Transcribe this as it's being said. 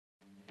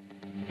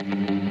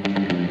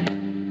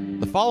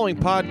following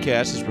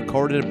podcast is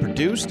recorded and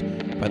produced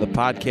by the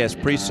Podcast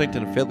Precinct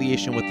in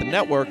affiliation with the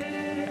network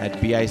at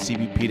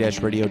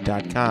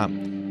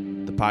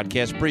bicbp-radio.com. The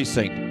Podcast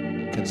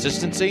Precinct.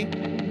 Consistency,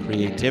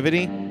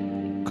 creativity,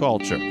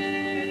 culture.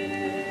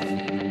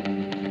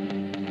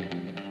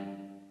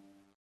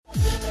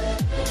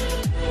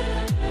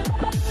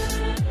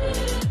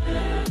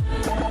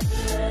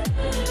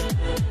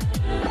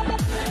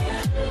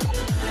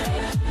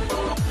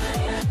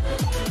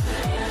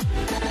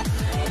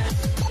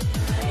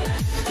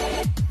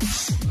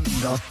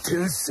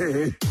 To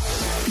say.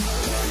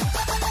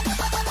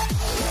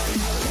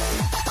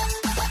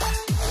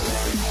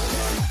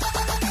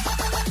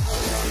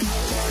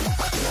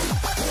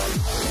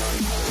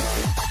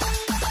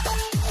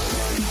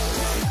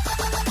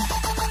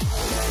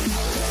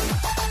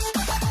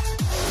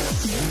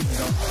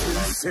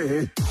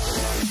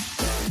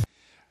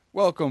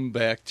 Welcome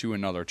back to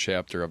another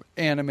chapter of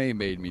Anime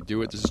Made Me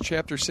Do It. This is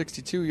chapter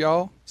 62,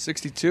 y'all.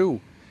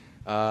 62.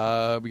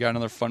 We got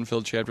another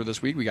fun-filled chapter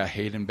this week. We got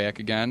Hayden back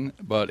again,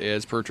 but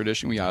as per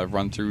tradition, we gotta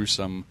run through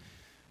some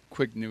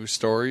quick news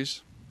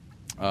stories.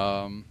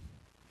 Crunchyroll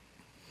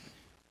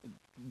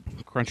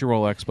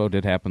Expo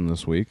did happen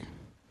this week.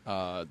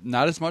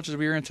 Not as much as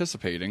we were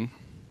anticipating.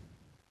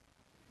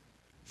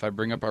 If I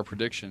bring up our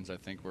predictions, I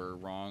think we're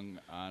wrong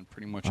on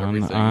pretty much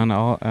everything.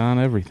 On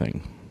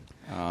everything.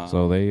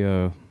 So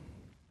here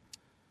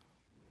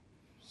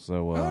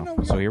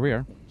we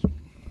are.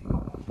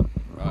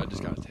 I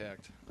just got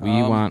attacked.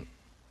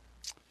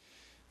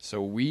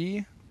 So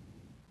we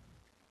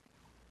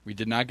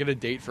did not get a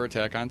date for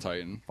Attack on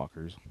Titan.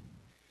 Fuckers.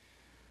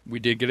 We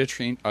did get a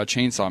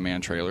Chainsaw Man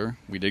trailer.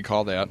 We did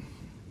call that.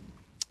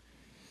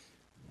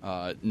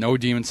 No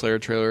Demon Slayer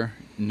trailer.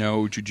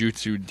 No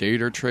Jujutsu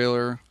Dater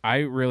trailer. I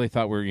really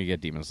thought we were going to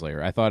get Demon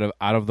Slayer. I thought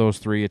out of those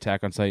three,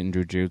 Attack on Titan,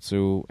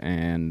 Jujutsu,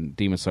 and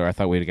Demon Slayer, I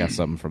thought we'd have got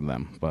something from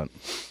them. But,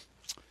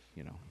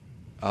 you know.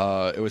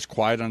 It was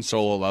quiet on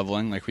Solo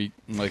Leveling, like we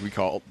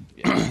called.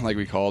 Like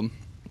we called.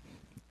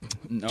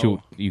 No.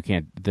 Two, you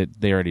can't.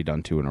 They already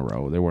done two in a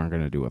row. They weren't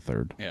going to do a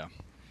third. Yeah.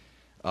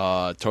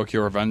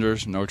 Tokyo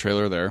Revengers, no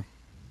trailer there.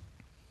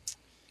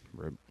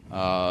 Rip.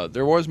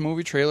 There was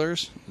movie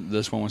trailers.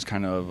 This one was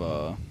kind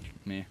of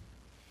meh.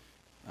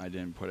 I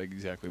didn't put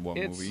exactly what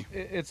movie.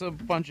 It's a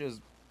bunch of.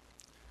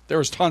 There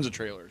was tons of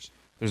trailers.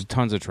 There's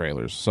tons of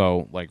trailers.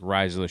 So, like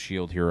Rise of the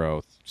Shield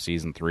Hero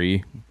Season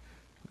 3,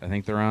 I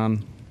think they're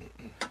on.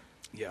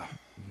 Yeah.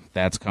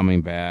 That's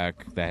coming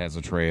back. That has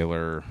a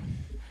trailer.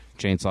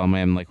 Chainsaw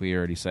Man, like we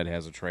already said,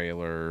 has a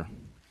trailer.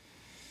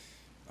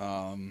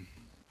 You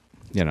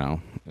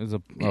know, there's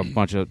a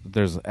bunch of.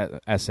 There's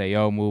a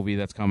SAO movie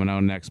that's coming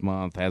out next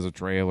month, has a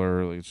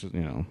trailer. It's just,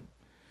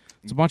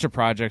 it's a bunch of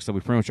projects that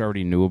we pretty much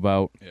already knew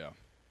about. Yeah.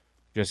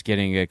 Just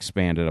getting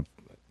expanded,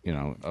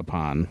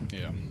 upon.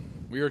 Yeah.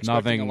 We were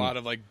expecting a lot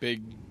of like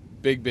big,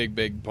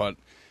 but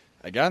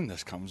again,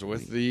 this comes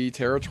with the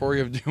territory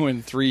of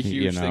doing three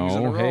huge things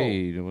in a row.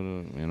 Hey,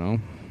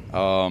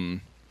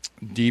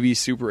 DB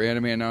Super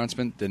Anime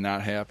announcement did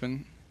not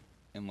happen.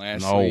 And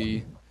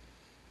lastly,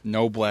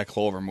 no Black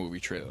Clover movie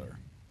trailer.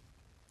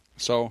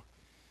 So,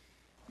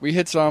 we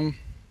hit some.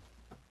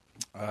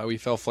 We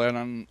fell flat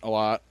on a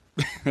lot.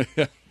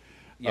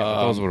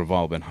 Those would have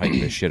all been hype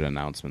as shit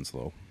announcements,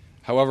 though.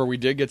 However, we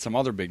did get some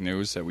other big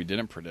news that we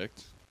didn't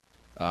predict.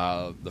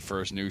 The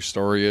first news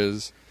story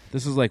is...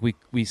 This is like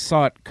we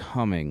saw it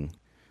coming,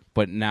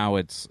 but now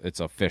it's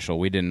official.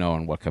 We didn't know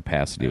in what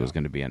capacity it was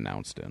going to be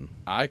announced in.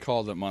 I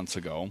called it months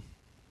ago.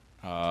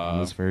 On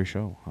this very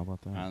show. How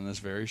about that? On this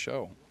very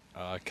show.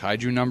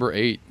 Kaiju number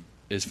 8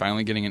 is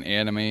finally getting an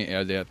anime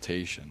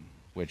adaptation.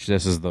 Which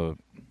this is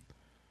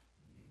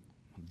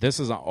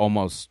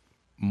almost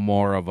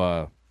more of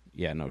a,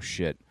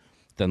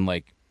 than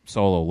like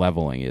Solo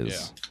Leveling is.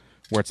 Yeah.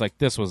 Where it's like,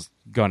 this was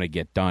going to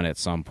get done at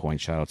some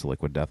point. Shout out to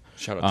Liquid Death.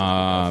 Shout out to Liquid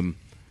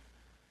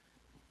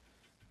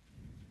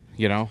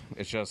Death.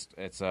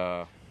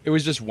 It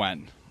was just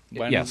when.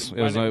 Yes,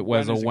 it was a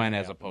when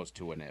as opposed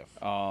to an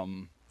if.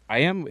 I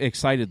am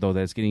excited, though,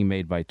 that it's getting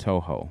made by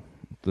Toho,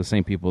 the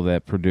same people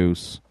that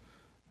produce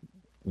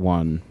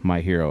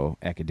My Hero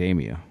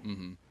Academia.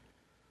 Mm-hmm.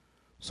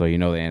 So the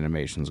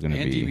animation's going to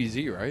be... And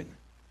DBZ, right?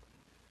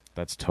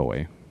 That's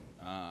Toei.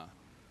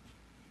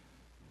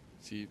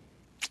 See,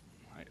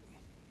 I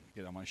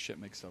get all my shit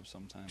mixed up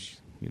sometimes.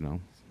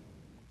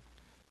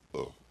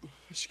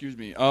 Excuse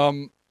me.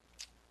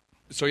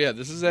 So yeah,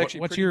 this is actually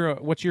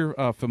what's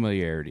your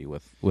familiarity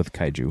with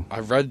kaiju?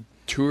 I've read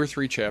 2 or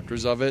 3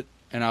 chapters of it,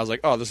 and I was like,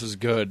 oh, this is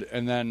good.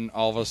 And then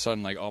all of a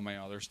sudden, like, all my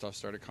other stuff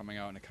started coming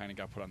out, and it kind of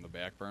got put on the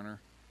back burner.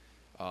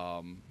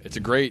 It's a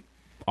great...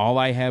 All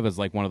I have is,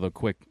 like, one of the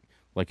quick...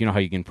 Like, how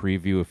you can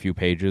preview a few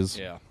pages?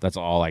 Yeah. That's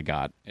all I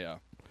got. Yeah.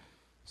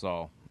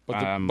 So...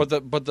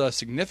 But the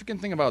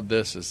significant thing about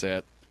this is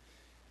that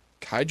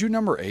Kaiju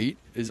number 8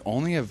 is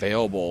only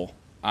available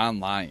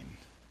online.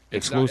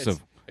 It's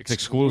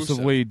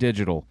exclusively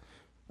digital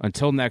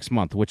until next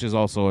month, which is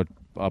also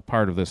a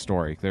part of this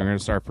story. They're going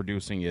to start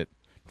producing it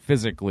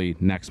physically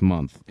next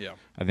month. Yeah.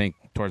 I think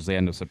towards the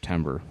end of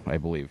September, I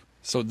believe.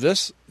 So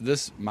this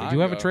manga... They do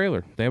have a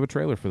trailer. They have a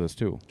trailer for this,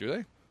 too. Do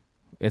they?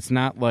 It's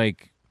not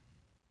like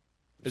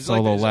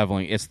Solo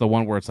Leveling. It's the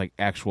one where it's like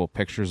actual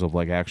pictures of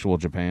like actual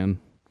Japan.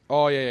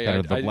 Oh, yeah. That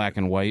are the black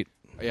and white.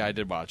 Yeah, I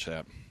did watch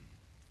that.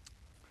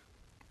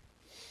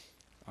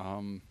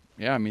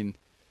 Yeah, I mean...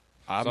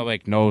 So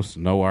like no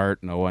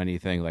art, no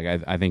anything. Like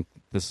I think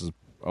this is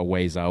a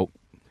ways out.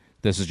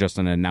 This is just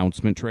an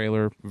announcement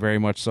trailer, very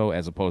much so,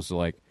 as opposed to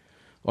like,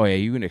 oh yeah,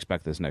 you can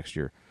expect this next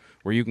year.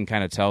 Where you can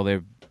kind of tell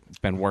they've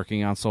been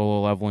working on Solo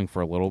Leveling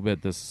for a little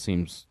bit. This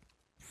seems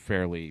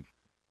fairly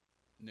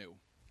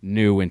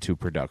new into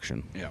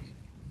production. Yeah.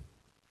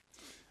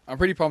 I'm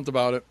pretty pumped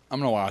about it. I'm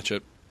going to watch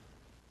it.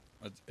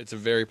 It's a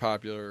very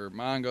popular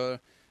manga.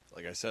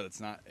 Like I said, it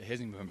hasn't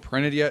even been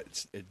printed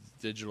yet. It's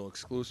digital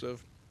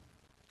exclusive.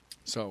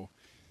 So,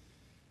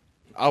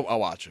 I'll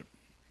watch it.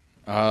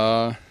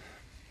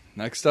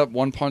 Next up,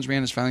 One Punch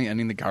Man is finally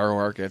ending the Garo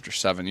arc after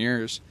 7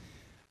 years.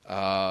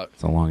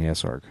 It's a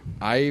long-ass arc.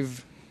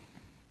 I've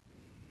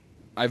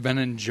been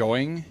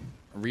enjoying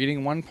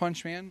reading One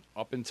Punch Man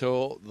up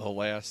until the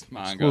last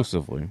manga.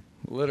 Exclusively.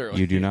 Literally.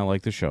 You do not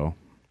like the show.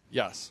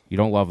 Yes. You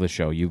don't love the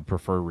show. You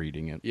prefer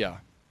reading it. Yeah.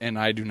 And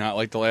I do not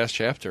like the last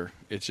chapter.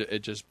 It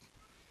just...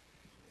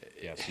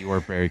 Yes, you were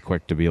very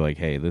quick to be like,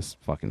 hey, this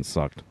fucking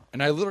sucked.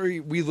 And I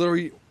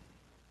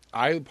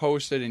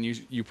posted and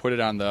you put it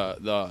on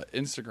the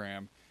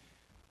Instagram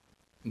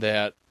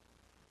that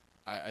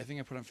I think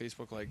I put on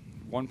Facebook, like,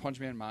 One Punch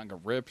Man manga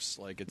rips,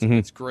 like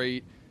it's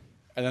great.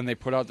 And then they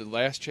put out the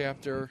last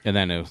chapter. And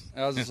then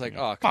I was just like,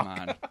 oh, come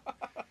on.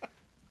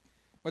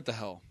 What the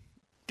hell?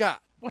 God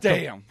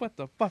damn. What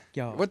the fuck,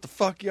 y'all? What the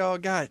fuck, y'all?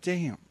 God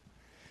damn.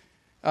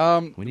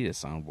 We need a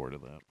soundboard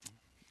of that.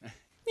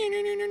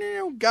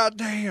 God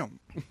damn.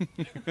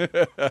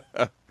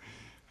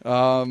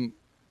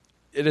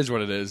 It is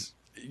what it is.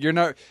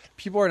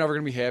 People are never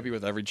going to be happy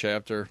with every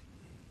chapter.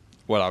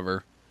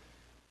 Whatever.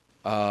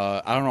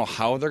 I don't know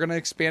how they're going to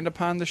expand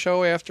upon the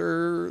show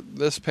after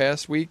this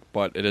past week,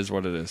 but it is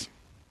what it is.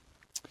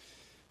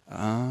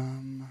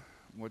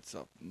 What's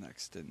up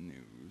next in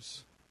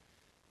news?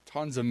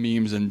 Tons of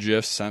memes and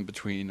GIFs sent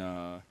between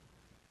Aaron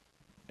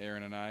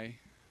and I.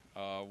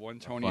 One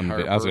Tony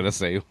Harper. I was going to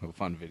say a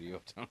fun video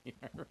of Tony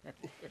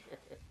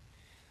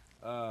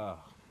Harper.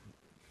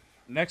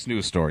 Next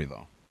news story,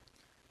 though.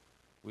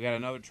 We got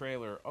another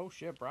trailer. Oh,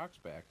 shit, Brock's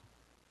back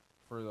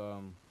for the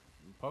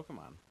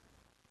Pokemon.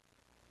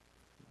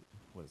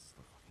 What is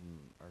the fucking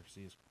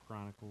Arceus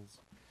Chronicles?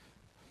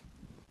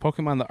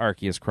 Pokemon the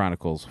Arceus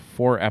Chronicles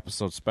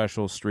 4-episode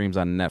special streams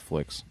on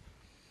Netflix.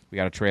 We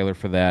got a trailer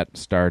for that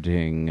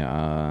starting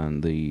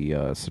on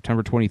the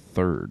September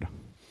 23rd.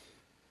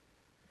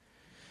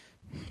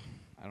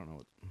 I don't know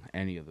what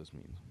any of this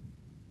means.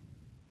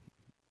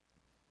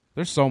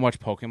 There's so much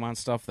Pokemon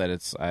stuff that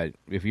it's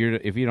if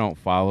you don't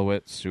follow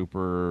it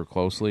super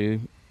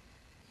closely,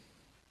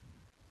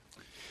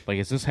 like,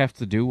 does this have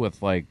to do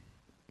with like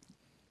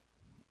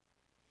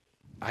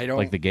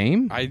the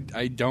game? I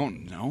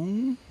don't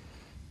know.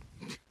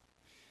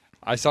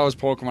 I saw his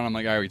Pokemon. I'm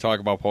like, all right, we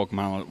talk about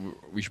Pokemon.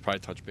 We should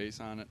probably touch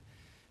base on it.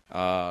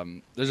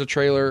 There's a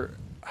trailer.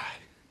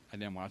 I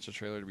didn't watch the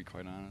trailer, to be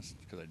quite honest,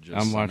 because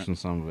I'm watching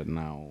some of it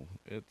now.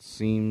 It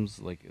seems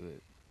like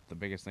the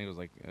biggest thing was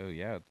like, oh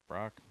yeah, it's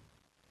Brock.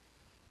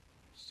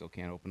 Still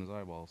can't open his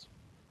eyeballs.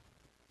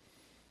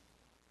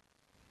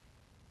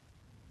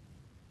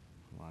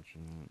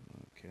 Watching it.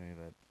 Okay,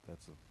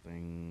 that's a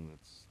thing.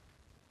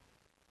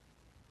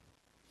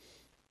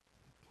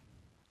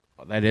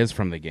 That is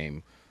from the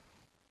game.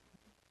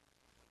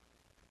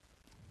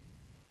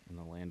 In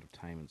the land of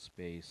time and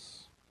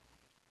space.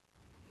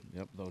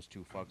 Yep, those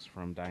two fucks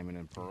from Diamond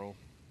and Pearl.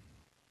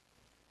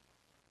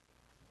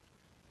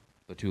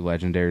 The two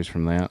legendaries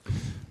from that.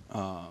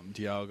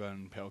 Dialga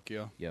and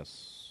Palkia.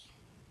 Yes.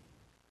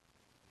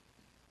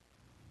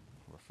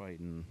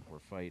 We're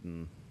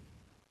fighting.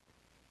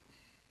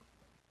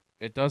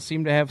 It does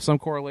seem to have some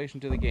correlation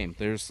to the game.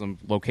 There's some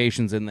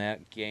locations in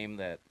that game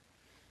and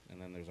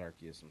then there's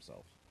Arceus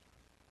himself.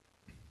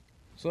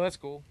 So that's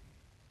cool.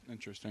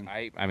 Interesting.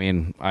 I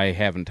mean, I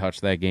haven't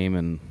touched that game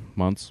in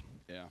months.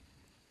 Yeah.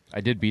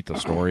 I did beat the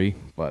story,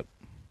 but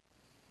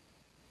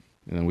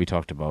and then we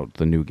talked about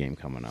the new game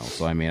coming out.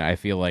 So I mean, I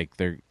feel like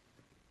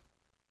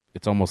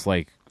it's almost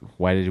like,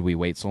 why did we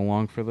wait so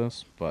long for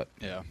this? But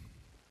yeah.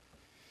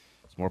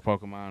 It's more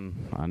Pokemon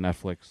on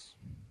Netflix.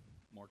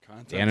 More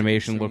content. The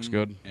animation looks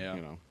good. Yeah.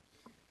 You know.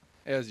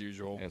 As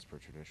usual. As per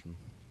tradition.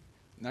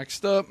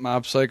 Next up,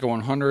 Mob Psycho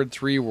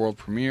 103 world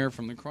premiere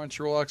from the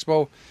Crunchyroll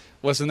Expo.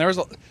 Listen, there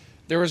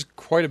was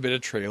quite a bit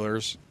of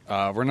trailers.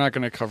 We're not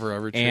going to cover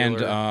every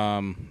trailer.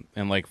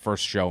 And like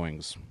first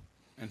showings.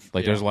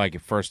 There's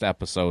like first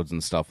episodes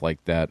and stuff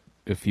like that.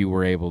 If you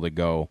were able to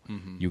go,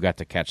 you got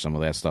to catch some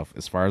of that stuff.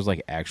 As far as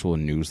like actual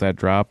news that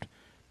dropped,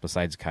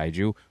 besides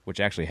Kaiju, which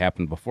actually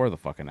happened before the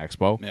fucking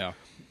Expo. Yeah.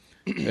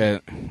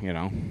 You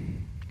know.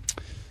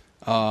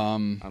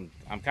 I'm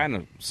kind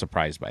of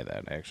surprised by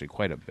that, actually,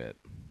 quite a bit.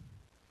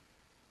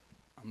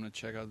 I'm going to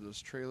check out this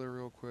trailer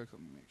real quick.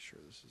 Let me make sure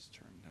this is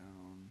turned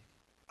down.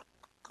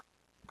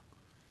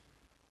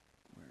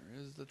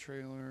 the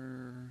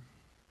trailer?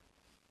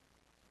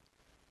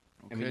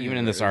 I mean, even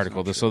in this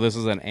article, this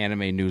is an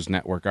Anime News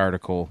Network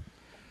article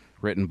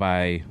written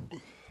by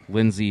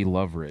Lindsay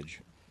Loveridge.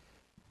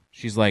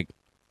 She's like,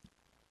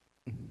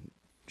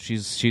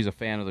 she's a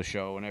fan of the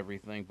show and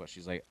everything, but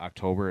she's like,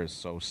 October is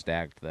so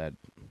stacked that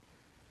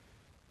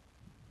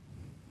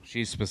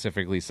she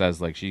specifically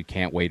says like she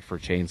can't wait for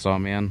Chainsaw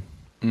Man.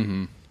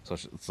 Mm-hmm.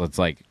 So it's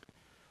like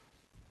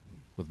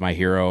with My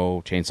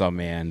Hero, Chainsaw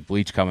Man,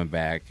 Bleach coming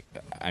back.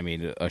 I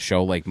mean, a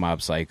show like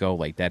Mob Psycho,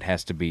 like that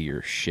has to be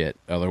your shit.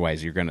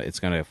 Otherwise, it's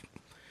gonna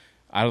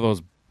out of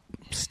those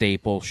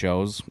staple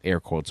shows, air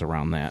quotes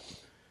around that.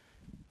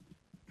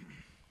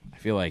 I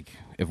feel like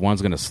if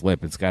one's gonna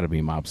slip, it's got to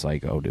be Mob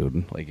Psycho,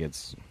 dude. Like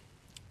it's.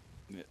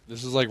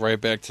 This is like right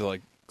back to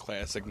like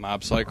classic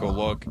Mob Psycho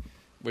look,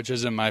 which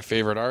isn't my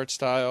favorite art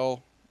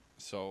style.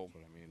 So,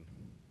 I mean,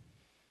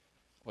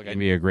 like it'd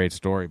be a great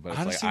story, but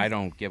honestly, it's like I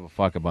don't give a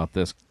fuck about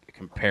this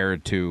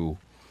compared to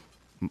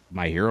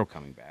My Hero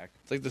coming back.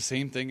 It's like the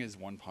same thing as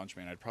One Punch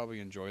Man. I'd probably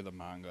enjoy the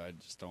manga. I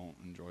just don't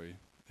enjoy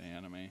the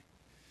anime.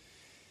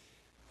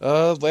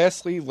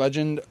 Lastly,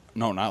 Legend.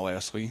 No, not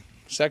lastly.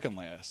 Second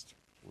last.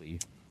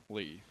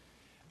 Lee.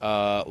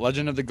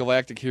 Legend of the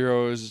Galactic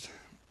Heroes.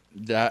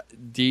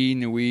 Di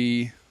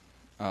Nui.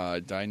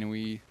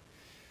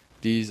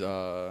 These.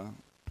 Do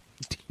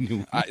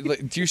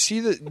you see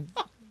the?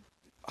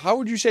 How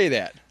would you say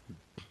that?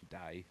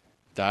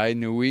 Di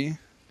Nui.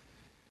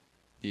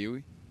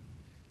 Iwi?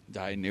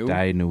 Di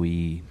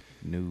Nui.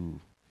 New.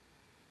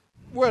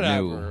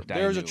 Whatever.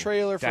 There's a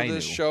trailer for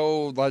this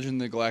show,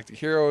 Legend of the Galactic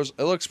Heroes.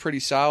 It looks pretty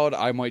solid.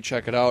 I might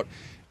check it out.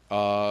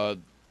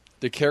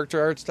 The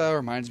character art style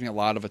reminds me a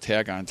lot of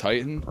Attack on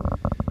Titan.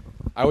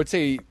 I would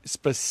say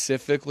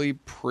specifically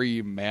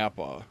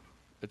pre-Mappa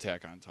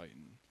Attack on Titan.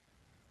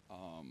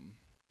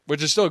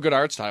 Which is still a good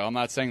art style. I'm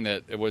not saying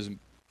that it was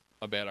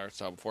a bad art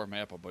style before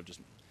Mappa, but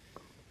just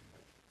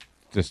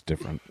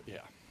different. Yeah.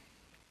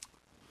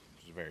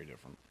 It's very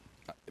different.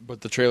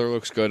 But the trailer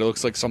looks good. It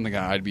looks like something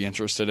I'd be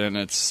interested in.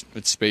 It's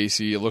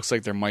spacey. It looks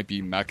like there might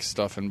be mech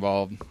stuff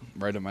involved.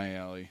 Right in my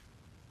alley.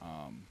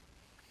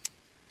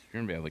 You're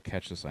going to be able to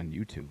catch this on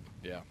YouTube.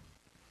 Yeah.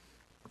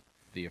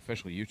 The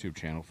official YouTube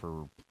channel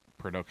for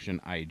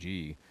Production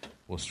IG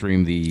will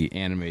stream the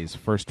anime's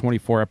first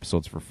 24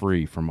 episodes for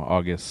free from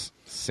August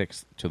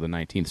 6th to the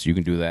 19th. So you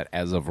can do that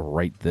as of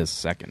right this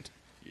second.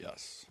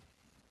 Yes.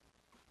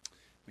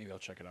 Maybe I'll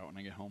check it out when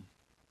I get home.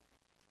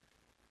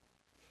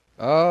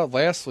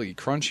 Lastly,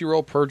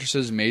 Crunchyroll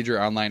purchases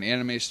major online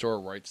anime store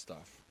Right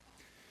Stuff.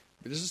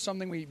 This is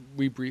something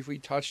we briefly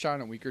touched on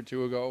a week or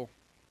two ago.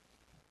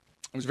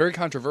 It was very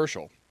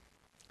controversial.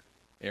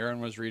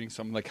 Aaron was reading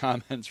some of the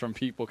comments from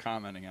people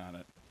commenting on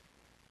it.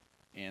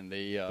 And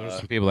there's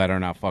some people that are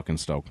not fucking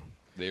stoked.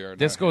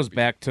 This goes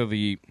back to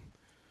you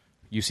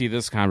see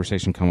this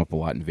conversation come up a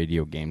lot in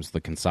video games, the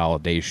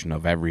consolidation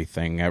of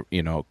everything.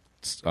 You know,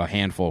 a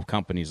handful of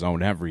companies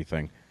own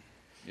everything.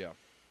 Yeah.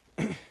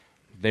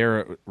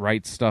 Their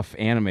Right Stuff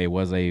anime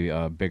was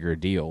a bigger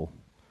deal.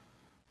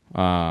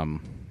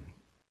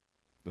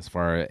 As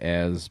far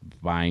as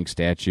buying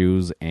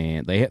statues,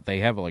 and they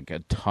have like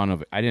a ton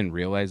of. I didn't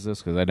realize this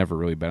because I'd never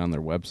really been on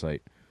their website,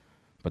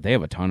 but they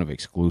have a ton of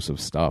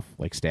exclusive stuff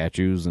like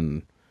statues,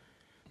 and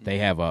they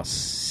have a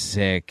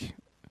sick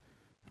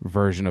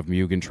version of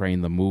Mugen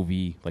Train, the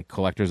movie, like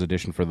collector's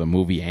edition for the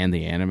movie and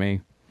the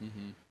anime.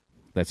 Mm-hmm.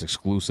 That's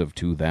exclusive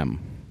to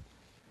them.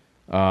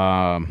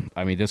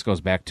 I mean, this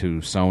goes back to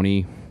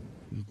Sony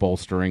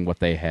bolstering what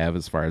they have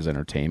as far as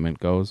entertainment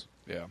goes.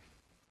 Yeah.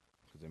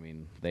 I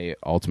mean, they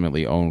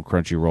ultimately own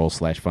Crunchyroll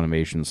 /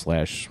 Funimation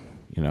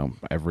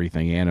 /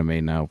 everything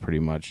anime now, pretty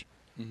much.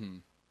 Mm-hmm.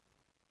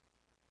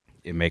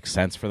 It makes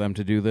sense for them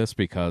to do this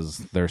because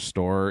their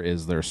store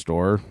is their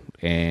store,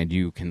 and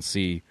you can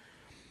see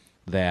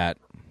that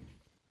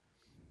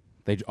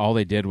all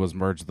they did was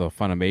merge the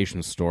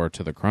Funimation store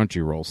to the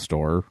Crunchyroll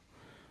store.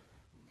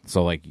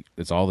 So, like,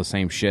 it's all the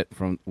same shit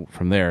from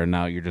there, and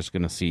now you're just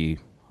going to see...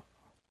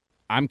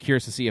 I'm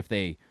curious to see if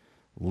they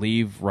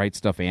leave Right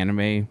Stuff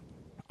Anime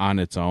on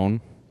its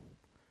own.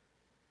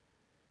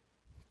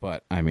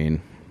 But, I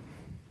mean,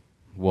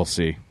 we'll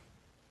see.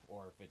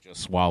 Or if it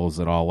just swallows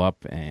it all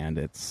up and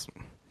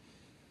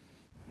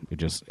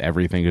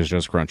everything is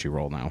just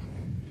Crunchyroll now.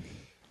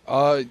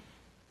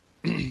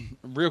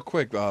 Real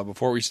quick,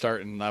 before we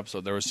start in the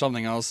episode, there was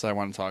something else I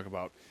want to talk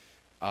about.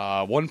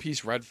 One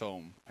Piece Red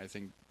Film, I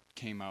think,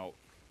 came out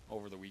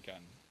over the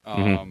weekend.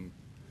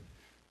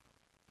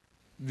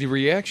 The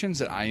reactions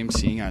that I am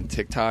seeing on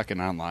TikTok and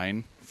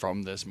online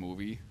from this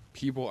movie,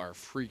 people are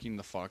freaking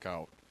the fuck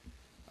out.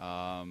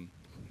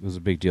 It was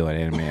a big deal at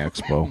Anime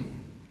Expo.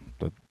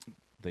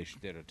 They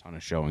did a ton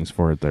of showings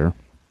for it there.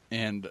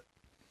 And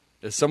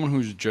as someone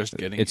who's just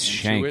getting it's into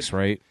Shanks, it,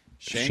 right?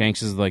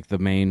 Shanks is like the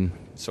main...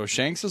 So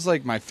Shanks is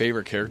like my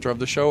favorite character of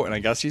the show, and I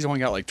guess he's only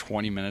got like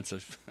 20 minutes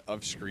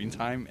of screen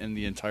time in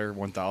the entire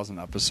 1,000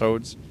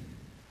 episodes.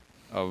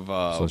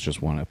 So it's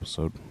just one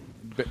episode.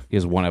 He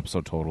has one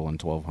episode total in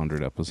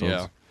 1,200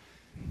 episodes.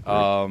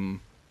 Yeah.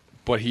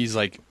 But he's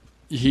like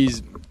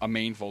he's a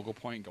main focal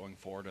point going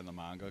forward in the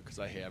manga because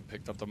I have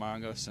picked up the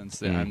manga since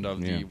the end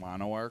of the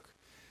Wano arc.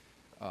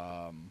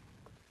 I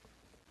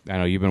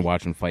know you've been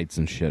watching fights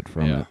and shit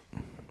from it.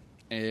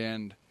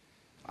 And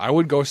I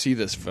would go see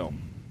this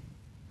film.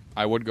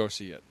 I would go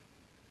see it.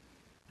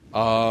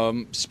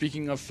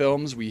 Speaking of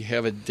films, we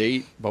have a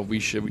date, but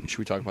should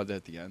we talk about that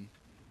at the end?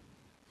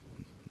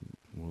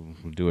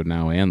 We'll do it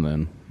now and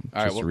then.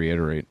 All just right, to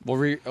reiterate.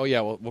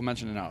 We'll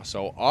mention it now.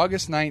 So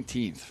August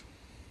 19th,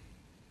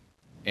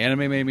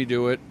 Anime Made Me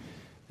Do It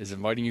is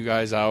inviting you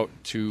guys out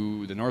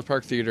to the North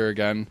Park Theater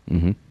again.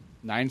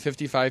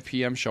 9:55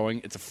 p.m.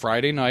 showing. It's a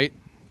Friday night.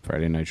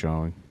 Friday night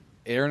showing.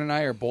 Aaron and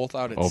I are both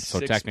out at 6 so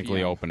technically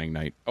p.m. opening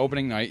night.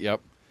 Opening night,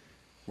 yep.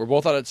 We're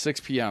both out at 6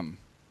 p.m.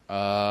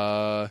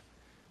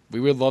 We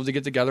would love to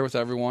get together with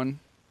everyone,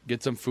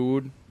 get some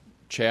food,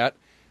 chat.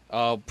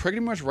 Pretty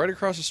much right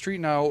across the street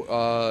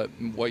now,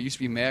 what used to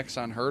be Max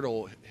on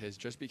Hurdle has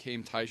just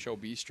became Taisho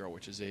Bistro,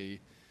 which is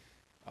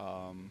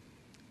I'm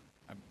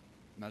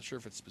not sure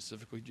if it's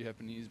specifically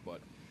Japanese, but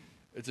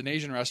it's an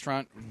Asian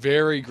restaurant.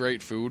 Very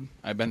great food.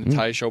 I've been to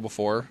Taisho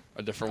before,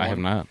 a different one. I have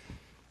not.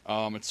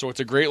 It's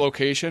a great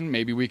location.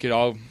 Maybe we could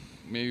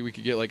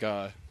get like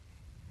a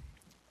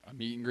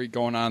meet and greet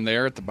going on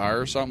there at the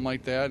bar or something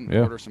like that, and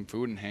order some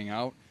food and hang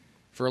out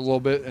for a little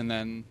bit, and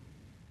then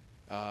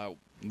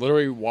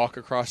literally walk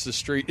across the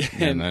street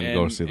and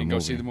go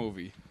see the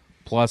movie.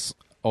 Plus,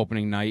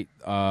 opening night,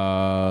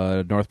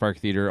 North Park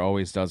Theater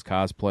always does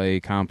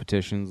cosplay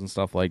competitions and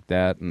stuff like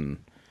that, and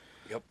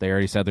they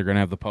already said they're going to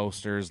have the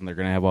posters and they're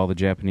going to have all the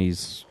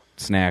Japanese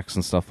snacks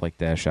and stuff like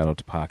that. Shout out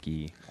to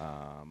Pocky.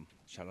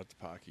 Shout out to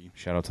Pocky.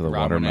 Shout out to the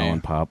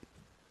watermelon pop.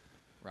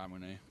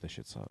 Ramune.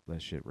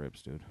 That shit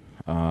rips, dude.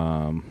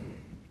 So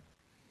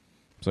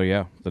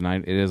yeah,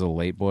 it is a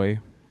late boy,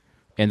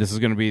 and this is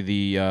going to be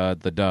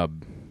the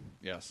dub.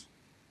 Yes.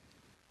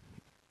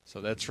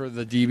 So that's for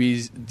the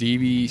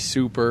DB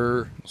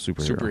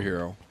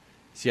Superhero.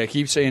 See, I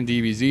keep saying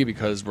DBZ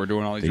because we're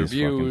doing all these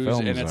reviews,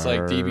 and it's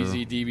like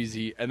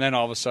DBZ, and then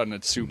all of a sudden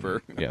it's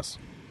Super. Yes.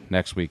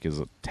 Next week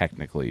is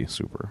technically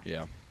Super.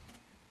 Yeah.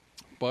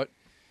 But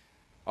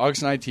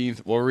August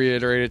 19th, we'll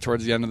reiterate it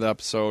towards the end of the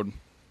episode.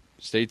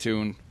 Stay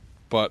tuned.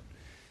 But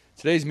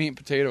today's meat and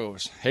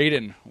potatoes.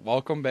 Hayden,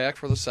 welcome back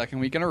for the second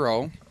week in a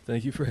row.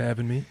 Thank you for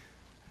having me.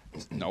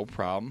 No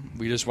problem.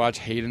 We just watched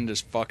Hayden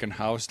just fucking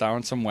house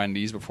down some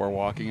Wendy's before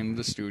walking into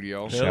the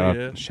studio. Shout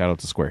out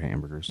to Square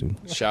Hamburgers, dude.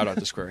 Shout out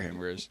to Square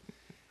Hamburgers.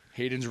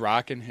 Hayden's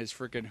rocking his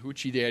freaking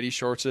Hoochie Daddy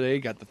shorts today.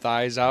 Got the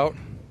thighs out.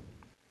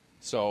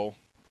 So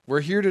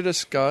we're here to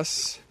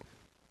discuss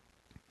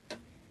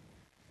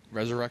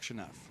Resurrection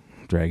F.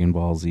 Dragon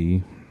Ball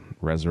Z,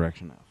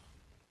 Resurrection F.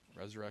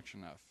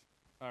 Resurrection F.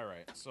 All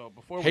right. So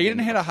before Hayden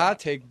had a hot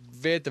take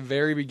at the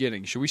very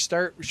beginning. Should we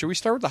start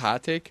with the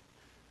hot take?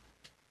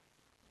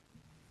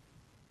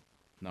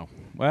 No.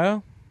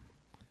 Well,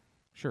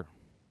 sure.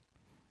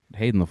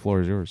 Hayden, the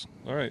floor is yours.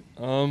 All right.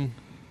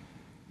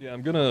 Yeah,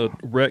 I'm gonna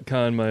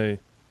retcon my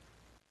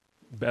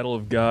Battle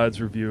of Gods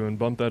review and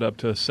bump that up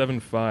to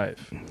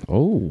 7.5.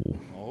 Oh.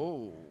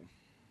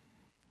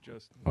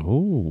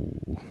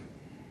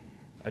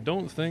 I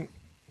don't think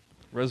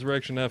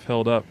Resurrection F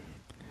held up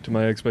to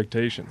my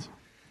expectations.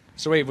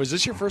 So wait, was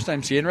this your first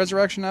time seeing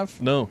Resurrection F?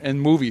 No. In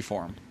movie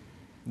form?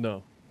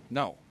 No.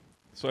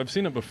 So I've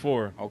seen it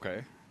before.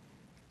 Okay.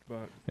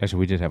 But Actually,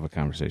 we did have a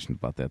conversation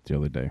about that the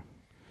other day.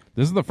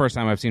 This is the first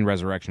time I've seen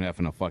Resurrection F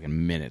in a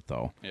fucking minute,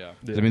 though. Yeah.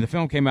 I mean, the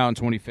film came out in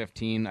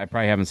 2015. I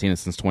probably haven't seen it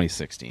since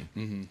 2016.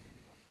 Mm-hmm.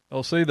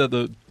 I'll say that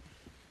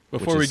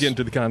before we get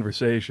into the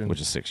conversation,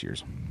 which is 6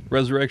 years,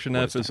 Resurrection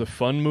F is a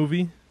fun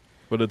movie,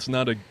 but it's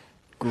not a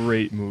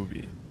great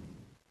movie.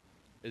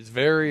 It's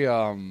very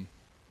I don't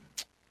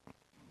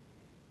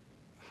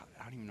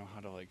even know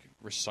how to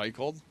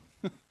recycled.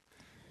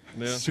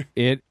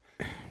 Yeah.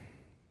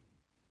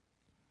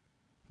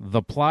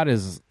 The plot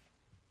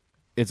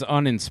it's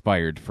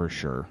uninspired for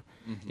sure.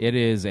 Mm-hmm. It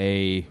is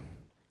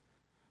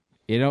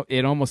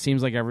it almost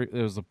seems like there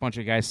was a bunch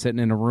of guys sitting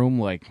in a room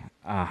like,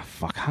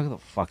 fuck, how the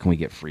fuck can we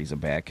get Frieza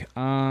back?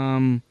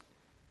 Well,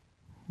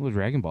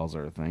 Dragon Balls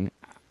are a thing.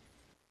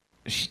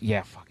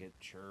 Yeah, fuck it,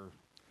 sure.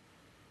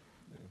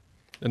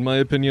 In my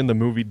opinion, the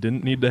movie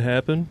didn't need to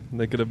happen.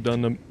 They could have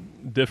done a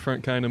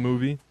different kind of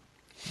movie,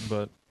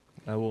 but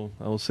I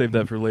will save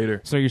that for later.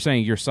 So you're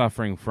saying you're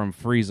suffering from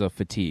Frieza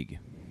fatigue?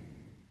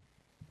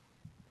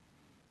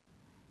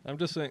 I'm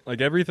just saying,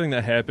 everything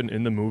that happened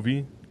in the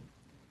movie,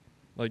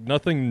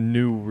 nothing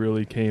new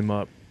really came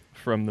up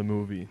from the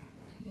movie.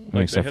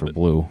 Except for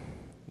Blue.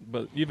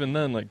 But even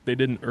then, they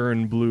didn't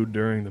earn Blue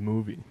during the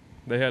movie.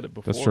 They had it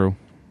before. That's true.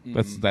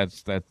 Mm-hmm.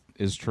 That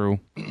is true.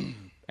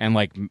 And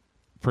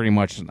pretty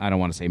much, I don't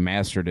want to say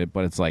mastered it,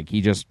 but it's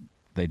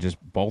they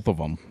both of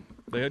them.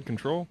 They had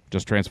control.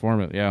 Just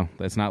transform it, yeah.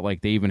 It's not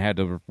like they even had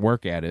to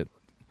work at it.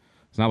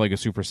 It's not like a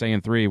Super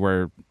Saiyan 3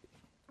 where it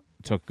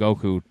took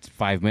Goku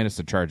 5 minutes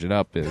to charge it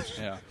up.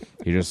 Yeah.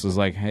 He just was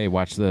like, hey,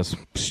 watch this.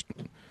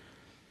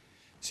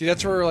 See,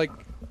 that's where,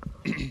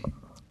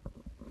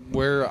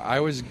 where I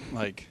was,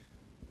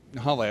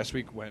 how last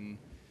week when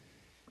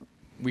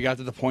we got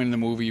to the point in the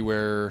movie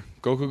where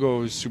Goku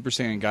goes Super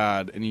Saiyan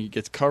God, and he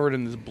gets covered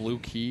in this blue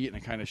ki, and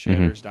it kind of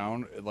shatters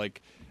down.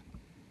 Like,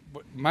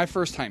 my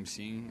first time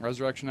seeing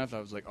Resurrection F, I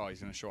was like, oh, he's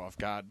going to show off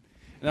God.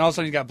 And then all of a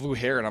sudden he's got blue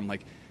hair, and I'm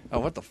like, oh,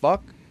 what the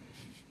fuck?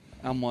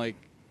 I'm like,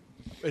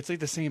 it's like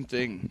the same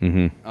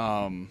thing.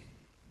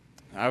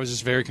 I was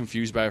just very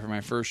confused by it for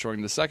my first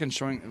showing. The second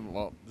showing,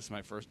 well, this is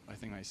my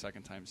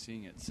second time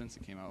seeing it since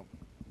it came out.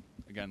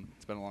 Again,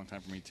 it's been a long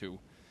time for me, too.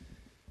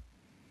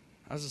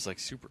 I was just, like,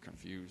 super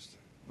confused.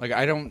 Like,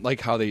 I don't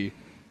like how,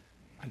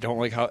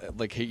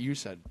 like hey, you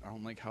said, I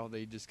don't like how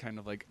they just kind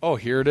of like, oh,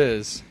 here it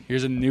is.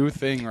 Here's a new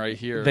thing right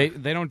here. They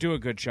don't do a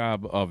good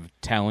job of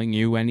telling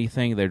you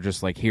anything. They're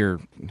just like, here,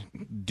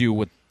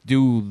 do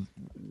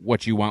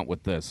what you want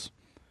with this.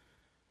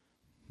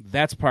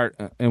 That's part,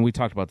 and we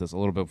talked about this a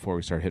little bit before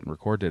we started hitting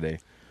record today.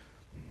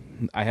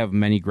 I have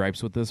many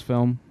gripes with this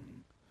film,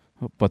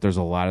 but there's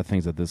a lot of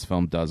things that this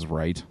film does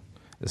right,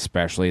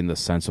 especially in the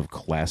sense of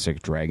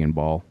classic Dragon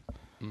Ball.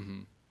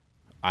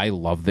 I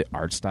love the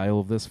art style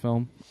of this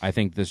film. I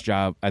think this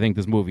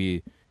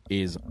movie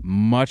is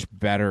much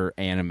better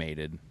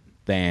animated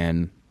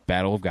than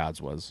Battle of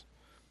Gods was,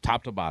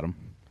 top to bottom.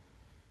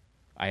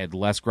 I had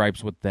less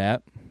gripes with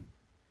that.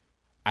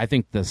 I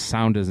think the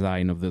sound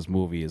design of this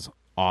movie is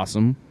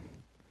awesome.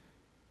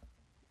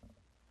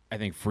 I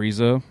think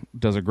Frieza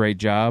does a great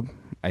job.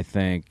 I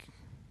think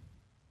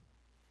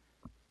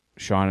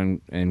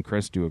Sean and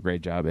Chris do a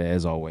great job,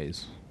 as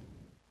always,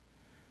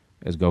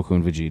 as Goku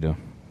and Vegeta.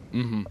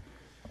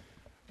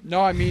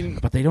 No, I mean...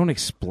 But they don't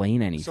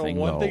explain anything, So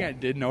one thing I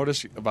did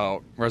notice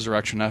about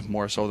Resurrection F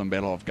more so than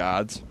Battle of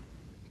Gods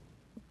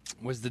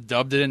was the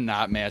dub did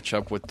not match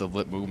up with the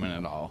lip movement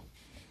at all.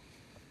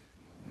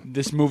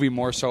 This movie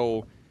more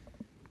so...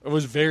 It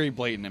was very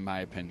blatant, in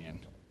my opinion.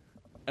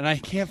 And I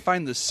can't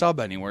find the sub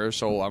anywhere,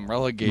 so I'm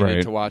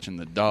relegated to watching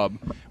the dub.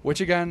 Which,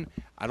 again,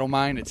 I don't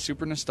mind. It's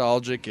super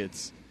nostalgic.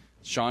 It's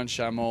Sean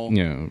Schemmel,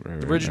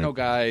 the original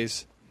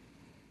guys.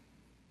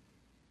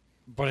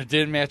 But it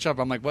didn't match up.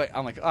 I'm like, wait.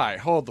 I'm like, all right,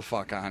 hold the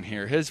fuck on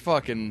here. His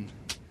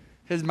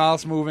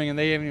mouth's moving, and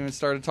they haven't even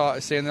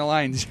started saying their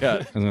lines yet. I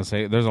was going to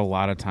say, there's a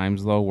lot of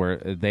times, though, where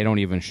they don't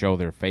even show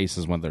their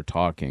faces when they're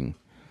talking.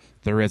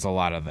 There is a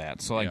lot of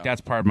that. So,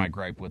 that's part of my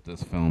gripe with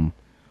this film.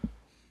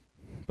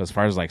 But as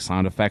far as,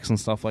 sound effects and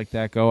stuff like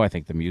that go, I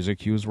think the music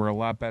cues were a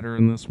lot better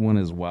in this one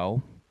as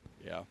well.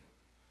 Yeah.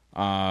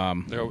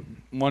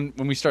 When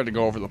we start to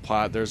go over the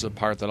plot, there's a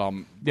part that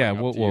I'll... Yeah,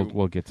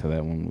 we'll get to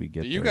that when we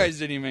get to it. You guys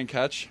didn't even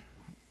catch...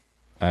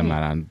 I'm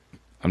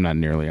not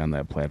nearly on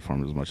that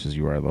platform as much as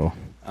you are, though.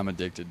 I'm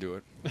addicted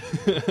to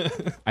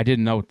it. I did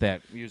note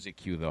that music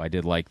cue, though. I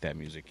did like that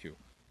music cue.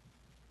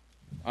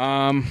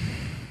 I'm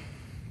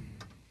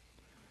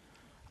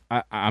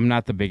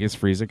not the biggest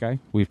Frieza guy.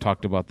 We've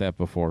talked about that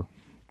before.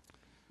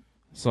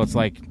 So it's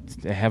like,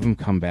 to have him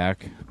come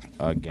back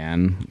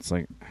again, it's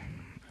like,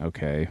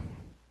 okay,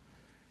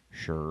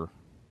 sure.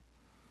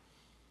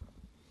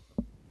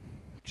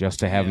 Just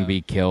to have him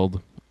be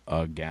killed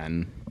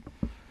again.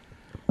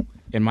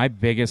 And my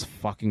biggest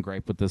fucking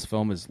gripe with this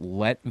film is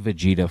let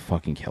Vegeta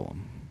fucking kill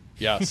him.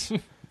 Yes.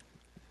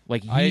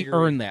 He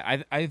earned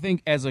that. I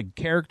think as a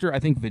character, I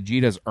think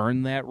Vegeta's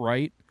earned that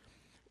right.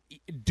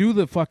 Do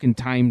the fucking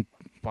time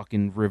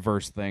fucking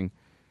reverse thing.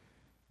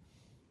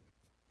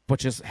 But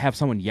just have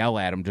someone yell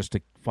at him just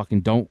to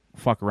fucking don't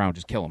fuck around.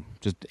 Just kill him.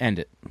 Just end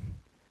it.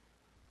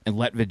 And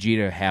let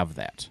Vegeta have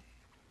that.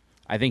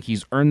 I think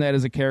he's earned that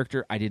as a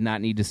character. I did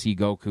not need to see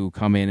Goku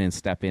come in and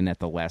step in at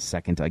the last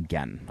second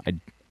again.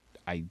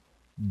 I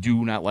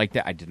do not like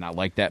that. I did not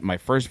like that in my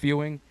first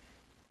viewing.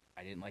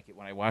 I didn't like it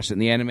when I watched it in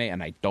the anime,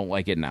 and I don't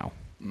like it now.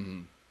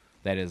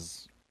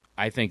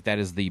 I think that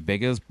is the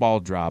biggest ball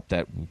drop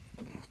that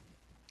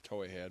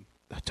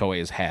Toei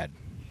has had,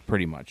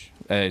 pretty much.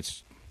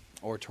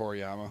 Or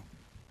Toriyama.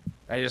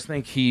 I just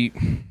think I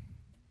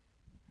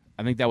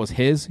think that was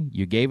his.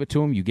 You gave it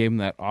to him. You gave him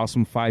that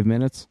awesome 5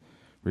 minutes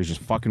where he's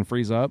just fucking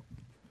freeze up.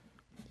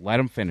 Let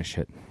him finish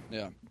it.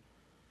 Yeah.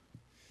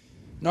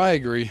 No, I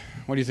agree.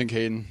 What do you think,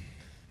 Hayden?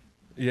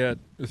 Yeah,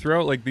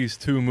 throughout these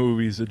two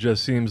movies, it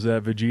just seems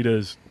that Vegeta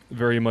is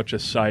very much a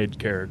side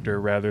character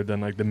rather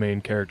than the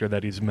main character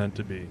that he's meant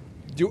to be.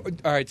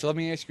 All right, so let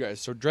me ask you guys.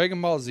 So Dragon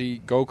Ball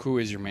Z,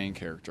 Goku is your main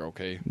character,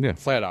 okay? Yeah.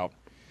 Flat out.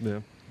 Yeah.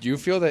 Do you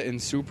feel that in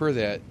Super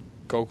that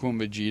Goku and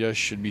Vegeta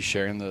should be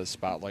sharing the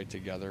spotlight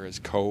together as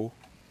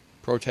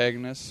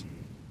co-protagonists?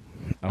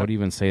 I would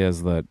even say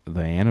as the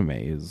anime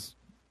is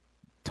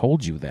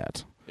told you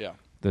that. Yeah.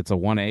 That's a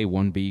 1A,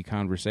 1B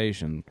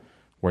conversation,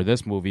 where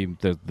this movie,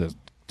 the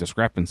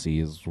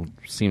discrepancy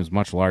seems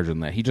much larger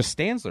than that. He just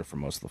stands there for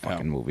most of the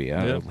fucking movie.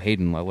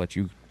 Hayden, I'll let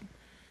you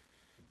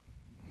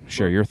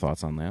share your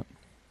thoughts on that.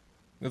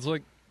 It's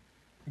like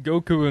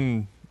Goku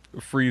and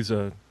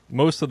Frieza,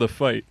 most of the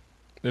fight,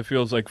 it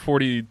feels like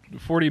 40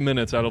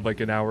 minutes out of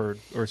an hour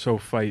or so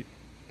fight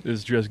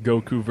is just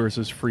Goku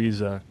versus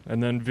Frieza.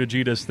 And then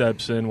Vegeta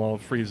steps in while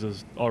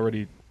Frieza's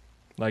already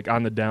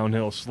on the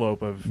downhill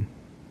slope of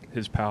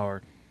his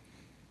power.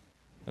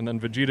 And then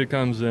Vegeta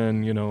comes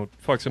in,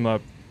 fucks him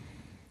up.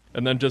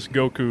 And then just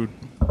Goku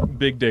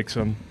Big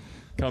Dixon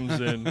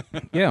comes in.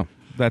 Yeah,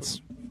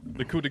 that's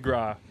The coup de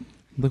grace.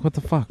 look what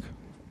the fuck.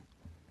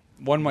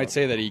 One might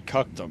say that he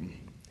cucked him.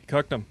 He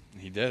cucked him.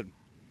 He did.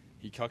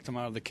 He cucked him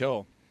out of the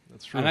kill.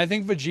 That's true. And I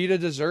think Vegeta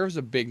deserves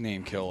a big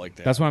name kill like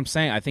that. That's what I'm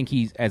saying. I think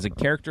he's, as a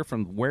character,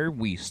 from where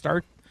we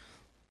start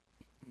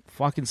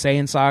fucking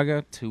Saiyan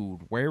Saga to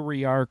where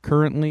we are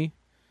currently,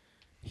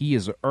 he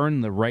has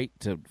earned the right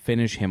to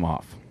finish him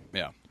off.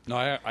 Yeah. No,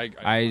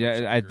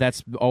 I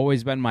That's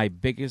always been my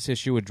biggest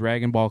issue with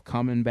Dragon Ball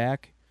coming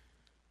back.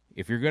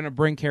 If you're going to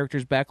bring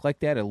characters back like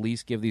that, at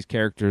least give these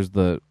characters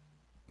their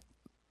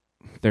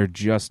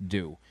just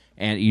due.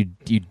 And you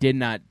did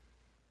not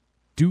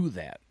do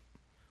that.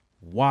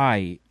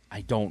 Why?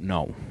 I don't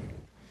know.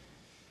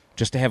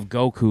 Just to have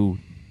Goku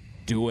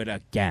do it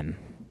again.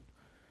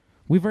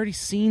 We've already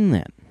seen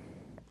that.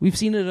 We've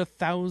seen it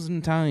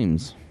 1,000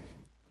 times.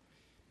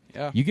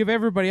 Yeah. You give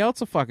everybody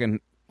else a fucking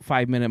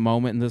 5-minute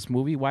moment in this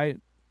movie. Why?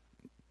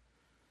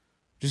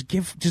 Just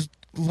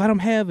let them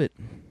have it.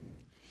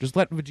 Just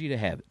let Vegeta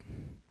have it.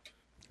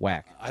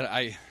 Whack.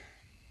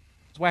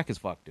 It's whack as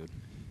fuck, dude.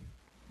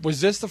 Was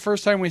this the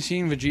first time we've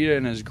seen Vegeta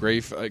in his gray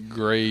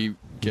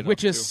get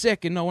Which is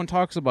sick, and no one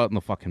talks about in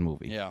the fucking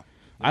movie. Yeah.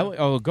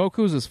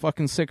 Goku's is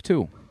fucking sick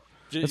too.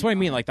 That's what I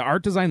mean. Like, the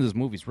art design of this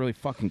movie is really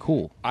fucking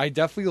cool. I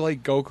definitely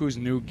like Goku's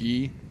new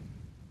gi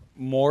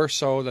more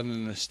so than the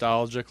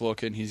nostalgic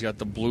looking. He's got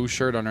the blue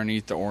shirt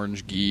underneath the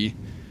orange gi.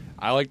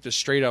 I like the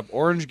straight up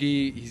orange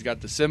gi. He's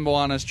got the symbol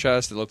on his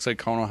chest. It looks like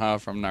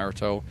Konoha from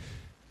Naruto.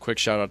 Quick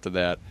shout out to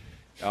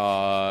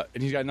that.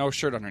 And he's got no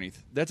shirt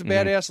underneath. That's a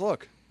badass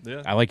look.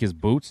 Yeah. I like his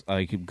boots. I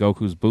like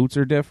Goku's boots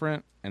are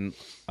different, and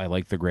I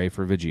like the gray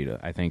for Vegeta.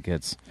 I think me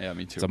too.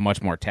 It's a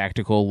much more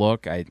tactical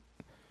look. I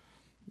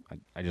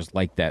just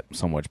like that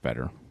so much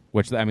better.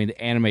 Which, I mean,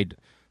 the anime.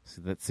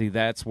 See,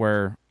 that's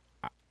where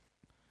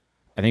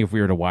I think if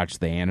we were to watch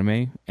the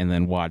anime and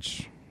then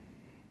watch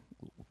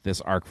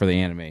this arc for the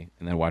anime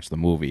and then watch the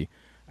movie,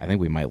 I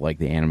think we might like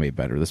the anime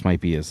better. This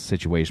might be a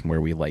situation where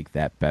we like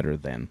that better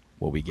than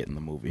what we get in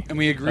the movie. And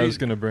we agree. I was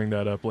going to bring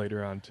that up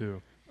later on,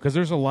 too. Because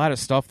there's a lot of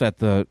stuff that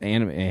the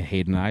anime,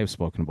 Hayden and I have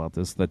spoken about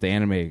this, that the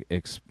anime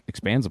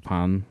expands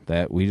upon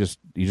that you just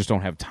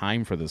don't have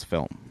time for this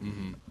film.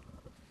 Mm-hmm.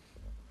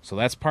 So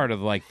that's part of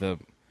like the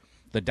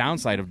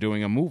downside of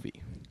doing a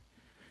movie.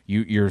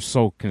 You're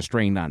so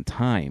constrained on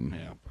time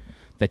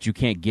that you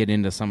can't get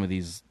into some of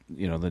these,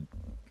 the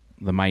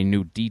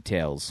minute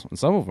details. And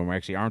some of them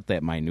actually aren't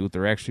that minute.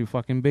 They're actually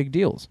fucking big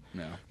deals.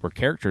 Yeah. Where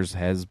characters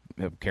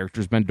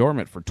been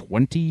dormant for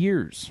 20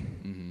 years,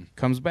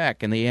 comes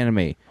back in the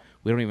anime.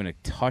 We don't even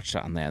touch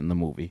on that in the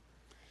movie.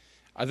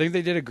 I think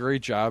they did a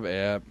great job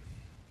at...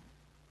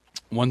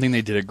 One thing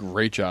they did a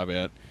great job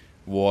at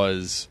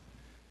was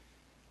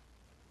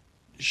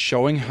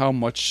showing how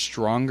much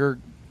stronger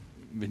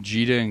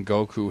Vegeta and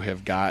Goku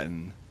have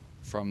gotten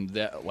from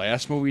that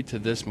last movie to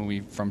this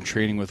movie from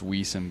training with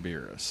Whis and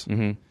Beerus.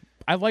 Mm-hmm.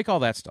 I like all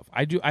that stuff.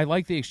 I do. I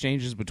like the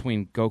exchanges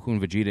between Goku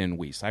and Vegeta and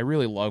Whis. I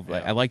really love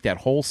that. I like that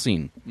whole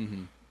scene.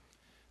 Mm-hmm.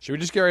 Should we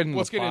just get right into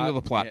Let's the get plot? into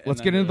the plot. Yeah, Let's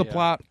get into the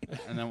plot.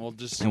 And then we'll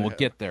just... And we'll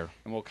get there.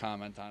 And we'll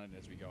comment on it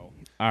as we go.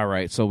 All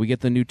right, so we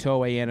get the new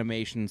Toei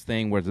Animations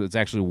thing where it's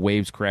actually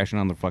waves crashing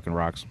on the fucking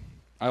rocks.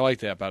 I like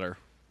that better.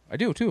 I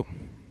do, too.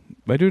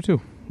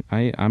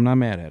 I'm not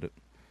mad at it.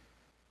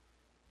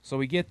 So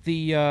we get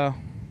the...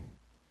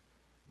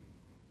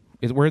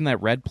 we're in that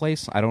red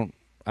place? I don't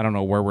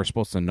know where we're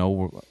supposed to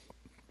know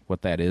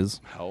what that is.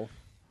 Hell.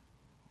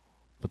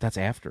 But that's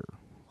after.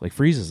 Like,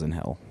 Frieza's in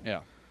hell.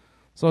 Yeah.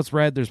 So it's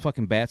red, there's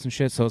fucking bats and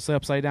shit, so it's the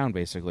upside down,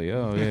 basically.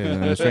 Oh,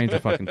 yeah, stranger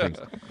fucking things.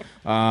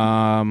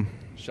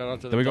 Shout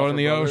out to the Then we go to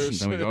the Duffer ocean.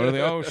 Then we go to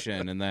the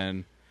ocean, and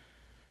then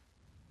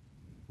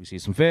we see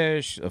some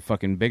fish. A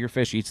fucking bigger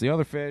fish eats the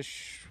other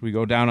fish. We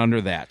go down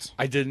under that.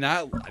 I did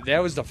not...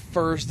 That was the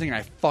first thing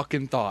I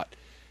fucking thought.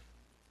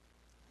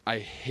 I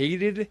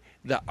hated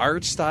the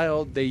art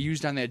style they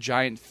used on that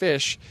giant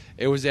fish.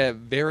 It was that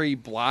very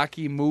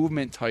blocky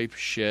movement type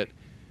shit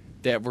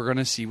that we're going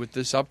to see with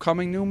this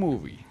upcoming new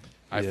movie.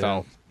 I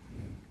felt.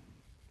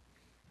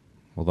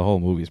 Well, the whole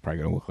movie is probably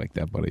going to look like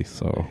that, buddy.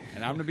 So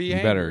and I'm going to be you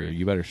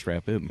better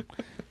strap in.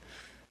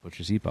 Put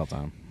your seatbelt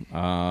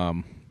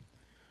on.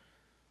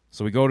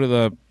 So we go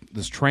to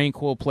this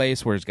tranquil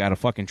place where it's got a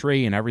fucking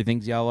tree and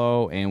everything's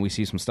yellow, and we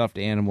see some stuffed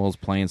animals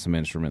playing some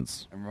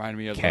instruments. It reminded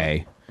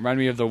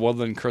me of the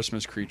woodland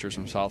Christmas creatures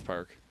from South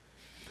Park.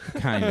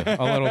 Kind of.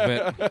 A little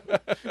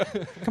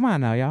bit. Come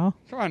on now, y'all.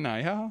 Come on now,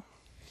 y'all.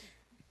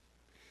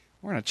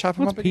 We're going to chop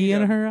them What's up. pee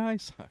in her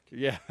eyes?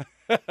 Yeah.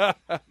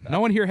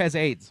 No one here has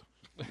AIDS.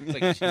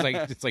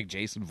 It's like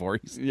Jason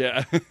Voorhees.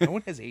 Yeah. No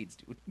one has AIDS,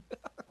 dude.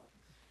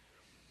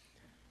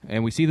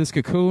 And we see this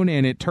cocoon,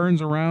 and it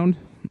turns around,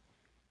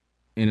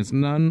 and it's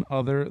none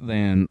other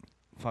than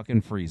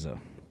fucking Frieza.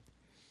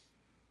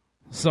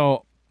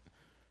 So,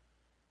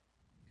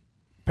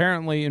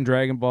 apparently in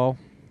Dragon Ball,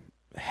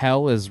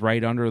 hell is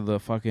right under the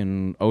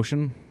fucking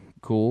ocean.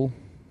 Cool.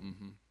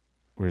 Mm-hmm.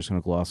 We're just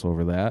going to gloss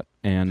over that.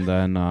 And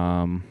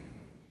then,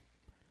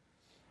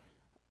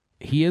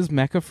 he is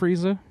Mecha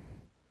Frieza,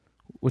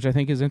 which I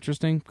think is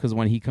interesting because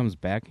when he comes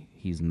back,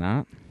 he's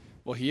not.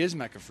 Well, he is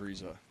Mecha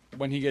Frieza.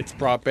 When he gets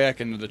brought back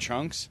into the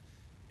chunks,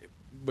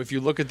 if you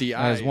look at the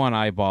eye, His one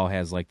eyeball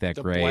has like that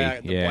the gray,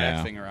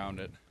 black thing around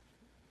it.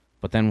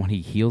 But then when he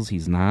heals,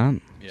 he's not.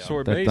 Yeah.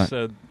 Sorbet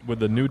said with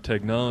the new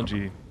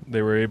technology,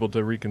 they were able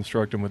to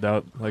reconstruct him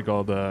without like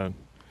all the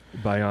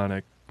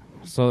bionic.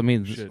 So I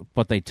mean, Shit.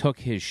 but they took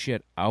his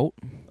shit out,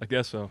 I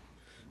guess so.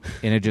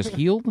 and it just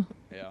healed.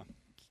 Yeah.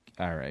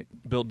 All right.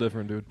 Built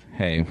different, dude.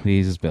 Hey,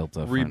 he's built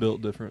different.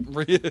 Rebuilt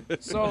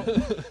different. So,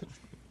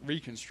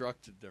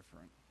 Reconstructed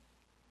different.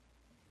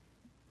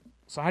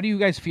 so how do you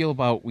guys feel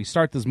about we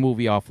start this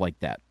movie off like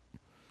that?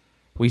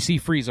 We see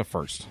Frieza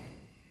first.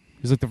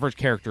 He's like the first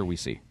character we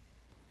see.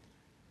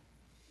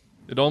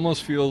 It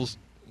almost feels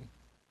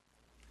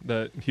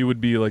that he would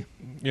be like,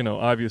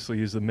 obviously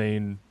he's the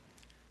main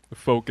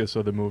focus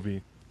of the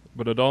movie,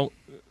 but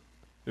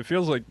it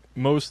feels like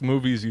most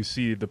movies you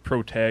see, the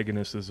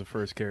protagonist is the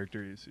first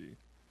character you see.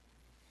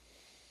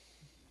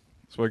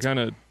 So I kind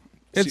of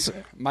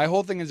My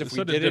whole thing is it's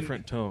a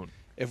different tone.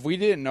 If we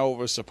didn't know it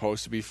was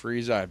supposed to be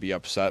Frieza, I'd be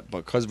upset.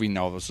 But because we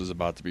know this was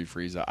about to be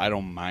Frieza, I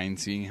don't mind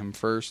seeing him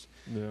first.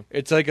 Yeah.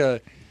 It's like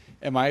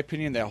in my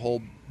opinion, that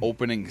whole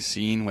opening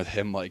scene with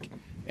him like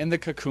in the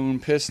cocoon,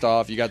 pissed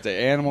off. You got the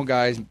animal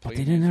guys, But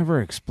they didn't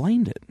ever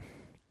explained it.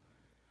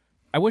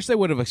 I wish they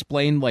would have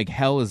explained like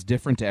hell is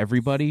different to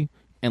everybody,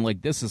 and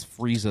like this is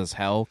Frieza's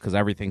hell because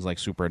everything's like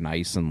super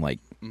nice and like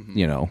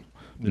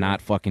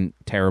not fucking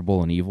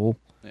terrible and evil.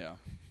 Yeah.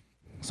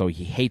 So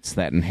he hates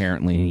that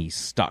inherently, and he's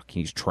stuck.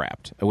 He's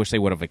trapped. I wish they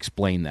would have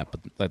explained that,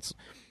 but that's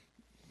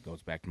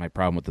goes back to my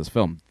problem with this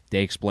film.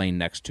 They explain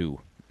next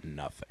to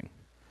nothing.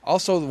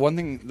 Also, the one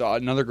thing,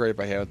 another gripe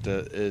I have with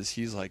it is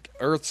he's like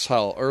Earth's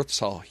hell, Earth's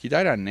hell. He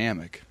died on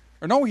Namek,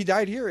 or no, he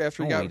died here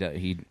after he got.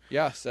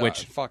 Yes,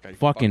 which I fucking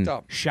fucked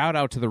up. shout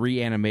out to the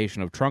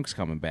reanimation of Trunks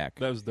coming back.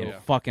 That was dope. Yeah.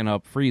 Fucking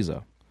up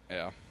Frieza.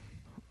 Yeah.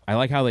 I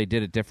like how they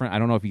did it different. I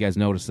don't know if you guys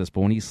noticed this,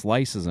 but when he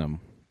slices him,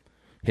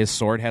 his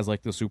sword has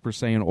like the Super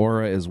Saiyan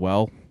aura as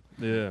well.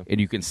 Yeah. And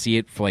you can see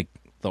it for like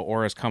the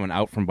aura's coming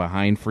out from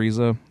behind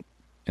Frieza,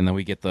 and then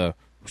we get the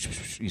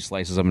he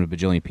slices them into a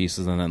bajillion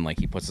pieces, and then like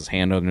he puts his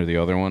hand under the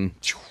other one,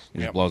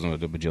 and just blows them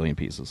into a bajillion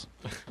pieces.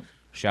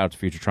 Shout out to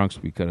Future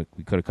Trunks. We could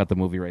have cut the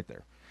movie right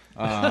there.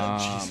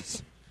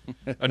 Jesus.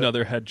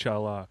 Another head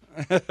chala.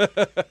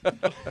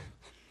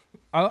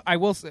 I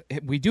will say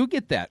we do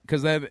get that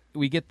because then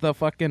we get the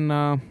fucking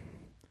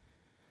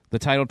the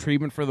title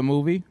treatment for the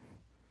movie.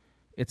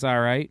 It's all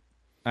right.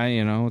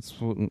 It's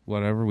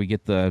whatever. We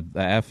get the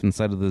F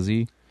instead of the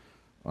Z.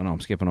 Oh no, I'm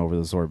skipping over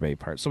the Sorbet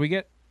part. So we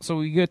get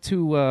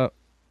to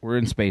we're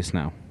in space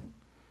now.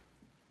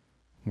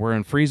 We're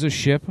in Frieza's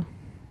ship.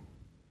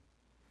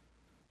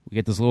 We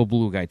get this little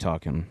blue guy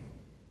talking.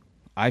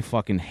 I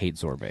fucking hate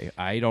Sorbet.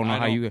 I don't know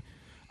how you.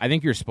 I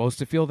think you're supposed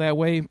to feel that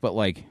way, but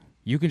like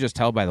you can just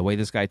tell by the way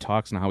this guy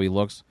talks and how he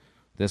looks.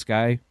 This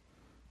guy,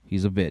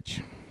 he's a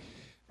bitch.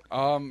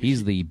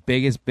 He's the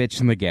biggest bitch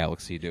in the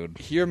galaxy, dude.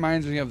 He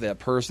reminds me of that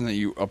person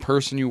a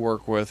person you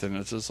work with, and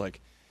it's just like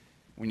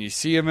when you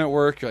see him at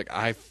work, you're like,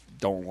 I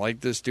don't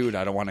like this dude.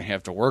 I don't want to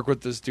have to work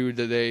with this dude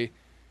today.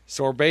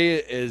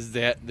 Sorbet is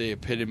the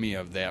epitome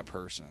of that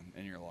person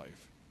in your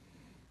life.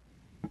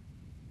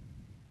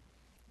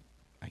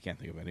 I can't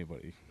think of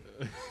anybody.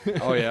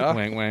 Oh yeah,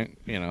 Wink, wink.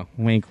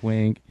 Wink,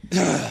 wink.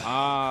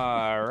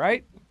 All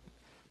right.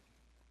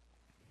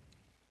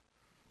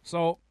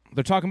 So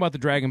they're talking about the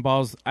Dragon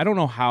Balls. I don't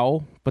know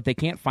how, but they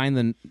can't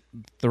find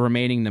the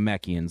remaining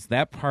Namekians.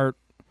 That part.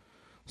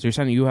 So you're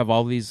saying you have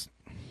all these.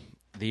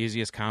 The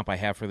easiest comp I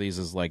have for these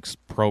is like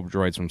probe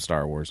droids from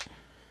Star Wars.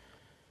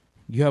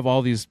 You have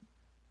all these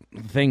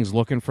things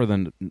looking for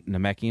the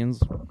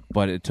Namekians,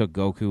 but it took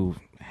Goku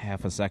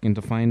half a second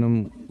to find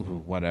them.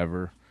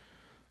 Whatever.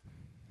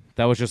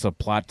 That was just a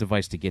plot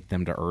device to get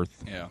them to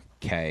Earth. yeah.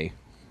 Okay,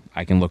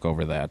 I can look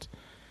over that.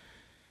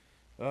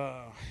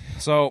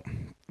 So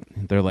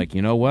they're like,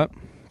 you know what?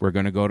 We're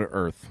going to go to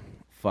Earth.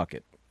 Fuck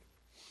it.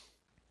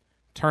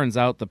 Turns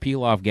out the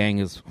Pilaf gang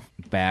is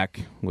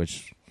back,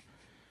 which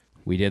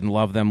we didn't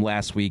love them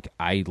last week.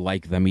 I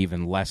like them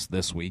even less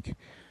this week.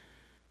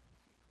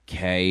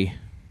 Okay.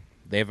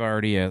 They've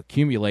already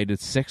accumulated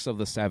 6 of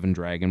the 7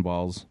 Dragon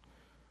Balls.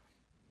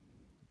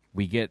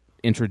 We get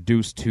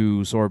introduced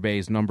to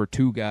Sorbet's number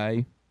 2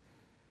 guy.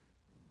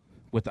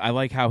 I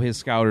like how his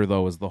scouter,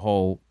 though, is the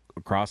whole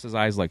across his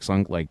eyes, like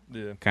kind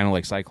of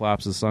like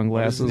Cyclops'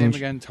 sunglasses. What's his name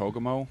again?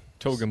 Togamo?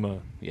 Togama.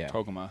 Yeah.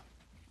 Togama.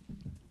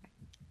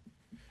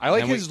 I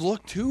like his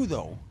look, too,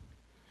 though.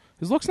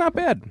 His look's not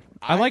bad.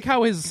 I like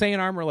how his Saiyan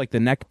armor, like the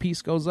neck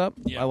piece goes up.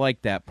 Yeah. I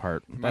like that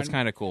part. That's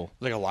kind of cool.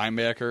 Like a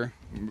linebacker.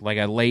 Like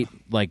a late,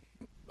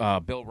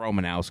 Bill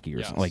Romanowski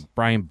or something. Like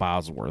Brian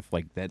Bosworth,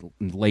 like that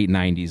late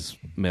 90s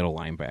middle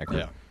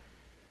linebacker.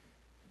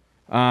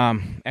 Yeah.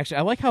 Actually,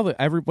 I like how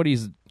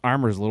everybody's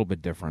armor is a little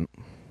bit different.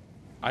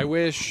 I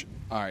wish...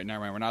 All right, never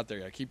mind. We're not there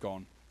yet. Keep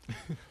going.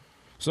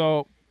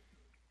 So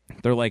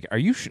they're like, are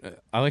you...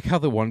 I like how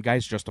the one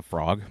guy's just a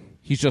frog.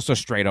 He's just a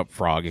straight-up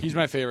frog. He's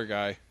my favorite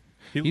guy.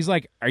 He's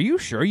like, are you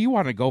sure you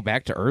want to go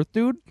back to Earth,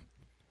 dude?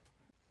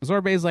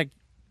 Zorbay's like,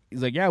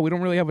 yeah, we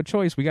don't really have a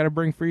choice. We got to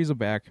bring Frieza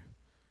back.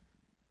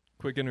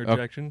 Quick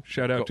interjection.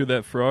 Shout out to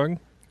that frog,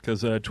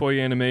 because Toy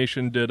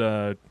Animation did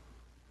the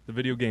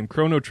video game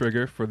Chrono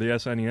Trigger for the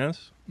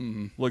SNES.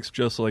 Looks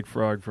just like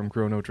Frog from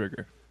Chrono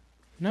Trigger.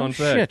 No Fun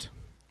fact. shit.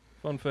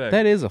 Fun fact.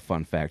 That is a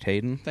fun fact,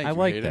 Hayden. Thank I you,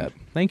 like Hayden. that.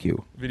 Thank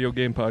you. Video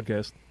game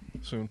podcast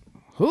soon.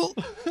 Whoa.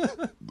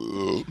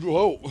 2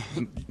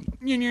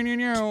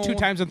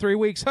 times in 3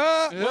 weeks.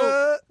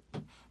 Huh?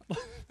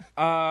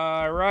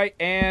 Right,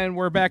 and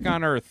we're back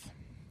on Earth.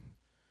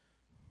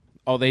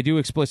 Oh, they do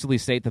explicitly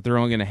state that they're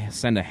only going to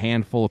send a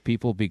handful of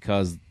people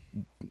because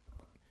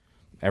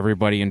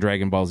everybody in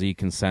Dragon Ball Z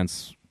can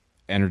sense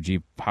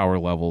energy power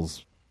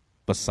levels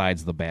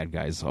besides the bad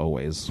guys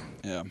always.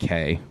 Yeah.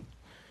 Okay.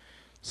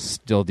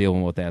 Still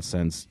dealing with that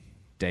since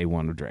day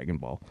 1 of Dragon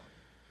Ball.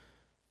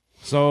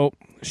 So,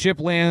 ship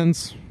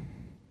lands.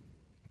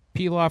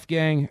 Pilaf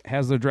gang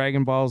has their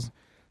Dragon Balls.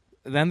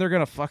 Then they're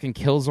going to fucking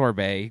kill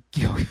Zorbay.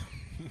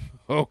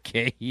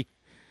 Okay.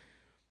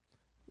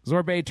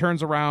 Zorbay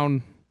turns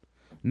around,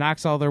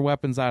 knocks all their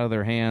weapons out of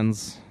their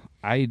hands.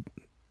 I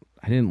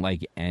didn't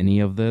like any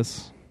of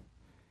this.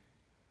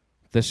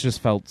 This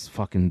just felt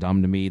fucking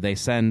dumb to me. They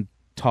send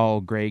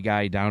tall gray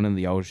guy down in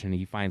the ocean.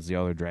 He finds the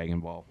other Dragon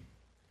Ball.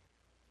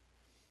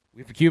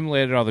 We've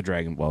accumulated all the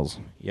Dragon Balls.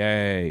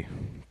 Yay.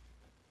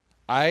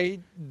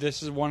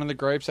 This is one of the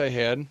gripes I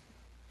had.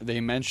 They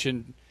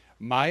mentioned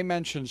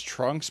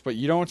Trunks, but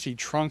you don't see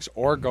Trunks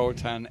or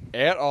Goten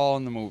at all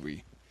in the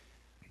movie.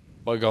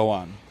 But go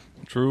on.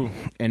 True.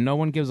 And no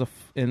one gives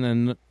and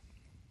then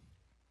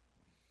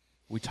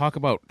we talk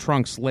about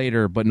Trunks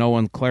later, but no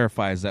one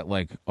clarifies that,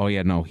 like, oh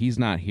yeah, no, he's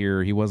not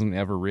here. He wasn't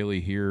ever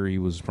really here. He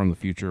was from the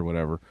future or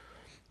whatever.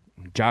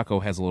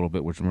 Jocko has a little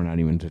bit, which we're not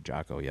even to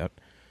Jocko yet.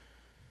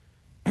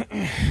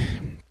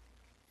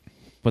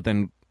 But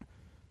then,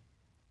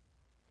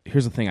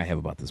 here's the thing I have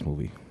about this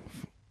movie.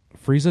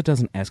 Frieza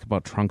doesn't ask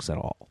about Trunks at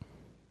all.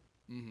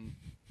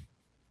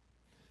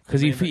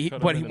 Because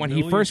when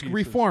he first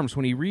reforms,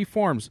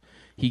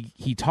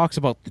 he talks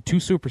about the 2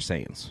 Super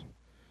Saiyans.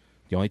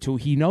 The only 2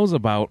 he knows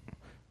about,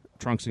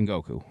 Trunks and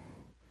Goku.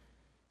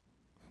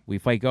 We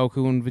fight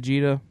Goku and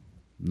Vegeta,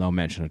 no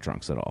mention of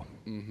Trunks at all.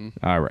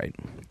 All right.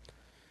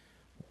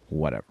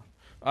 Whatever.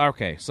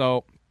 Okay,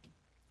 so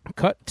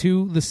cut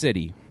to the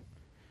city.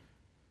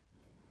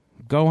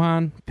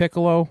 Gohan,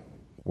 Piccolo,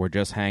 we're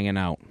just hanging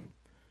out.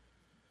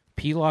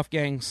 Pilaf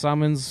gang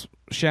summons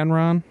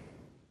Shenron.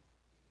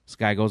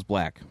 Sky goes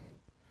black.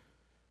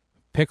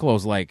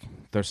 Piccolo's like,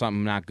 there's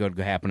something not good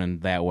happening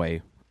that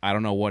way. I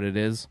don't know what it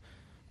is,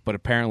 but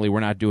apparently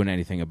we're not doing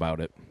anything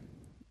about it.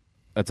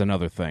 That's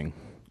another thing.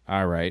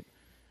 All right.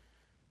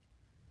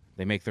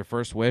 They make their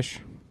first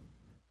wish.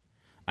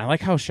 I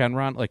like how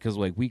Shenron, because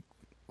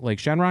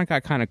Shenron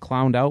got kind of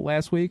clowned out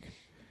last week.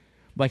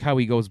 Like how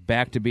he goes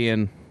back to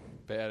being,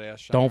 Badass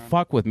Shenron. don't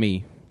fuck with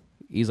me.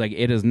 He's like,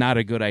 it is not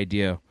a good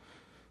idea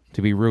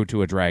to be rude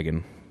to a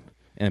dragon.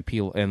 And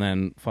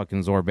then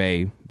fucking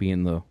Zorbay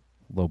being the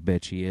little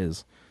bitch he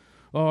is.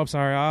 Oh, I'm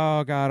sorry.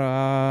 Oh, God.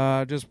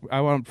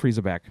 I want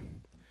Frieza back.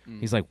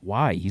 He's like,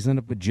 why? He's in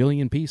a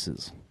bajillion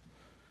pieces.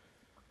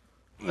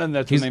 And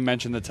that's when they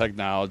mention the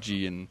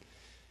technology and,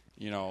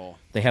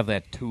 They have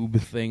that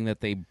tube thing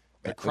that the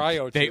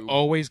cryo they tube.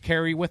 always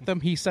carry with them,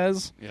 he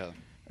says. Yeah.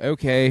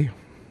 Okay.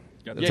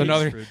 Got That's the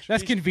another. fridge.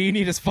 That's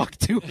convenient as fuck,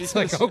 too. It's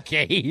like,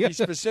 okay. He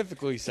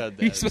specifically said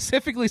that. He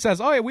specifically says,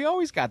 oh, yeah, we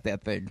always got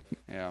that thing.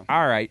 Yeah.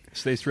 All right.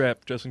 Stay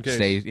strapped just in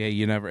case.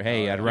 You never.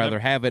 Hey, I'd rather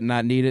have it,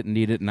 not need it, and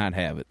need it, not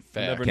have it.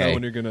 You never Okay. know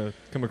when you're going to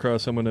come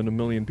across someone in a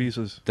million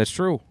pieces. That's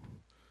true.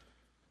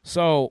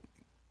 So,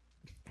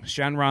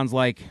 Shenron's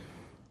like,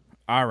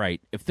 all right,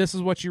 if this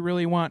is what you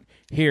really want,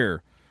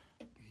 here,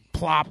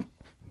 plop,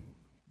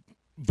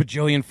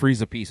 bajillion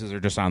Frieza pieces are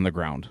just on the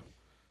ground.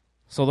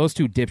 So those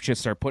 2 dipshits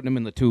start putting him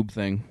in the tube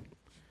thing.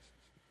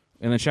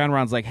 And then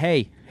Shenron's like,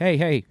 hey,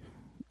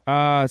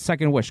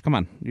 second wish, come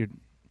on. And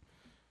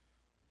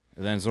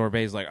then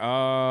Zorbay's like,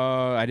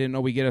 I didn't know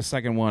we get a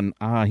second one.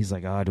 He's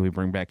like, do we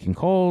bring back King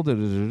Cold?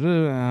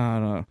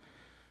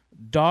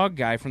 Dog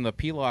guy from the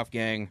Pilaf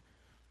gang,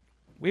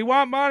 we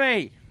want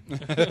money.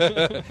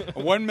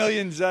 1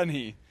 million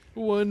Zenhi.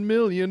 $1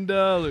 million.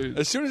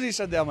 As soon as he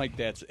said that, I'm like,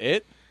 that's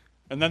it?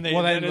 And then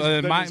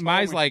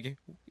Mai's like,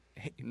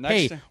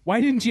 hey,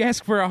 why didn't you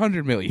ask for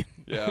 100 million?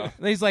 Yeah.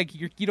 And he's like,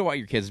 you don't want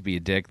your kids to be a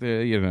dick.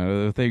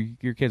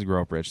 If your kids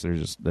grow up rich, they're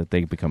just that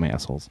they become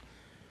assholes.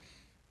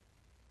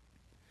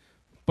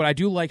 But I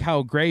do like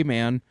how Gray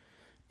Man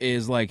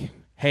is like,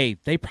 hey,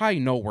 they probably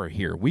know we're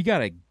here. We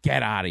gotta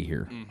get out of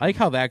here. I like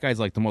how that guy's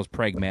like the most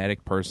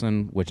pragmatic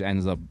person, which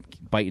ends up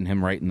biting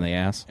him right in the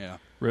ass. Yeah.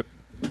 Rip.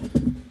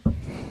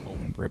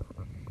 Rip.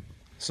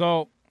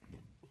 So,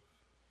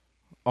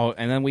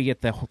 and then we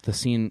get the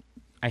scene.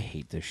 I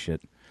hate this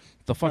shit.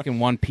 The fucking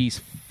One Piece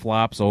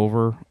flops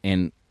over,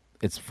 and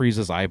it's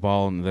Frieza's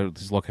eyeball, and they're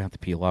just looking at the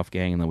Pilaf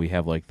gang, and then we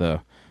have like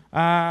the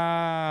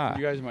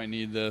You guys might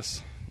need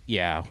this.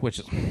 yeah, which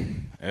is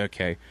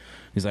okay.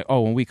 He's like,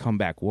 oh, when we come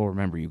back, we'll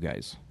remember you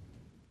guys.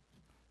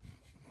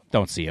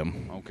 Don't see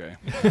them. Okay.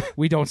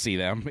 We don't see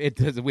them.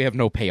 We have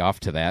no payoff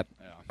to that.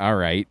 Yeah. All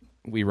right.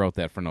 We wrote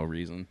that for no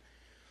reason.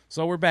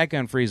 So we're back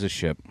on Frieza's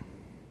ship.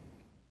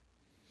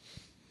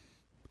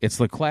 It's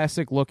the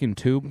classic looking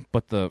tube,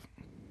 but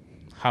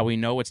how we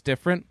know it's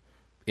different,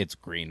 it's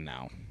green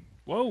now.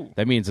 Whoa.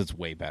 That means it's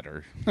way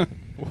better.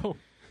 Whoa.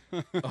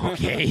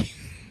 Okay.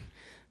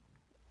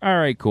 All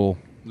right, cool.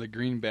 The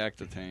green back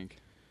to tank.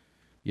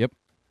 Yep.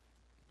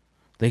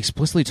 They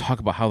explicitly talk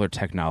about how their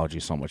technology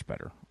is so much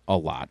better. A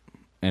lot.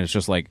 And it's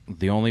just like,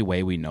 the only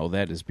way we know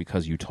that is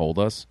because you told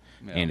us,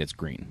 and it's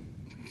green.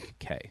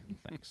 Okay,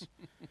 thanks.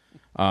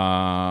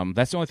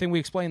 That's the only thing we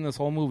explain in this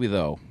whole movie,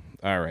 though.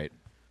 All right.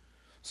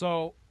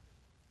 So,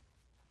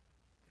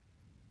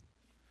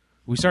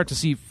 we start to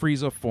see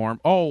Frieza form.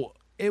 Oh,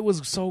 it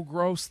was so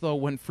gross, though,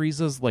 when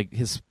Frieza's, like,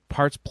 his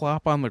parts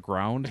plop on the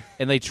ground,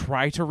 and they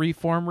try to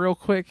reform real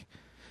quick.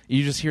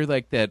 You just hear,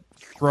 like, that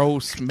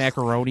gross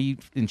macaroni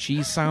and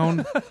cheese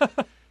sound.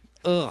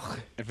 Ugh.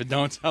 If it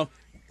don't sound...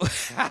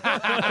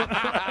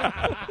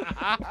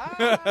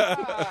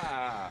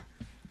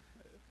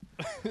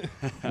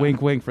 Wink,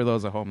 wink for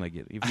those at home that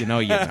get it. If you know,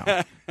 you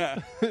know.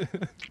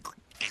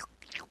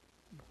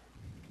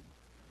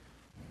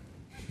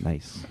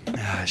 Nice.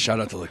 Shout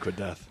out to Liquid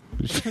Death.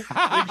 Big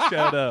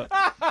shout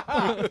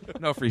out.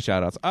 No free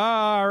shout-outs.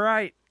 All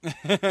right.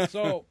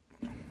 So,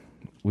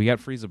 we got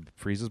Frieza.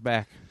 Frieza's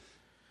back.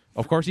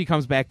 Of course, he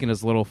comes back in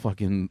his little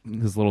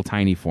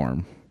tiny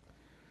form.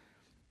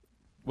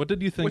 What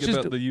did you think Which is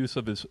about the use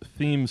of his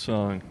theme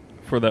song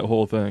for that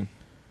whole thing?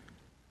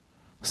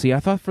 See, I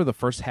thought for the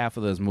first half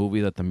of this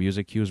movie that the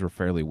music cues were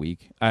fairly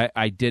weak.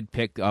 I did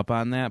pick up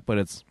on that,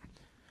 but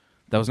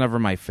that was never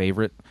my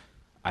favorite.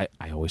 I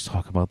always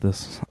talk about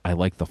this. I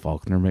like the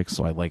Faulkner mix,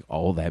 so I like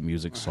all that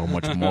music so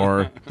much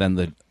more than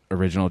the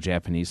original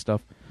Japanese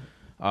stuff.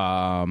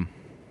 So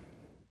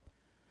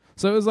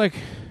it was like,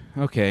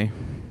 okay.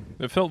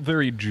 It felt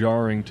very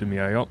jarring to me.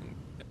 I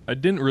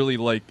didn't really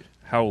like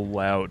how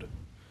loud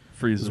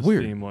Frieza's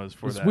theme was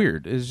for that. It's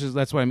weird. It's just,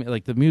 that's what I mean.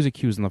 Like, the music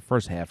cues in the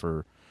first half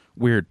are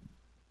weird.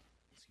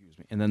 Excuse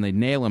me. And then they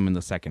nail them in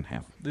the second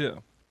half. Yeah.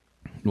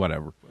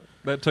 Whatever.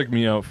 That took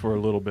me out for a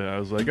little bit. I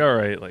was like, all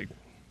right, like,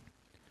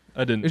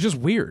 I didn't. It's just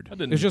weird. I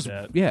didn't it's need just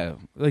that. Yeah.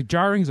 Like,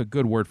 jarring's a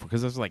good word for,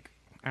 because it's like,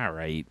 all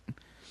right,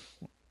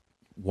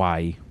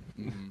 why?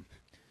 Mm-hmm.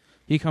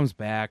 He comes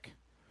back,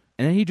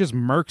 and then he just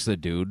murks a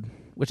dude,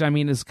 which I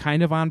mean is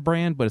kind of on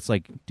brand, but it's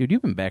like, dude,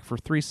 you've been back for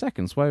 3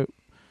 seconds. Why? You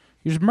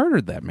just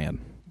murdered that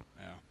man.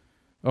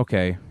 Yeah.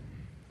 Okay.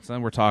 So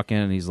then we're talking,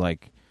 and he's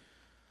like,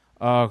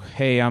 "Oh,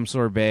 hey, I'm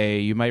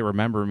Sorbet. You might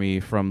remember me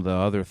from the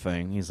other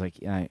thing." He's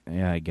like, "Yeah,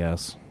 I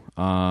guess."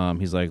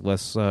 He's like,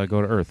 "Let's go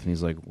to Earth." And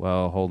he's like,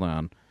 "Well, hold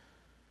on.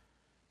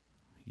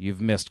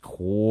 You've missed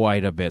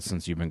quite a bit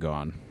since you've been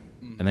gone."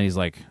 And then he's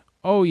like,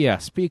 "Oh, yeah,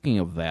 speaking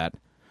of that,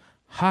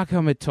 how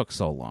come it took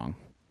so long?"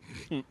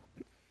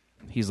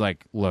 He's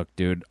like, "Look,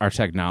 dude, our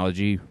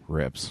technology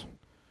rips."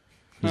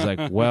 He's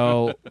like,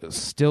 "Well,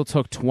 still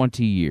took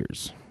 20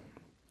 years.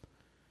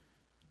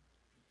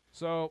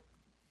 So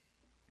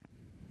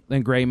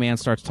then Gray Man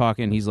starts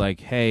talking. He's like,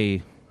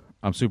 "Hey,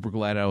 I'm super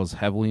glad I was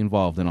heavily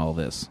involved in all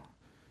this."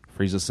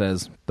 Frieza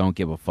says, "Don't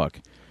give a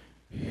fuck.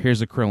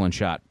 Here's a Krillin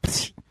shot."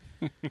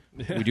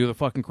 We do the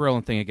fucking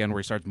Krillin thing again where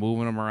he starts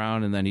moving him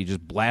around, and then he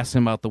just blasts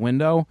him out the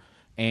window.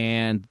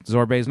 And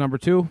Zorbei's number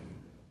 2,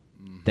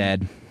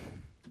 dead.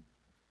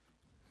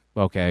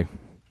 Okay.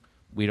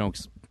 We don't...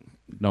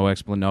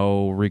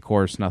 No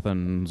recourse,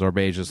 nothing.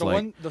 Zorbei's just The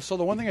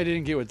one thing I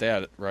didn't get with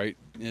that, right,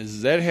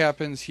 is that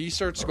happens. He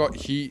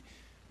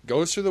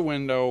goes through the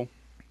window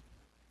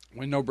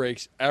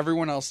breaks.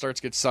 Everyone else starts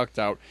to get sucked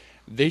out.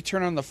 They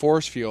turn on the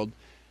force field.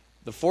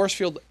 The force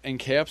field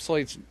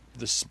encapsulates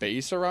the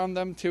space around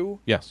them too.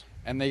 Yes.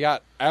 And they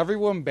got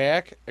everyone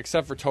back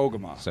except for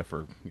Togama. Except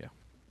for, yeah.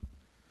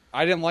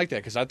 I didn't like that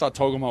because I thought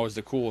Togama was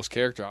the coolest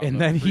character. And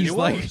then he's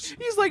like,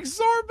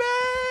 Sorbet!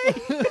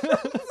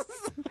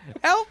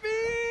 Help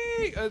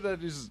me! And then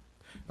he's...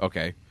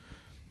 Okay.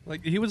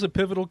 Like, he was a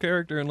pivotal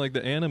character in, like,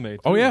 the anime, too.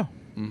 Oh, yeah.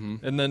 Mm-hmm.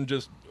 And then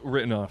just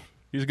written off.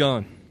 He's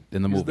gone.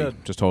 In the He's movie.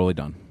 dead. Just totally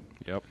done.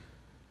 Yep.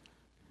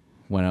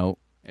 Went out,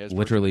 As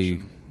literally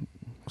prediction.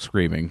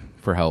 screaming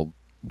for help.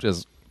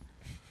 Just...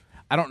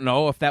 I don't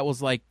know if that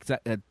was, like...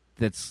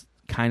 That's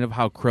kind of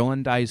how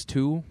Krillin dies,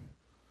 too.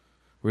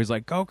 Where he's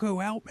like,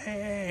 "Goku, help me!"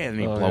 And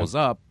he blows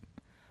up.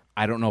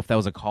 I don't know if that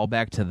was a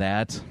callback to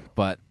that,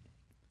 but...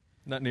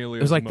 Not nearly.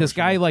 It was like this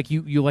guy, like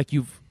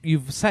you've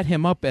set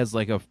him up as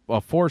like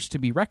a force to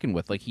be reckoned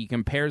with. Like he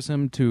compares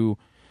him to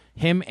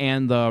him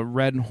and the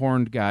red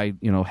horned guy,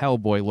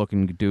 Hellboy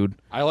looking dude.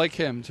 I like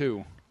him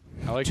too.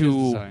 I like his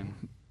design.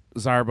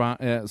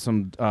 Zarbon,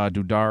 some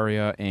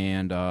Dudaria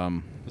and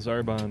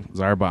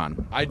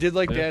Zarbon. I did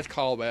like that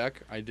callback.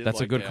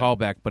 That's a good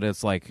callback, but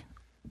it's like,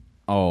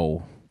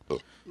 oh,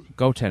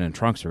 Goten and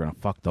Trunks are gonna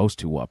fuck those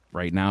two up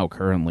right now.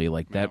 Currently,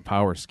 like that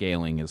power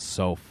scaling is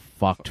so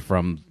fucked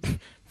from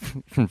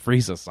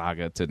Frieza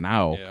Saga to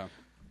now. Yeah.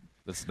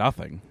 That's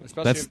nothing.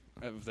 Especially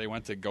if they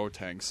went to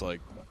Gotenks, like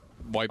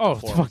wipe the Oh,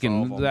 it's floor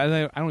fucking... with all of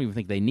them. I don't even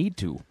think they need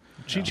to.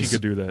 Chi-Chi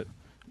could do that.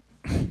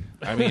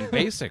 I mean,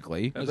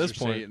 basically, At this Mr.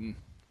 point. Satan.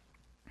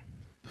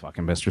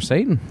 fucking Mr.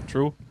 Satan.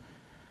 True.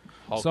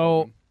 Hulk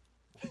So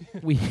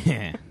Hogan. we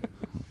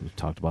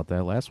talked about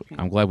that last week.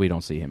 I'm glad we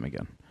don't see him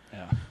again.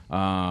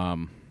 Yeah.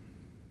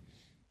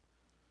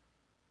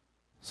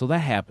 So that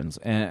happens,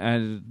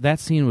 and that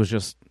scene was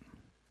just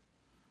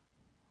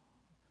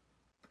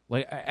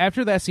like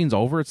after that scene's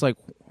over, it's like,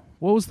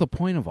 what was the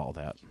point of all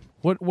that?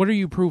 What are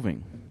you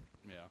proving?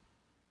 Yeah.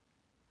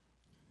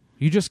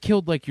 You just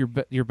killed like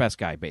your best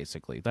guy,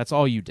 basically. That's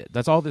all you did.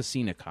 That's all this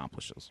scene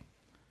accomplishes.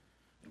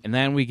 And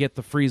then we get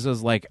the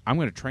Frieza's like, I'm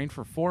going to train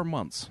for 4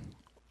 months.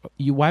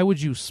 Why would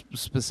you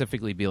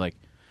specifically be like,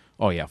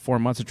 oh yeah, 4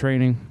 months of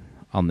training,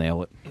 I'll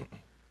nail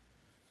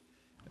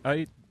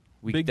it.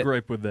 Big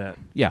gripe with that.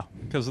 Yeah.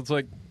 Because it's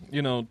like,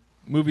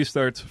 movie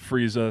starts,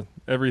 Frieza,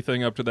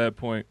 everything up to that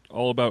point,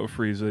 all about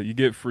Frieza. You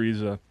get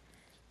Frieza,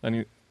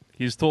 and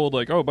he's told,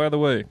 like, oh, by the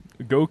way,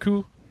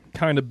 Goku,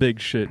 kind of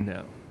big shit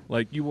now.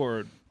 Like, you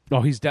are...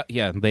 Oh, he's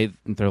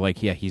they're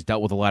like, yeah, he's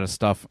dealt with a lot of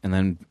stuff, and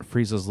then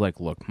Frieza's like,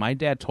 look, my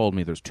dad told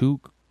me there's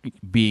 2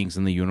 beings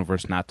in the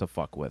universe not to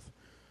fuck with.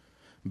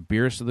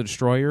 Beerus the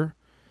Destroyer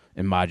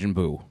and Majin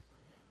Buu.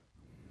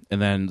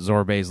 And then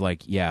Zorbei's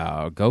like,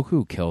 yeah,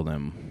 Goku killed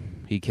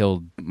him. He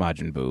killed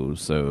Majin Buu,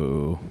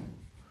 so...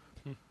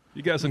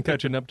 You got some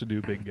catching up to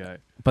do, big guy.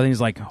 But then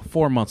he's like,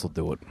 4 months will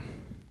do it.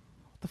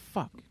 What the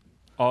fuck?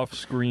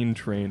 Off-screen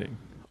training.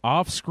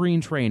 Off-screen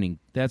training.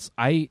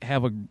 I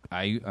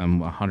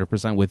am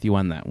 100% with you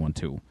on that one,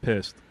 too.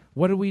 Pissed.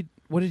 What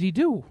did he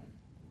do?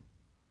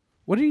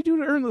 What did he do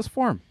to earn this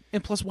form?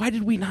 And plus, why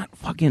did we not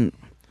fucking...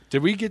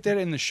 Did we get that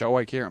in the show?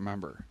 I can't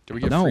remember. Did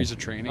we get No. Frieza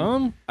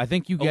training? I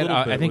think you A get.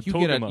 little bit I think with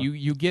you get.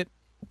 Togema. You get.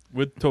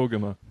 With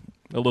Togema.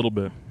 A little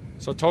bit.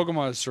 So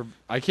Togema,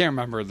 I can't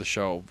remember the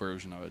show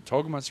version of it.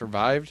 Togema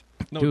survived.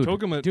 No, Dude,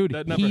 Togema,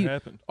 that never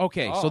happened.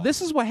 Okay, Oh. so this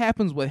is what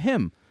happens with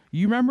him.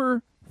 You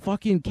remember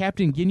fucking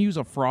Captain Ginyu's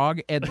a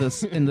frog at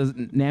the in the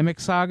Namek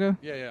saga?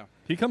 Yeah.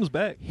 He comes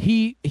back.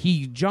 He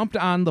jumped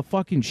on the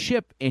fucking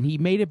ship and he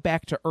made it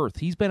back to Earth.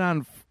 He's been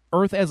on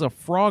Earth as a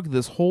frog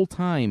this whole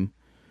time.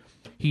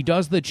 He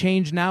does the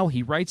change now.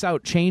 He writes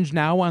out change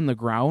now on the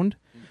ground,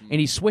 and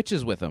he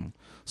switches with him.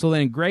 So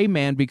then Gray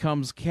Man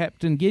becomes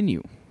Captain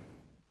Ginyu.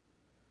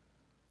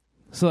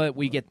 So that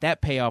we get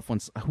that payoff when...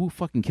 Who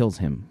fucking kills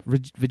him?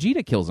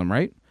 Vegeta kills him,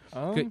 right?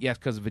 Yes,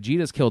 because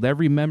Vegeta's killed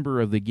every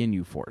member of the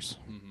Ginyu Force.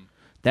 Mm-hmm.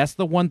 That's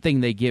the one thing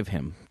they give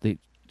him.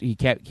 He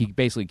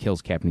basically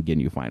kills Captain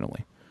Ginyu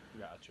finally.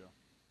 Gotcha.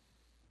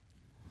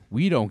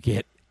 We don't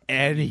get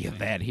any of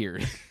that here.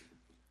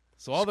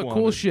 So all the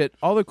cool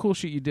Squandered.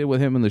 shit you did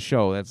with him in the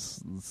show,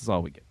 that's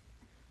all we get.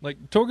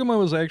 Like, Togema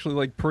was actually,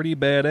 like, pretty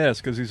badass,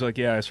 because he's like,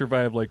 yeah, I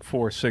survived, like,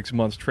 4-6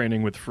 months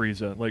training with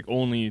Frieza, like,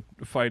 only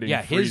fighting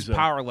Yeah, Frieza. his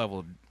power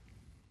level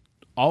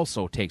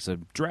also takes a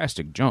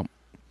drastic jump.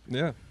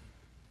 Yeah.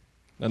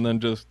 And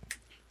then just,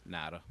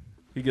 Nada.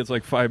 he gets,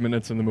 like, 5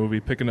 minutes in the movie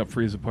picking up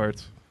Frieza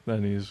parts,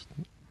 then he's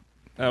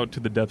out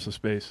to the depths of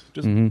space.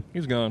 Just,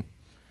 he's gone.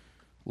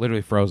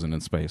 Literally frozen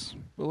in space.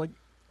 But, like,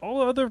 all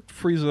the other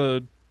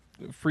Frieza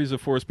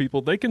Force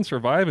people, they can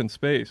survive in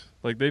space.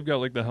 Like, they've got,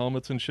 like, the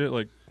helmets and shit,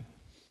 like...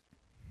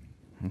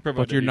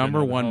 But your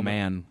number one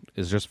man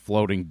is just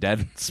floating dead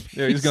in space.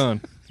 Yeah, he's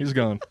gone. He's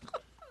gone.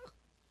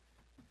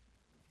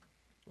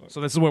 So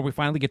this is where we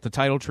finally get the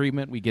title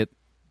treatment. We get,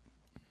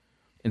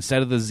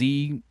 instead of the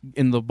Z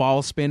in the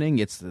ball spinning,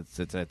 it's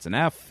an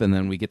F, and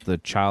then we get the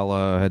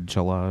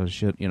Chala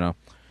shit,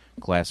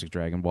 classic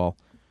Dragon Ball.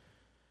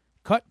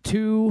 Cut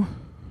to,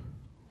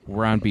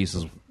 we're on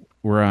Beast.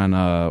 We're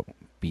on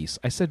Beast.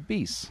 I said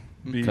Beast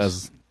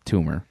because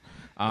tumor.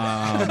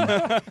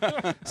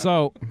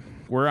 So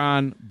we're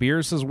on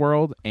Beerus'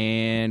 world,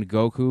 and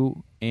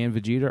Goku and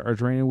Vegeta are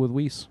training with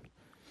Whis.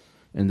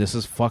 And this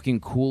is fucking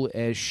cool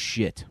as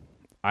shit.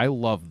 I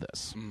love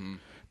this. Mm-hmm.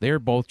 They're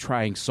both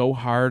trying so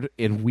hard,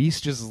 and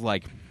Whis just is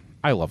like,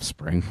 I love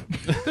spring.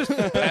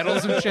 There's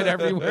petals and shit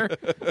everywhere,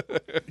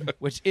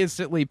 which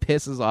instantly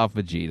pisses off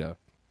Vegeta.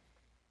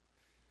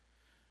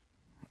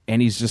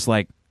 And he's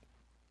like,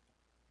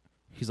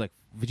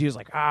 Vegeta's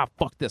like,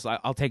 fuck this.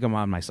 I'll take him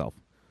on myself.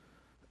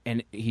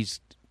 And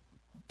he's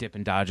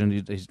dipping,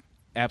 dodging. He's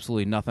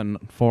absolutely nothing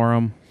for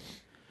him.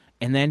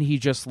 And then he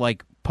just,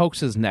 like,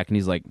 pokes his neck, and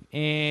he's like,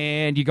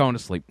 and you're going to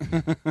sleep.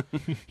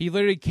 He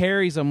literally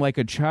carries him like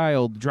a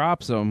child,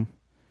 drops him.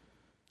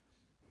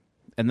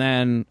 And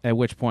then, at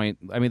which point,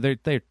 I mean,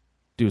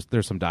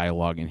 there's some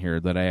dialogue in here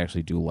that I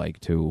actually do like,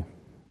 too.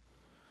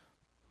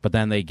 But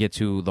then they get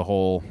to the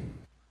whole...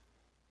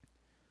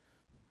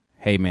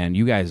 Hey, man,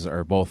 you guys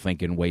are both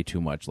thinking way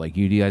too much. Like,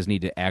 you guys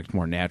need to act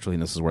more naturally,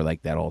 and this is where,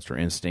 like, that Ultra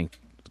Instinct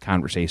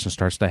conversation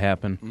starts to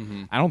happen.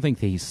 Mm-hmm. I don't think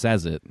that he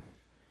says it.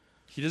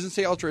 He doesn't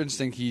say Ultra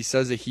Instinct. He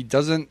says that he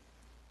doesn't...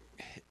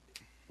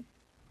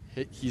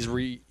 He's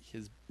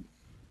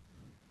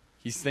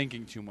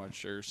thinking too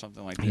much or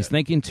something like that. He's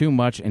thinking too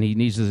much, and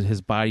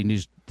his body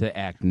needs to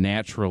act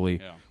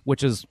naturally,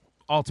 which is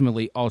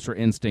ultimately Ultra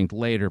Instinct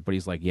later, but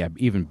he's like, yeah,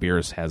 even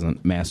Beerus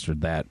hasn't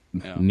mastered that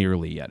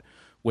nearly yet,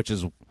 which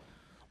is...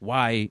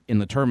 why in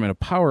the Tournament of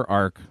Power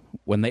arc,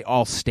 when they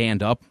all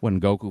stand up when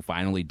Goku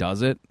finally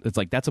does it, it's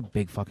like, that's a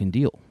big fucking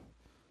deal.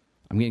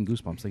 I'm getting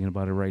goosebumps thinking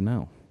about it right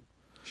now.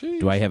 Sheesh.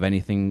 Do I have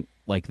anything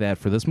like that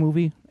for this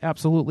movie?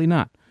 Absolutely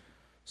not.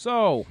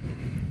 So,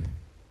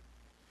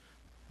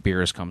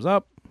 Beerus comes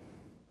up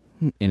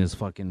in his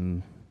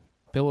fucking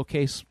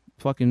pillowcase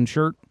fucking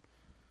shirt,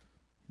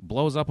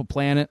 blows up a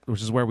planet,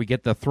 which is where we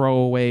get the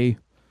throwaway,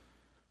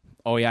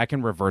 oh yeah, I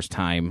can reverse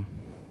time.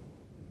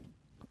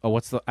 Oh,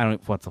 what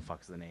the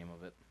fuck's the name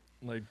of it?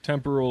 Like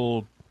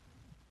temporal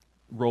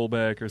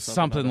rollback or something.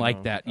 Something like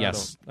know. that.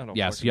 Yes. I don't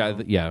Yes.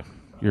 fucking Yeah.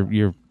 know.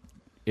 Yeah.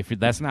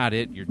 That's not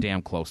it, you're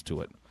damn close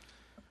to it.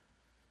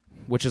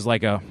 Which is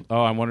like I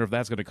wonder if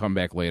that's going to come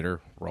back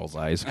later. Rolls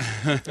eyes.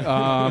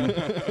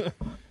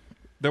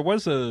 There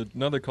was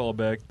another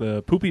callback,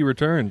 the Poopy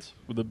Returns,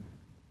 with the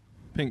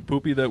pink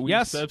Poopy that we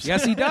Yes.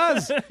 Yes, he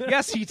does.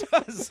 Yes, he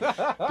does.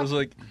 I was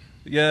like,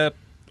 yeah,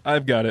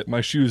 I've got it.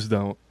 My shoes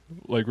don't.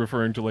 Like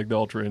referring to like the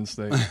Ultra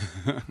Instinct.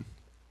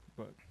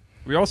 But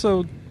we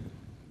also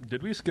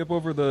did we skip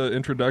over the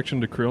introduction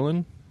to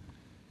Krillin?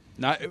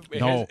 Not,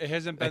 No, it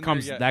hasn't been that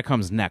comes there yet. that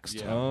comes next.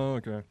 Yeah. Oh,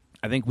 okay.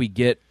 I think we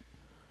get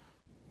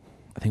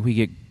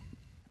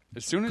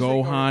As soon as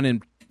Gohan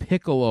and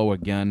Piccolo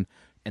again,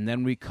 and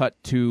then we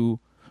cut to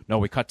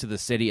the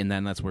city, and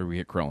then that's where we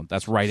hit Krillin.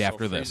 That's right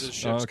after Frieza's this.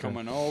 ship's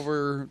coming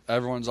over.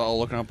 Everyone's all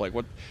looking up like,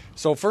 what?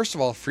 So first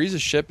of all,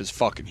 Frieza's ship is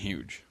fucking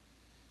huge.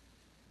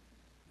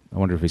 I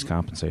wonder if he's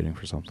compensating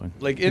for something.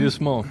 Like He is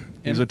small.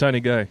 He's a tiny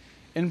guy.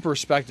 in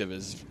perspective,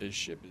 his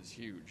ship is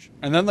huge.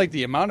 And then like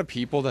the amount of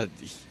people that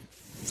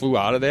flew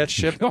out of that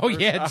ship. Oh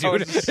yeah, I dude,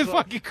 was it's just like-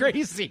 fucking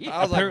crazy.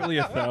 I was like, Apparently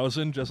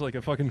 1,000, just like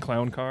a fucking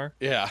clown car.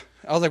 yeah.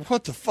 I was like,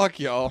 what the fuck,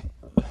 y'all?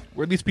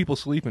 Where are these people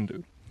sleeping,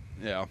 dude?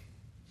 Yeah.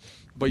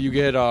 But you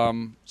get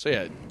so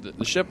yeah,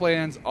 the ship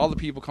lands, all the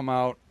people come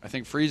out. I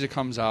think Frieza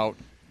comes out.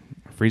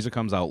 Frieza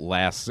comes out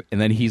last, and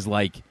then he's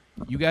like,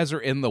 "You guys are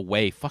in the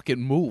way. Fucking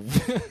move."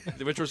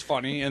 Which was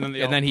funny, and then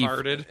they and then all he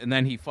parted. and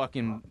then he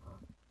fucking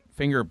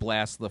finger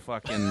blasts the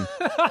fucking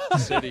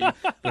City.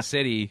 the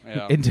city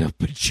Yeah. into a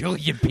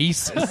bajillion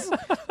pieces.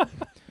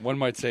 One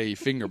might say he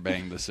finger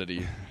banged the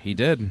city. He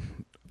did,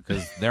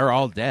 because they're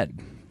all dead.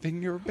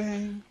 Finger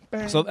bang,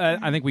 bang. So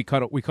I think we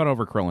cut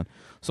over Krillin.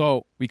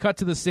 So we cut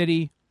to the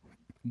city.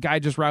 Guy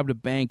just robbed a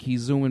bank. He's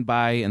zooming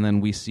by, and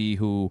then we see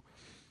who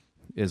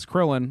is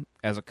Krillin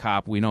as a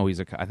cop. We know he's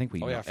a cop. I think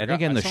we. Oh, yeah, I I forgot-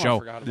 think in I the somehow show,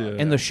 forgot about Yeah.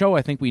 in the show,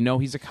 I think we know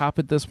he's a cop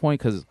at this point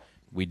because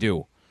we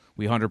do.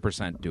 We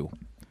 100% do.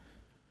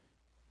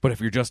 But if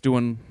you're just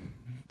doing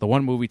the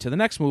one movie to the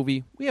next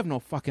movie, we have no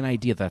fucking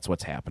idea that's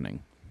what's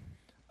happening.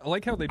 I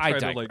like how they I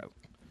try to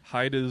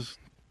digress.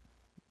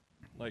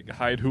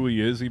 hide who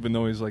he is, even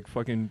though he's like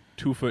fucking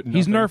 2 foot.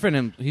 He's nothing. nerfing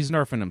him. He's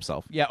nerfing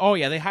himself. Yeah. Oh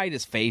yeah. They hide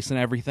his face and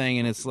everything,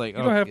 and it's like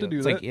You don't have to do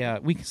it's that. Like, yeah,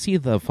 we can see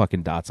the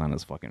fucking dots on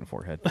his fucking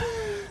forehead.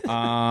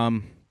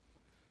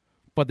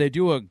 But they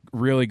do a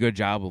really good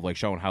job of like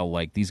showing how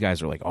like these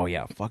guys are like, oh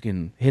yeah,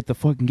 fucking hit the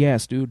fucking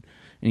gas, dude.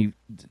 And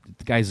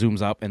the guy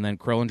zooms up, and then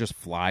Krillin just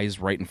flies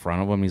right in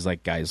front of him. He's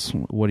like, guys,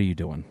 what are you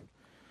doing?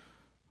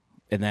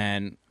 And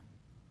then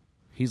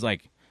he's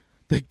like,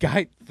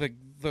 the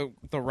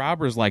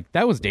robber's like,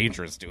 that was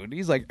dangerous, dude.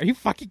 He's like, are you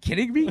fucking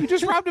kidding me? You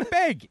just robbed a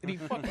bank. And he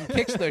fucking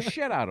kicks the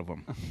shit out of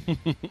him.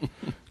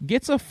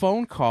 Gets a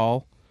phone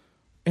call,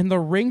 and the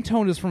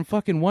ringtone is from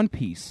fucking One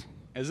Piece.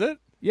 Is it?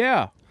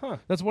 Yeah. Huh.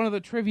 That's one of the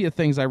trivia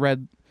things I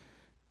read.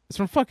 It's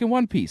from fucking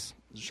One Piece.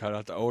 Shout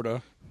out to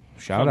Oda.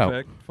 Shout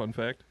out. Fun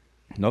fact.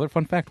 Another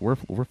fun fact. We're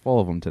full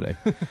of them today.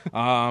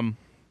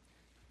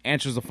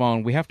 Answers the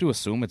phone. We have to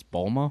assume it's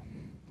Bulma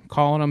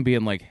calling him,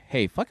 being like,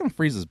 hey, fucking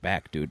Frieza's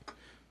back, dude.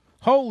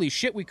 Holy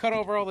shit, we cut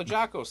over all the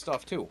Jocko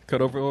stuff, too.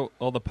 Cut over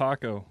all the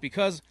Paco.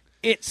 Because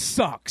it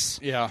sucks.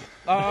 Yeah.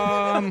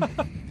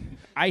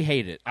 I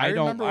hate it. I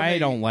remember when I they-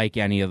 don't like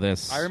any of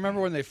this. I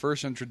remember when they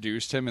first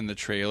introduced him in the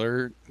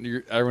trailer,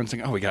 everyone's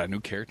saying, oh, we got a new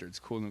character. It's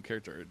a cool new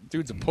character.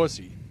 Dude's a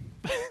pussy.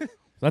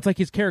 That's like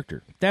his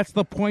character. That's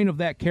the point of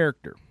that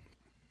character.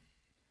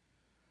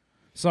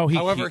 So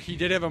However, he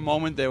did have a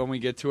moment that when we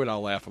get to it,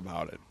 I'll laugh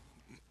about it.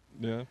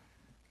 Yeah.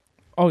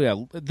 oh yeah,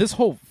 this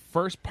whole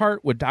first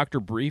part with Dr.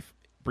 Brief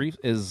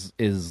is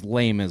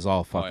lame as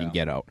all fucking yeah.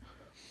 get out.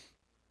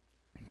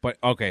 But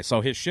okay, so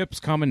his ship's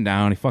coming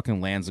down. He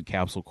fucking lands at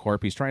Capsule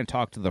Corp. He's trying to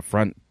talk to the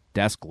front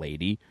desk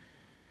lady.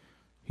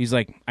 He's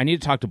like, I need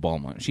to talk to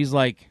Bulma. She's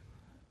like,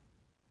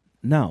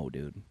 no,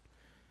 dude.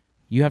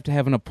 You have to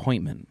have an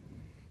appointment.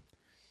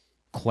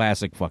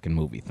 Classic fucking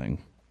movie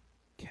thing.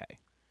 Okay.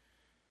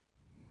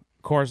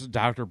 Of course,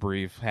 Dr.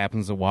 Brief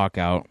happens to walk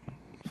out.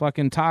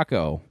 Fucking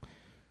Taco.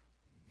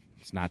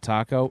 It's not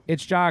Taco.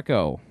 It's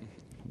Jocko.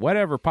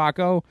 Whatever,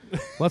 Paco.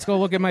 Let's go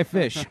look at my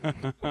fish.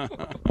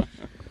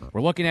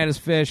 We're looking at his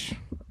fish.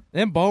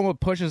 Then Bulma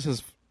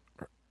pushes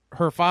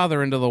her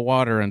father into the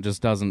water and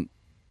just doesn't.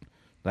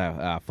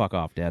 Fuck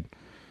off, Dad.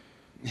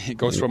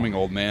 Go swimming,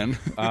 old man.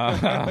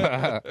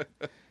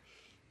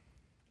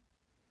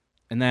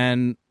 And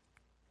then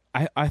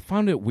I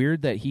found it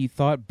weird that he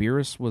thought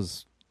Beerus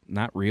was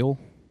not real.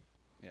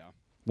 Yeah.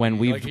 when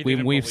Like, he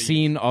didn't we've believe.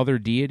 seen other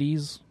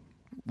deities,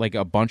 like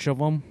a bunch of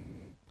them.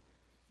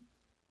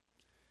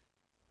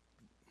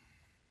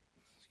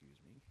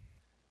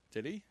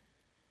 Did he?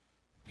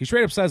 He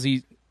straight up says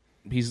he's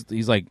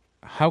like,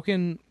 how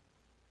can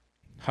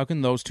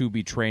those two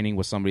be training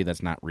with somebody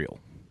that's not real,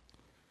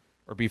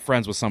 or be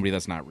friends with somebody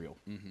that's not real?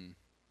 Mm-hmm.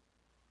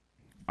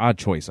 Odd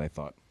choice, I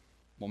thought.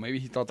 Well, maybe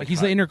he thought Like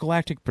he's the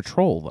Intergalactic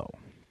Patrol, though.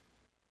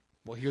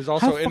 Well, he was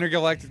also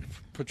Intergalactic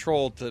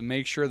Patrol to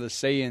make sure the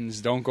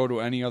Saiyans don't go to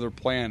any other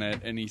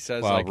planet, and he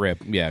says, Well, like, rip,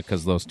 yeah,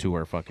 because those two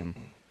are fucking.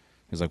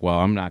 He's like, well,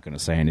 I'm not going to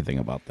say anything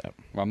about that.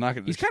 well, I'm not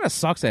going to... He kind of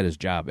sucks at his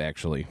job,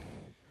 actually.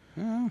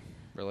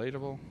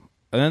 Relatable.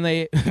 And then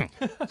they,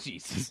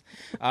 Jesus,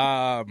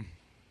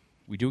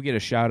 we do get a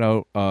shout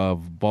out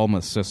of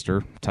Bulma's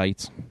sister,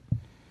 Tights,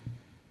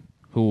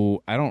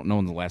 who I don't know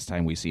when the last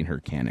time we seen her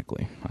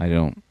canonically. I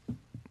don't.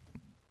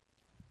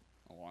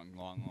 A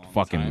long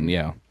Fucking time.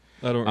 yeah.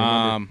 I don't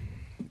remember.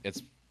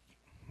 It's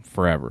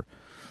forever.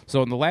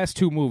 So in the last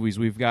two movies,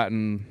 we've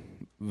gotten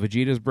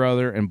Vegeta's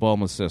brother and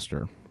Bulma's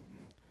sister.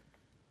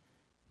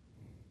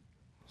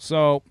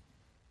 So,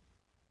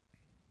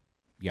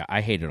 yeah,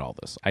 I hated all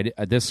this.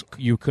 This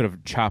you could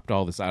have chopped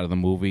all this out of the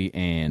movie,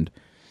 and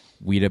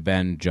we'd have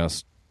been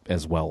just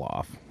as well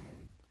off.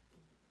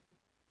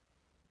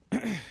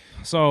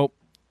 So,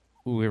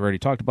 we've already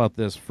talked about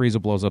this.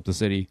 Frieza blows up the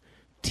city.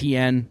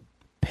 Tien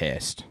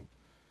pissed.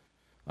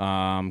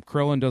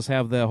 Krillin does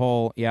have the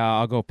whole, yeah,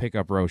 I'll go pick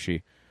up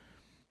Roshi.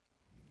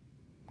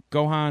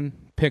 Gohan,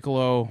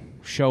 Piccolo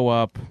show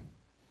up.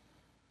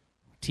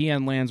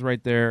 Tien lands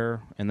right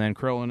there, and then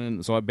Krillin,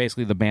 and so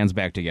basically the band's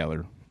back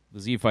together. The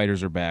Z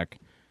Fighters are back.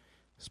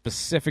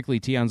 Specifically,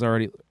 Tien's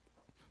already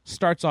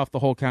starts off the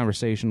whole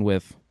conversation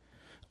with,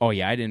 oh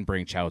yeah, I didn't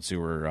bring Chaozu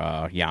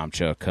or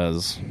Yamcha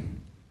because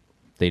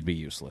they'd be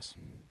useless.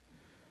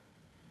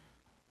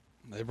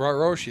 They brought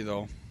Roshi,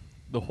 though.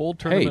 The whole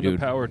Tournament dude. of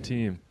Power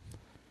team.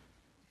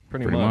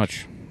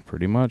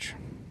 Pretty much.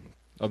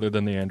 Other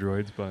than the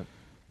androids, but...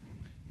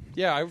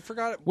 Yeah, I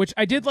forgot. Which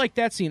I did like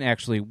that scene,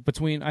 actually.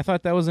 I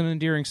thought that was an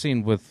endearing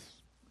scene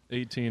with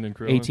 18 and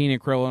Krillin. 18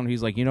 and Krillin.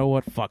 He's like, you know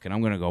what? Fuck it. I'm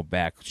going to go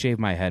back. Shave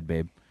my head,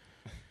 babe.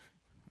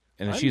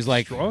 And then I'm she's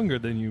like... stronger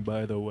than you,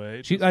 by the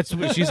way. She's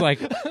like,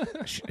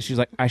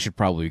 I should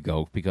probably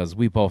go because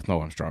we both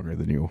know I'm stronger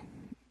than you.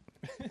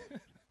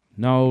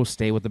 No,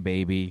 stay with the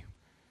baby.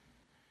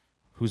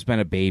 Who's been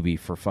a baby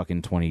for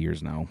fucking 20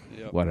 years now.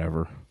 Yep.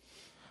 Whatever.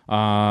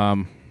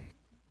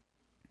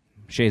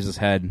 Shaves his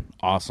head.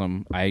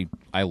 Awesome. I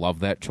love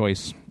that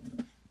choice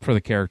for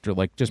the character.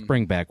 Like, just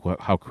bring back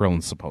how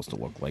Krillin's supposed to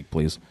look like,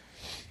 please.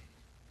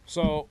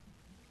 So,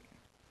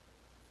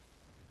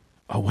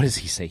 what does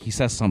he say? He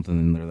says something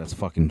in there that's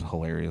fucking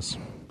hilarious.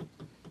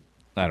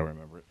 I don't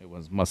remember it.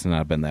 It must not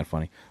have been that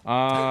funny.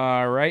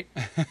 All right.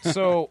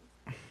 So,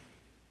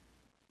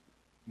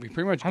 We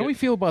pretty much how do we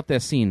feel about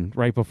that scene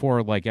right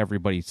before like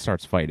everybody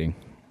starts fighting?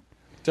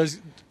 All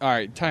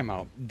right, time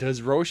out.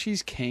 Does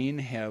Roshi's cane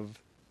have...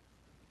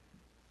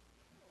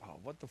 Oh,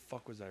 what the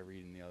fuck was I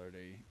reading the other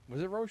day?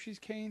 Was it Roshi's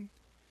cane?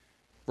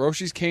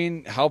 Roshi's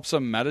cane helps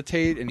him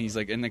meditate, and he's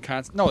like in the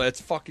constant... No,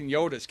 that's fucking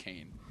Yoda's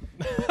cane.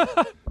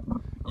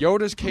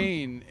 Yoda's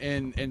cane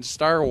in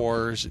Star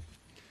Wars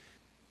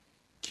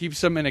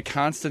keeps him in a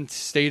constant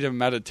state of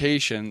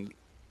meditation,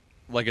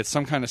 like it's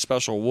some kind of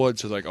special wood.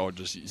 So like,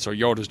 so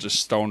Yoda's just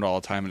stoned all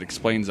the time. It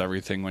explains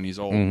everything when he's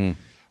old. Mm-hmm.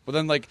 But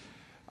then like,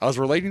 I was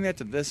relating that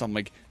to this. I'm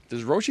like,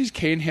 does Roshi's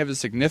cane have a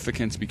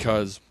significance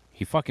because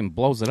He fucking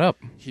blows it up.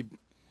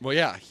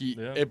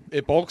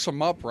 it bulks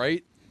him up,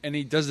 right? And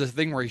he does this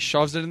thing where he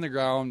shoves it in the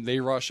ground. They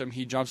rush him.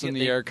 He jumps in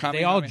the air.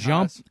 They all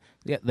jumped.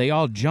 Yeah, they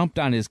all jumped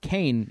on his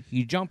cane.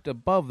 He jumped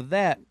above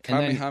that, and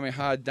then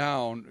Kamehameha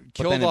down,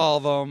 killed all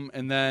of them,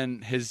 and then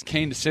his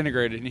cane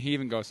disintegrated. And he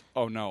even goes,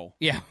 "Oh no!"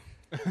 yeah,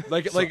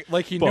 like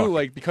he knew,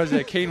 like because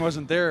that cane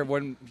wasn't there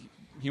when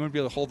he wouldn't be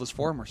able to hold his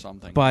form or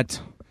something. but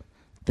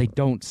they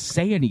don't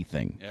say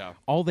anything. Yeah.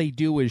 All they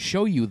do is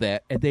show you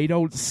that, and they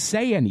don't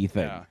say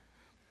anything.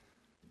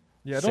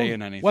 Yeah, I don't-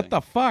 saying anything. What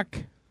the fuck?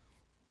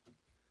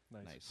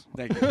 Nice.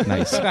 Thank you.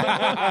 Nice.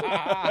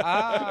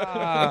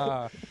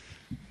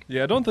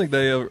 Yeah, I don't think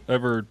they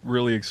ever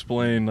really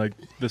explain like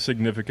the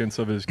significance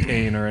of his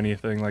cane or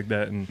anything like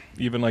that, and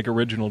even like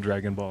original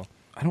Dragon Ball.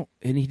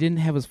 And he didn't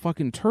have his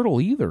fucking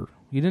turtle either.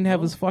 He didn't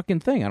have his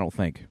fucking thing. I don't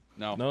think.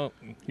 No,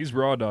 he's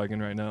raw dogging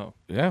right now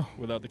Yeah.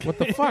 without the cane. What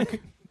the fuck?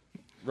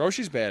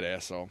 Roshi's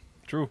badass though.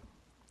 True.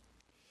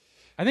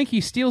 I think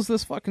he steals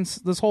this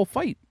whole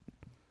fight.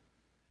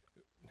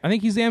 I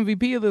think he's the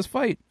MVP of this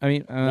fight. I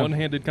mean,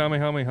 One-handed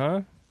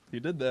Kamehameha. He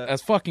did that.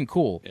 that's fucking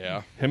cool.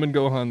 Yeah. Him and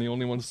Gohan, the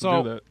only ones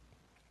So- to do that.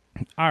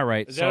 All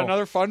right. Is that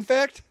another fun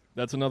fact?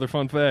 That's another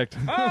fun fact.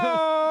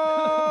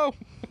 Oh!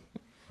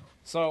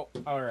 So,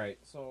 all right.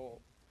 So.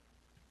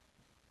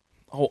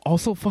 Oh,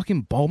 also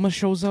fucking Bulma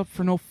shows up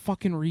for no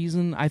fucking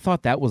reason. I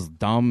thought that was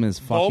dumb as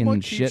fucking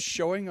Bulma shit. keeps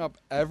showing up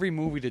every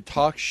movie to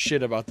talk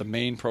shit about the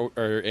main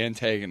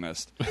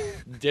antagonist.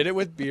 Did it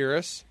with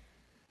Beerus.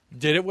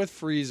 Did it with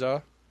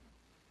Frieza.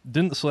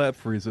 Didn't slap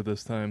Frieza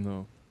this time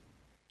though.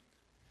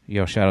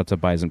 Yo, shout out to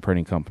Bison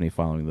Printing Company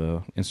following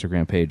the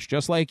Instagram page.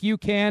 Just like you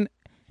can.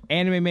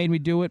 Anime Made Me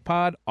Do It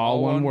pod.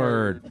 All one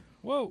word.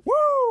 Whoa.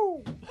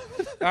 Woo!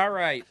 All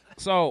right.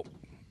 So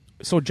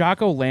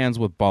Jocko lands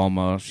with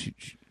Bulma.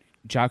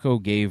 Jocko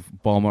gave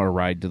Bulma a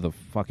ride to the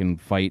fucking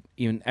fight.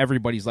 Even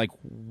everybody's like,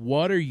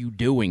 what are you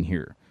doing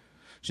here?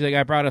 She's like,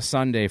 I brought a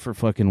sundae for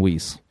fucking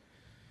Whis.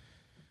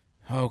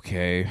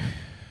 Okay.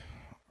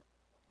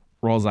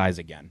 Rolls eyes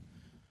again.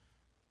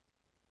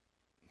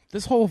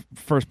 This whole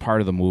first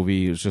part of the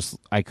movie is just,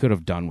 I could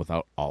have done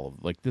without all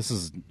of, like, this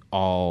is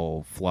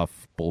all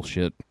fluff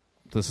bullshit.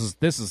 This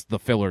is the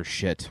filler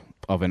shit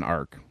of an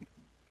arc.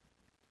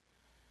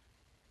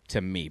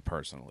 To me,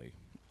 personally.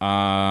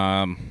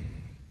 We're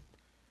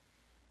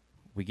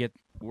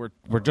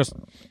just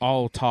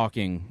all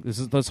talking. This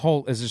is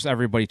just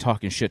everybody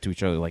talking shit to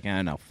each other, like,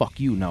 no, fuck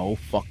you, no,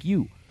 fuck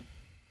you.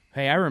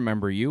 Hey, I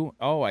remember you.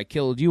 Oh, I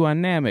killed you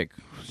on Namek.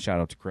 Shout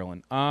out to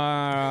Krillin.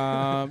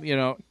 You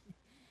know,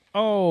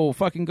 oh,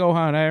 fucking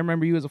Gohan, I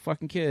remember you as a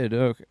fucking kid.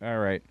 Okay, all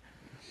right.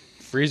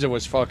 Frieza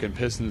was fucking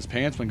pissing his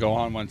pants when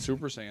Gohan went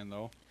Super Saiyan,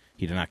 though.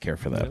 He did not care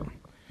for that.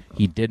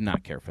 He did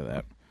not care for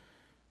that.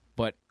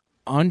 But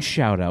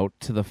unshout out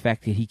to the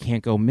fact that he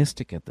can't go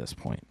Mystic at this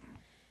point.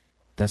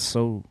 That's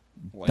so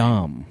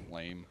dumb.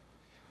 Lame.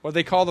 Well,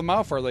 they called him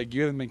out for, like,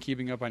 you haven't been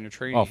keeping up on your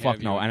training. Oh,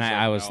 fuck no. And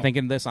I was no.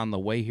 thinking this on the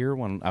way here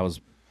when I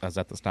was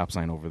at the stop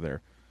sign over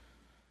there.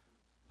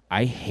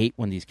 I hate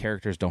when these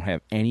characters don't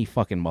have any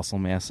fucking muscle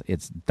mass.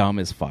 It's dumb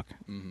as fuck.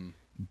 Mm-hmm.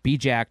 Be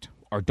jacked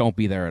or don't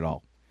be there at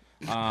all.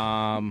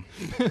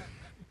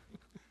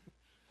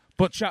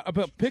 But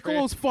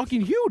Piccolo's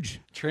fucking huge.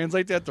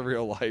 Translate that to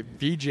real life.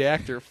 Be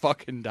jacked or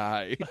fucking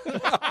die.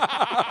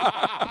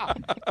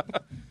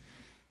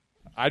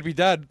 I'd be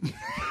dead.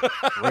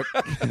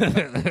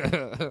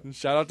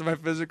 Shout out to my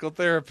physical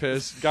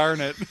therapist,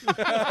 Garnet.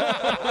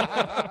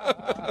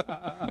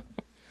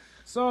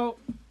 So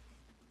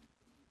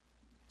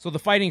the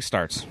fighting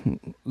starts.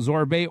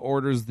 Zorbei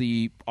orders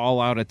the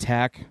all-out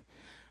attack.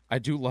 I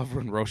do love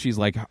when Roshi's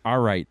like, all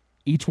right,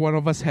 each one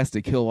of us has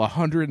to kill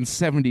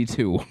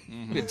 172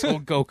 until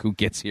Goku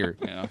gets here.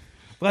 Yeah.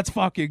 Let's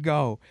fucking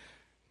go.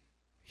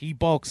 He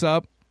bulks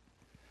up.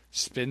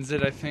 Spins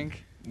it, I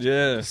think.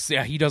 Yeah.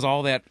 Yeah, he does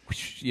all that,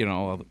 you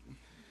know.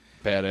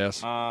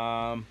 Badass.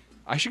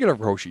 I should get a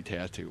Roshi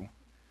tattoo.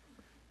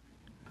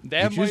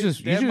 You should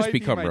just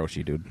become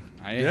Roshi, dude.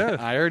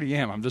 I already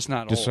am. I'm just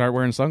not Just old. start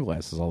wearing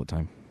sunglasses all the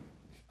time.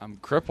 I'm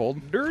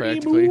crippled. Dirty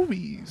practically.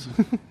 movies.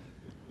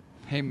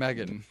 Hey,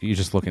 Megan. You're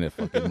just looking at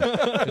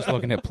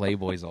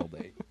Playboys all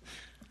day.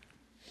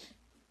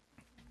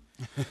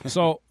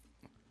 So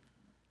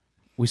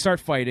we start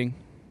fighting,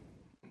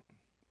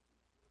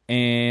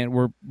 and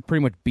we're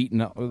pretty much beating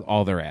up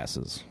all their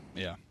asses.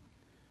 Yeah.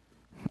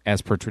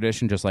 As per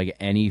tradition, just like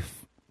any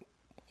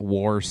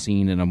war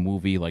scene in a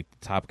movie, like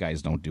the top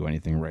guys don't do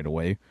anything right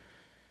away.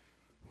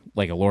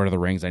 Like a Lord of the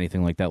Rings,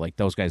 anything like that, like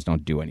those guys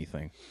don't do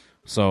anything.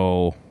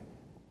 So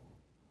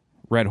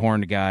Red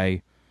Horned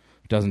guy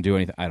doesn't do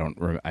anything.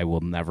 I will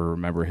never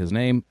remember his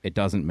name. It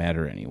doesn't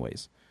matter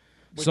anyways.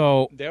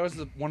 So that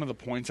was one of the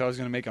points I was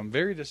going to make. I'm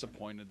very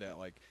disappointed that,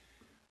 like,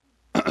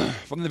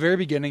 from the very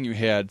beginning you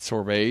had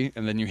Sorbet,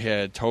 and then you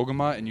had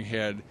Togama, and you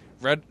had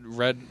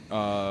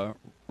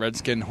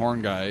Redskin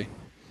Horn guy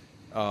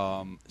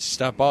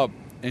step up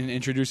and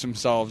introduce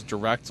themselves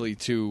directly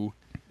to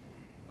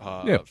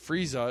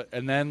Frieza,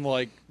 and then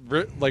like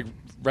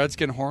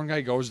Redskin Horn guy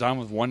goes down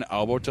with one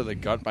elbow to the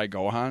gut by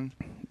Gohan,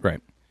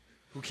 right,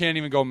 who can't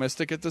even go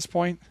Mystic at this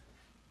point.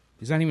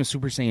 He's not even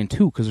Super Saiyan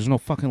 2 because there's no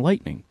fucking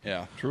lightning.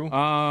 Yeah, True.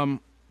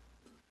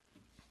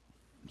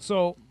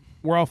 So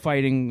we're all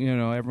fighting. You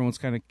know, everyone's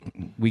kind of.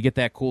 We get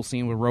that cool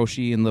scene with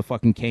Roshi and the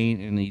fucking cane,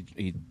 and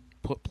he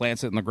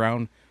plants it in the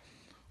ground,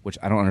 which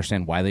I don't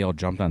understand why they all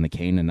jumped on the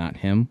cane and not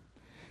him,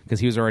 because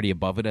he was already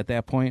above it at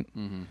that point.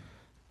 Mm-hmm.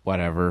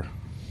 Whatever.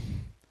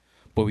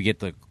 But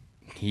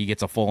he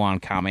gets a full-on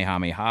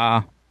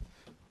Kamehameha,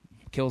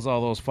 kills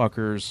all those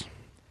fuckers.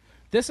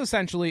 This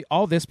essentially,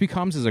 all this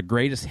becomes is a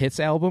greatest hits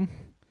album,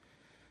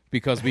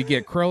 because we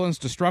get Krillin's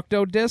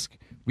Destructo disc,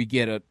 we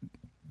get a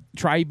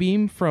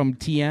Tri-Beam from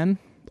Tien.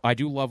 I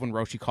do love when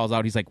Roshi calls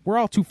out, he's like, we're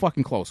all too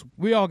fucking close.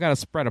 We all gotta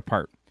spread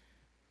apart.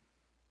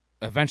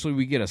 Eventually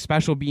we get a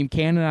special beam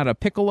cannon out of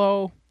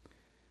Piccolo.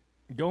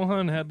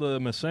 Gohan had the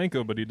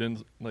Masenko, but he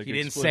didn't He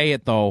didn't say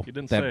it, though, He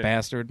didn't that say it.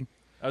 bastard.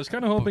 I was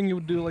kind of hoping you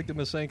would do like the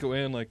Masenko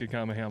and like a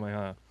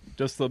Kamehameha,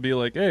 just to be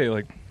like, hey,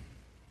 like,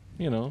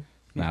 you know.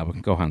 Nah, but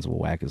Gohan's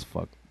whack as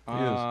fuck.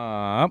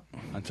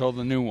 until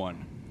the new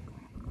one.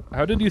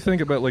 How did you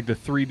think about like the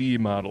 3D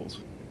models?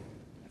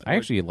 I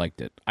actually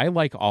liked it. I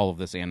like all of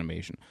this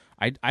animation.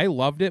 I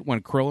loved it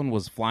when Krillin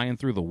was flying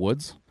through the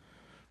woods,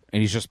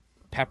 and he's just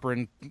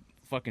peppering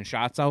fucking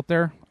shots out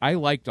there. I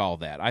liked all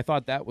that. I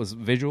thought that was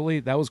visually,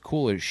 that was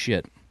cool as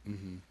shit.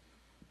 Mm-hmm.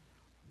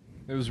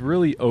 It was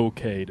really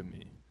okay to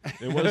me.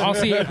 It was,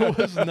 it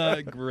was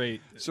not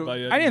great. So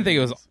I didn't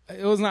think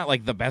it was not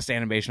like the best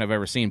animation I've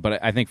ever seen,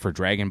 but I think for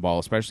Dragon Ball,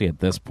 especially at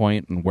this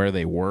point and where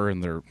they were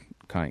and their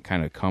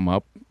kind of come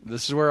up.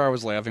 This is where I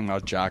was laughing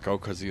about Jocko,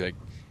 because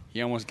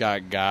He almost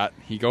got.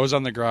 He goes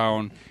on the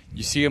ground.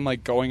 You see him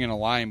like going in a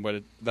line,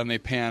 but then they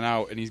pan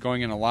out, and he's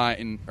going in a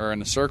line or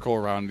in a circle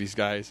around these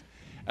guys.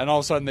 And all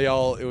of a sudden,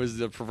 it was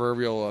the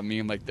proverbial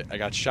meme, like, I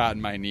got shot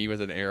in my knee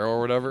with an arrow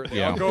or whatever.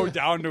 They all go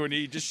down to a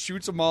knee, just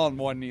shoots them all in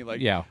one knee.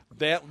 Like,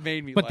 that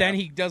made me laugh. But then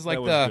he does, like,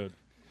 good.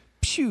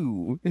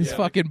 pew, his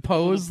fucking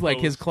pose, like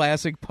his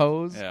classic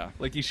pose. Yeah.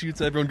 Like he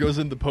shoots, everyone goes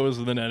into pose,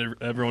 and then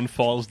everyone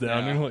falls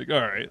down. And you're like, all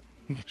right,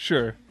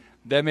 sure.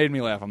 That made me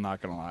laugh, I'm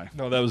not going to lie.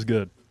 No, that was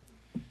good.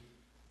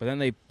 But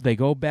then they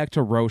go back to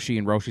Roshi,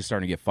 and Roshi's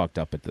starting to get fucked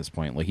up at this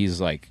point. He's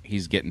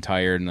getting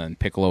tired, and then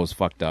Piccolo's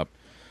fucked up.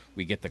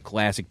 We get the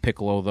classic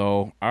Piccolo,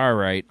 though. All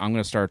right, I'm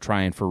going to start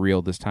trying for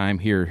real this time.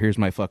 Here's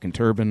my fucking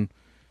turban.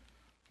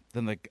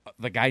 Then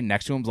the guy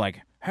next to him's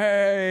like,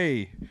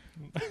 hey,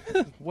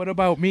 what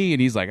about me?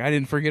 And he's like, I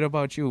didn't forget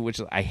about you, which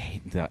I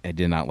hate. I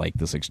did not like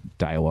this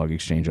dialogue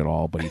exchange at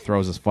all, but he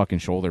throws his fucking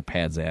shoulder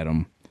pads at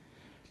him.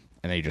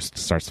 And then he just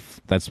starts,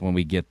 that's when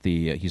we get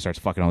he starts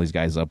fucking all these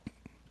guys up,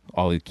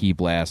 all the key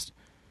blast.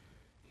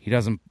 He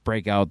doesn't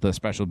break out the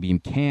special beam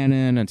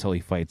cannon until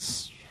he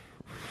fights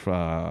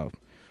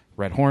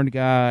Red Horned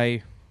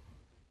guy.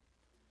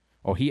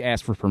 Oh, he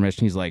asked for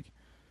permission. He's like,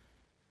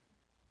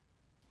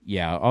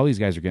 yeah, all these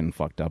guys are getting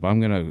fucked up. I'm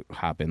going to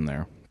hop in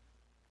there.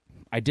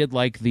 I did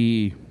like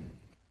the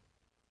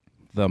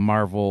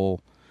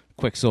Marvel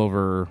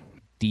Quicksilver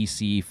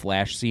DC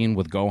Flash scene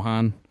with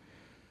Gohan,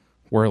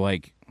 where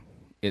like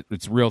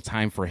it's real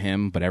time for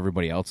him, but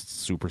everybody else it's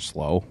super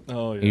slow.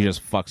 Oh yeah. He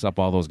just fucks up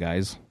all those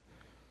guys.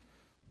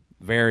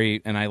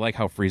 And I like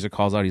how Frieza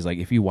calls out. He's like,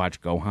 if you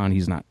watch Gohan,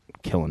 he's not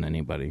killing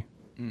anybody.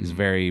 Mm-hmm. He's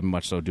very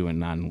much so doing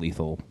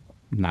non-lethal,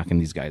 knocking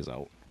these guys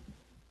out.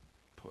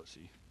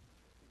 Pussy.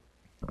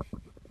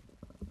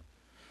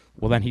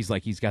 Well, then he's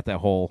got that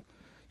whole,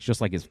 he's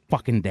just like his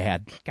fucking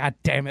dad. God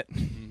damn it.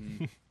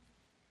 Mm-hmm.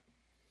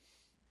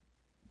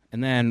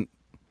 And then,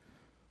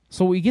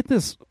 so we get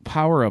this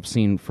power-up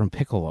scene from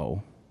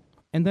Piccolo,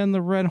 and then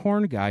the Red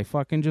Horn guy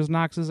fucking just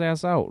knocks his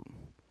ass out.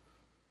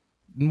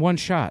 In one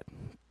shot.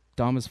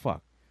 Dumb as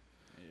fuck.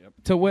 Yep.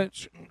 To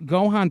which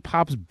Gohan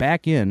pops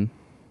back in.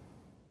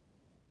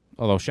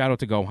 Although, shout out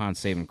to Gohan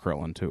saving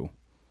Krillin, too.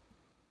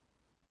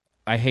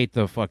 I hate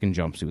the fucking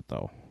jumpsuit,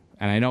 though.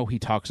 And I know he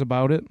talks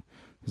about it.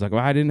 He's like,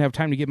 well, I didn't have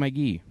time to get my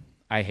gi.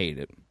 I hate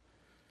it.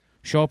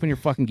 Show up in your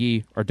fucking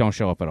gi or don't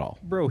show up at all.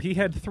 Bro, he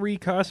had 3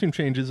 costume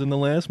changes in the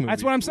last movie.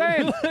 That's what I'm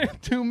saying.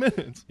 Like 2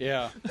 minutes.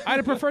 Yeah. I'd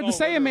have preferred the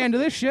Saiyaman to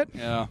this shit.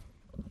 Yeah.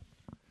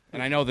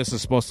 And I know he's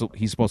supposed to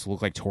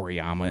look like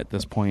Toriyama at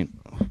this point.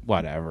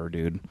 Whatever,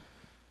 dude.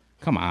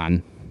 Come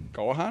on.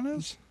 Gohan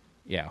is?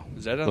 Yeah.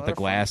 Is that with the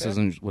glasses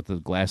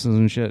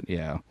and shit?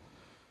 Yeah.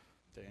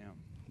 Damn.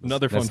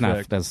 Another fun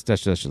fact. That's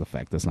just a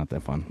fact. That's not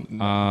that fun.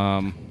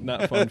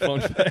 Not fun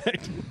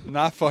fact.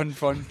 Not fun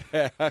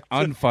fact.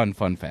 Unfun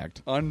fun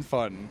fact.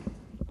 Unfun.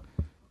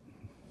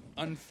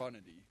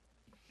 Unfunnity.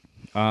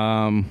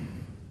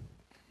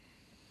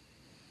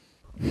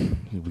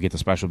 We get the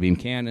special beam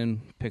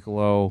cannon,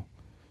 Piccolo.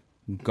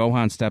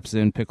 Gohan steps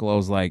in.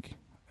 Piccolo's like,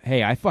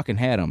 hey, I fucking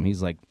had him.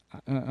 He's like,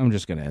 I'm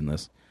just going to end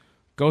this.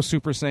 Go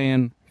Super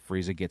Saiyan.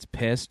 Frieza gets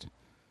pissed.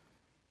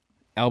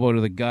 Elbow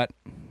to the gut.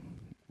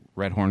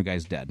 Red Horn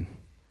guy's dead.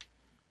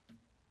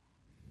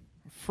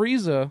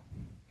 Frieza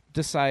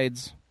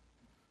decides,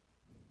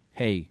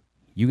 hey,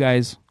 you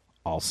guys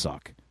all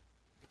suck.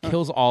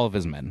 Kills all of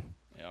his men.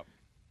 Yep.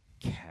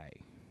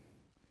 Okay.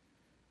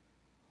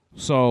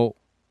 So,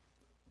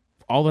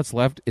 all that's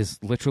left is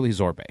literally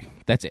Zorbei.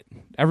 That's it.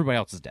 Everybody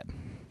else is dead.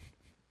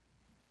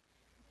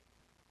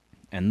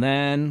 And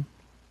then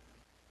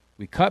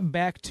we cut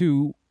back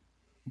to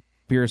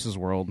Beerus's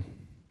world.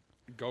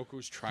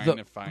 Goku's trying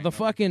to find the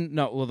fucking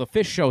the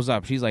fish shows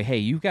up. She's like, "Hey,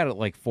 you've got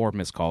like 4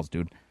 missed calls,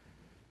 dude."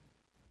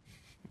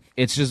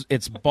 It's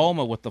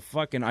Bulma with the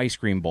fucking ice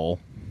cream bowl,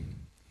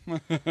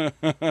 and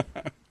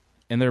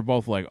they're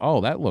both like,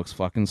 "Oh, that looks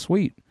fucking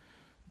sweet."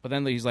 But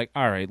then he's like,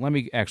 "All right, let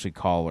me actually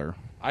call her."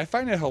 I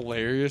find it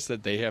hilarious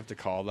that they have to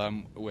call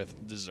them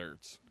with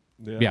desserts.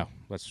 Yeah,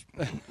 let's.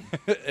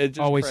 It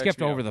just we cracks skipped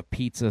me over up. the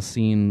pizza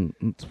scene.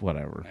 It's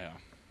whatever. Yeah.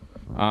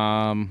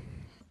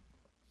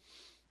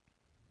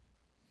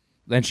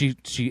 Then she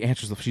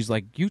answers. She's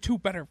like, "You two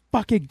better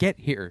fucking get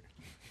here.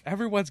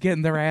 Everyone's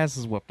getting their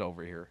asses whooped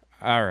over here."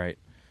 All right.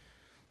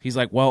 He's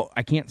like, "Well,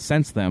 I can't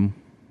sense them."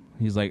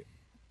 He's like,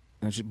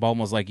 and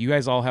Bulma's like, "You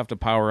guys all have to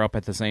power up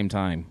at the same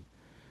time."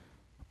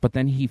 But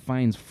then he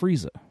finds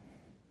Frieza.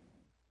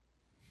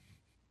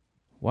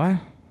 What?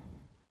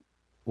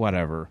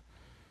 Whatever.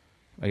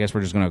 I guess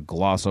we're just gonna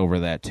gloss over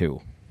that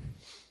too.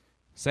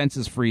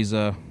 Senses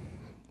Frieza,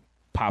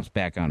 pops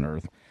back on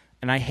Earth,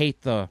 and I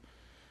hate the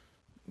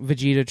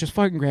Vegeta. Just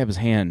fucking grab his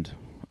hand.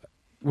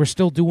 We're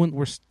still doing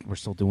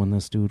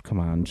this, dude. Come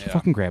on, just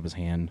fucking grab his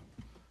hand.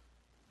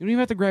 You don't even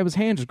have to grab his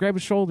hand. Just grab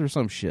his shoulder or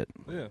some shit.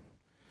 Yeah.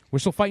 We're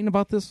still fighting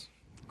about this.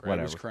 Grab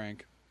his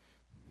crank.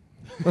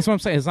 That's what I'm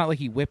saying. It's not like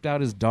he whipped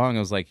out his dong. I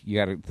was like, "You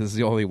gotta. This is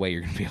the only way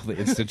you're gonna be able to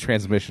instant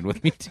transmission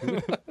with me,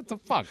 too." What the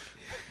fuck?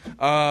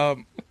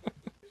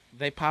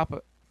 They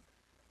pop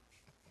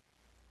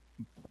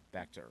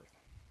back to Earth.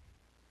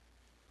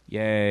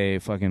 Yay,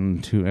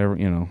 fucking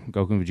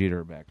Goku and Vegeta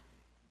are back.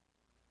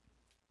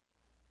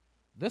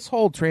 This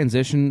whole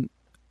transition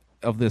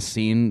of this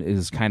scene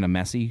is kind of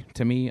messy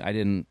to me.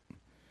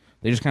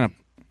 They just kind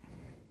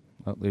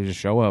of, they just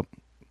show up.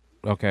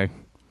 Okay.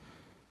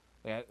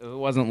 It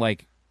wasn't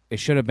like, it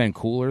should have been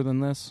cooler than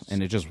this,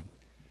 and it just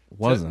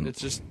wasn't.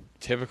 It's just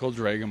typical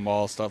Dragon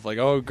Ball stuff. Like,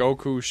 oh,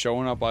 Goku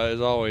showing up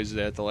as always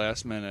at the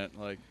last minute.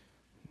 Like,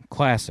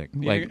 classic.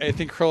 Like, I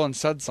think Krillin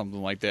said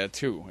something like that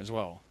too, as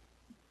well.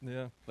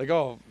 Yeah. Like,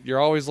 oh, you're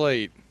always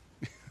late.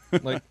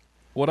 Like,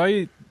 what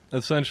I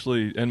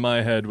essentially in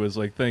my head was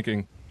like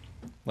thinking,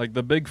 like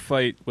the big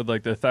fight with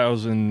like the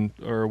 1,000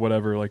 or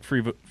whatever, like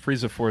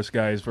Frieza Force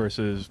guys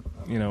versus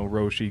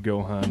Roshi,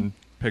 Gohan,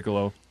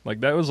 Piccolo.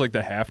 Like that was like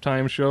the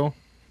halftime show.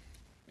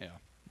 Yeah.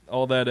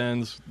 All that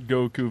ends.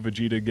 Goku,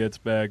 Vegeta gets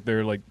back.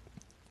 They're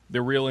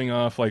reeling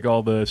off like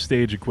all the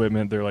stage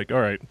equipment. They're like, all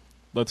right,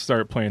 let's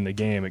start playing the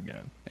game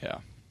again. Yeah.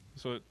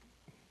 So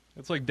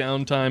it's like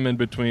downtime in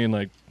between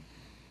like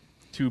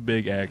two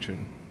big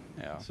action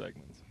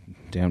segments.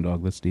 Damn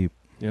dog, that's deep.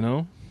 I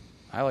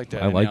like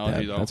that. I like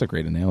analogy, that. Though. That's a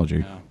great analogy.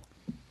 Yeah.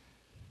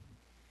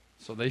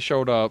 So they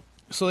showed up.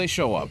 So they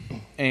show up,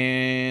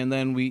 and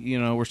then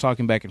we're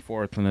talking back and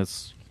forth, and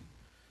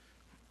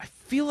I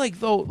feel like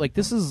though, like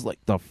this is like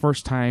the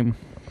first time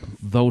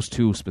those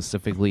two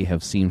specifically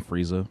have seen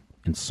Frieza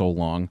in so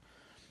long,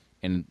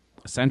 and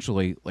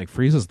essentially, like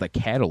Frieza's the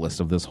catalyst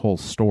of this whole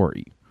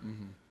story,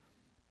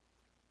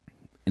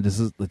 and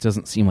it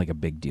doesn't seem like a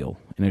big deal,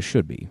 and it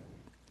should be.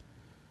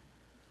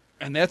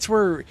 And that's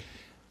where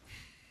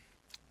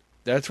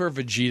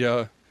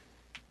Vegeta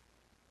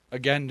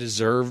again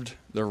deserved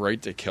the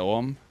right to kill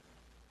him,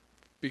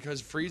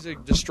 because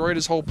Frieza destroyed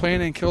his whole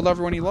planet and killed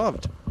everyone he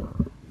loved.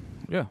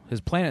 Yeah, his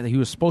planet that he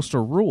was supposed to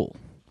rule.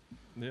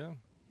 Yeah.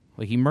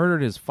 Like he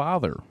murdered his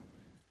father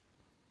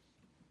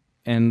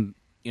and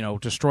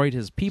destroyed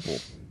his people.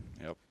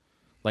 Yep.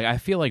 Like I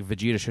feel like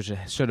Vegeta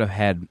should have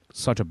had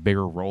such a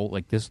bigger role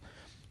like this.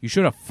 You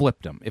should have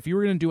flipped him. If you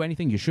were going to do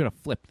anything, you should have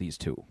flipped these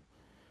two.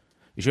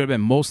 It should have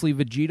been mostly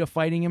Vegeta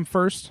fighting him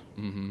first.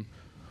 Mm-hmm.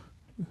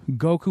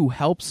 Goku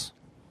helps,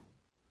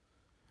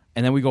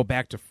 and then we go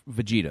back to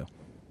Vegeta.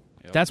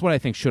 Yep. That's what I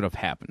think should have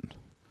happened.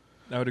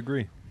 I would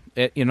agree.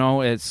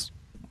 It's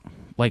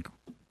like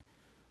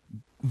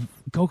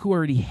Goku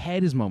already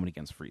had his moment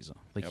against Frieza.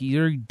 Like he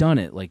already done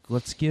it. Like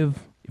let's give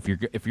if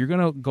you're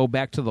gonna go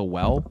back to the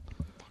well,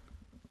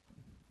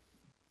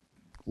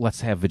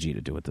 let's have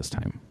Vegeta do it this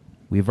time.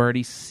 We've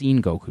already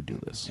seen Goku do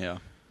this. Yeah.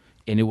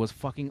 And it was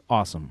fucking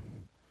awesome.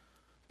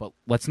 But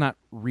let's not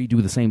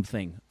redo the same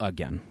thing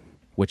again,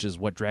 which is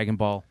what Dragon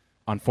Ball,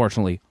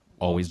 unfortunately,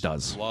 always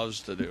does.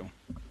 Loves to do.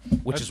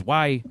 Which is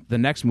why the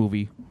next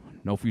movie,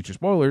 no future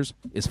spoilers,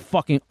 is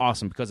fucking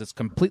awesome, because it's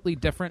completely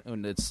different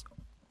and it's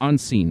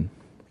unseen.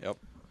 Yep.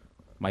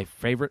 My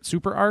favorite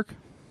super arc,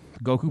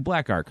 Goku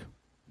Black arc.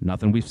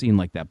 Nothing we've seen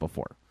like that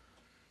before.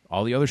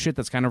 All the other shit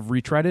that's kind of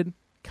retreaded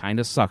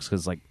kind of sucks,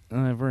 because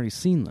I've already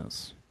seen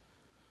this.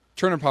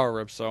 Tournament power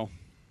rips, though.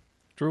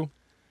 True.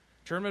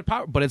 Tournament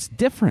power, but it's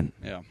different.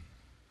 Yeah.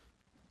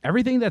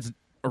 Everything that's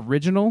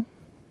original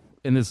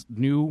in this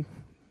new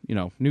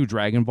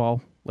Dragon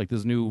Ball, like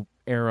this new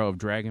era of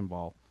Dragon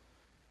Ball,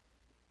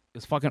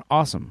 is fucking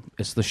awesome.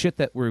 It's the shit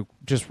that we're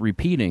just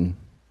repeating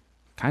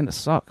kind of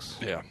sucks.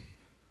 Yeah.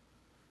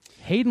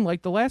 Hayden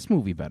liked the last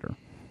movie better.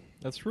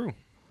 That's true.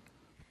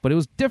 But it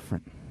was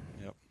different.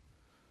 Yep.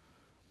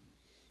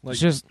 It's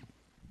just...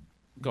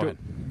 Go ahead.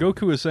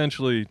 Goku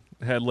essentially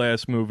had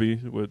last movie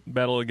with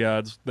Battle of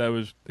Gods. That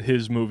was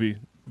his movie.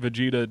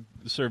 Vegeta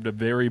served a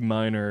very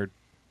minor,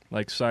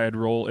 side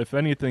role. If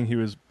anything, he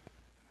was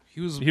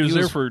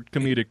there for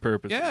comedic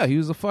purpose. Yeah, he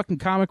was a fucking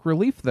comic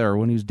relief there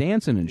when he was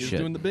dancing and He was shit.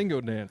 doing the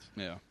bingo dance.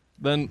 Yeah.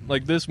 Then,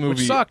 this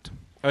movie... Which sucked.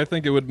 I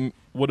think it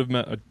would have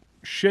meant a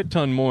shit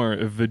ton more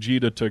if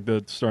Vegeta took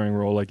the starring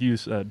role, like you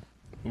said,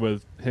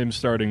 with him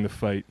starting the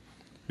fight.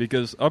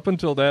 Because up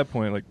until that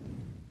point,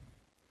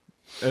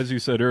 as you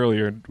said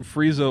earlier,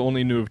 Frieza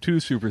only knew of 2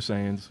 Super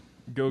Saiyans,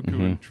 Goku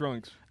and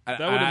Trunks. That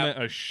would have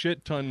meant a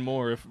shit ton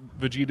more if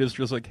Vegeta's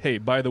just like, hey,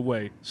 by the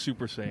way,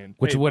 Super Saiyan.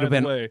 Which would have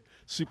been...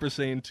 Super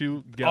Saiyan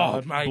 2,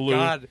 God, oh my Blue.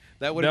 God.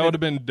 That would have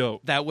been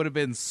dope. That would have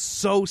been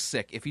so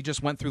sick if he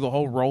just went through the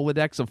whole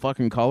Rolodex of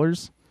fucking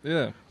colors.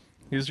 Yeah.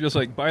 He's just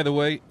like, by the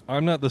way,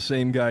 I'm not the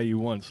same guy you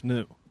once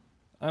knew.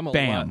 I'm a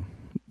Bam. lot.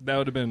 That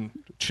would have been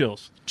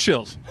chills.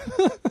 Chills.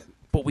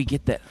 But we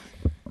get that.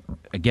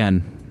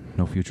 Again,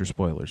 no future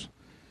spoilers.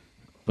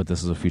 But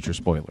this is a future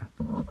spoiler.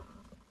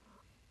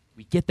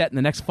 We get that in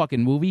the next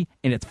fucking movie,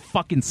 and it's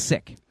fucking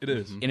sick. It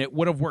is. And it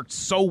would have worked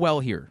so well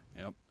here.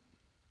 Yep.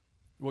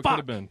 What Fuck. could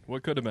have been?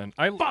 What could have been?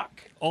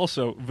 Fuck!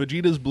 Also,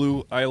 Vegeta's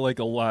blue I like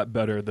a lot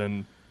better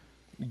than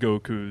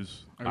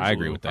Goku's. I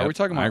agree with that. Are we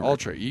talking I about agree.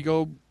 Ultra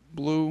Ego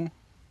Blue?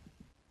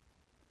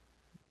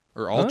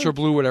 Or Ultra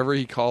Blue, whatever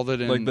he called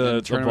it in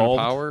Tournament evolved,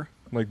 Power?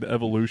 Like the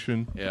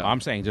evolution. Yeah.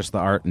 I'm saying just the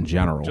art in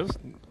general.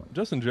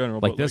 Just in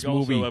general. like but this also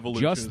movie.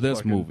 evolution Just is this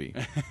fucking- movie.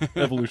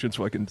 Evolution's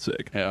fucking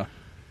sick. Yeah.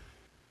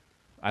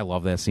 I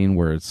love that scene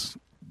where it's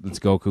it's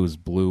Goku's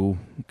blue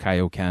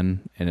Kaioken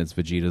and it's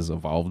Vegeta's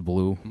evolved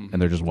blue,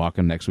 and they're just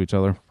walking next to each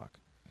other. Fuck.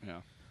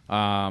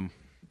 Yeah.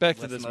 Back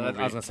to this movie.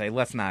 I was gonna say,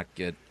 let's not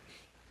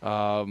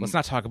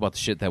talk about the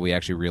shit that we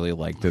actually really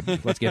liked.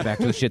 Let's get back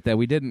to the shit that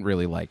we didn't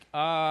really like.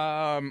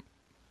 So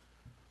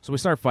we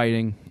start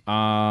fighting.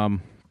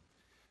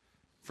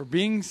 For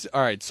being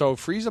all right, so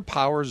Frieza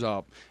powers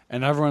up,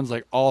 and everyone's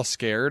like all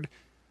scared.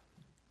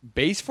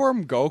 Base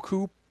form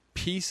Goku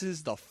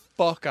pieces the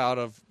fuck out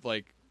of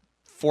like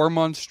 4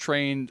 months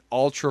trained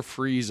Ultra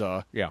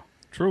Frieza. Yeah,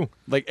 True.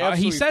 Like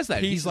he says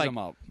that he's like,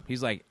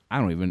 he's like, I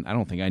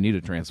don't think I need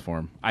to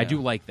transform. I do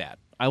like that.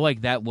 I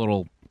like that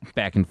little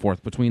back and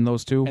forth between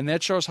those two. and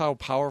that shows how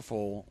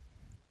powerful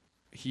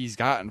he's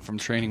gotten from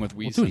training with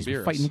Whis Dude, and he's been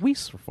Beerus. fighting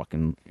Whis for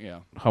fucking Yeah.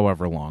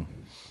 however long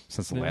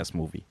since the last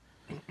movie.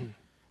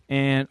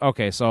 And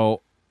okay,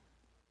 so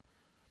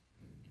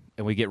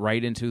and we get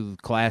right into the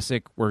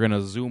classic. We're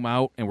gonna zoom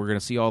out and we're gonna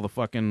see all the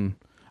fucking.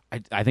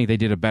 I think they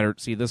did a better.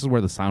 See, this is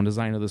where the sound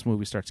design of this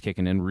movie starts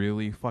kicking in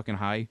really fucking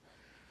high.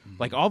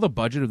 Like all the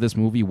budget of this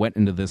movie went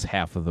into this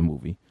half of the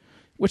movie,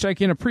 which I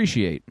can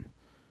appreciate.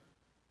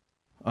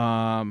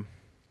 The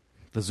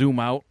zoom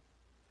out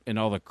and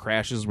all the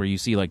crashes where you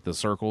see like the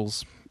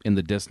circles in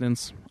the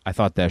distance. I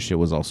thought that shit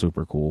was all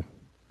super cool.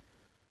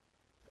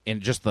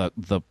 And just the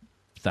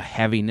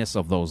heaviness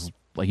of those,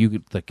 like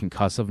the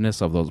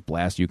concussiveness of those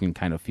blasts, you can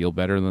kind of feel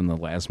better than the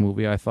last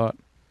movie, I thought.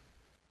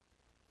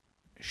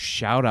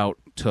 Shout out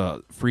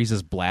to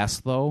Frieza's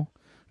blast though,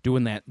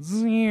 doing that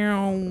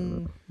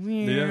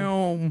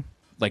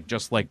like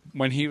just like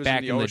When he was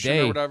back in the ocean day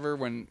or whatever,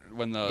 when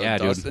the Yeah,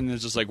 dust, dude. and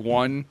there's just like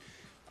one,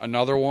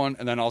 another one,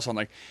 and then all of a sudden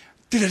like,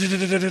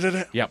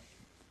 Yep.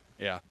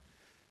 yeah.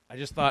 I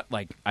just thought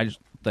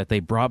that they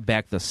brought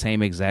back the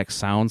same exact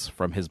sounds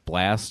from his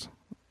blast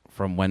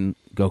from when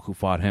Goku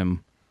fought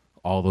him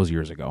all those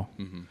years ago.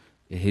 Mm-hmm.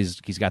 He's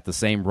got the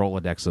same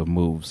Rolodex of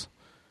moves.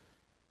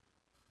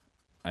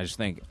 I just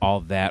think all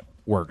that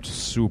worked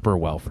super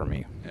well for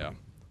me. Yeah.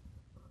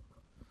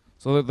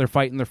 So they're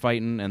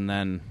fighting, and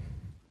then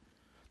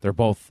they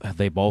both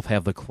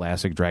have the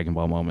classic Dragon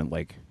Ball moment,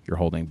 like, you're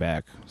holding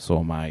back, so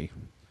am I.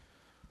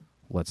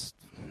 Let's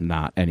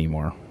not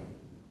anymore.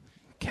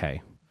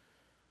 Okay.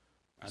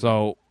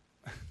 So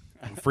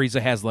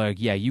Frieza has like,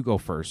 yeah, you go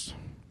first.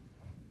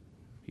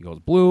 He goes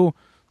blue,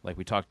 like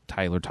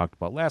Tyler talked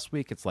about last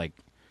week. It's like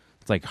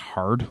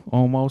hard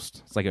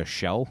almost. It's like a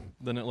shell.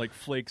 Then it like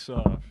flakes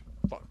off.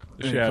 Fuck.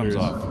 It And it comes shatters.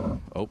 off.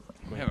 Oh,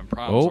 We're having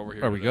problems over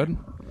here. are we today. good?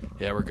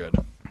 Yeah, we're good.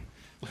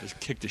 Just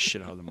kick the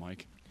shit out of the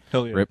mic.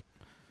 Hell yeah. Rip.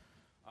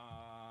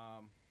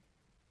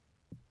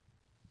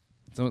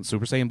 So it's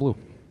Super Saiyan Blue.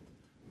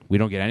 We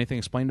don't get anything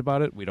explained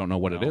about it. We don't know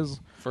what it is.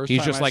 First He's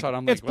time just I like, saw it,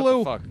 I'm it's like, blue.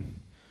 what the fuck?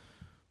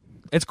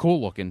 It's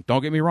cool looking.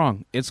 Don't get me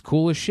wrong. It's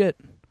cool as shit.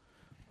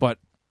 But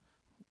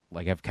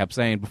like I've kept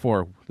saying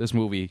before, this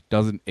movie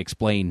doesn't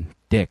explain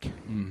dick.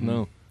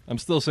 No. I'm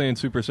still saying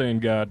Super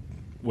Saiyan God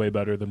way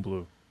better than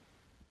Blue.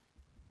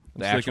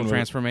 The sticking actual with it.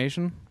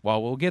 transformation.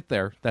 Well, we'll get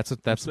there. That's a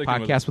sticking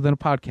with podcast within a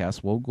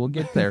podcast. We'll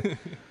get there.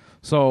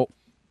 So,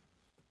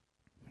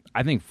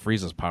 I think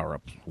Frieza's power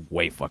up's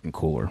way fucking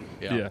cooler.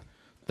 Yeah.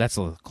 That's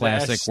a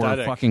classic.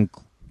 aesthetic.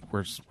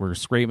 We're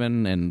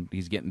screaming, and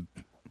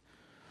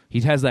he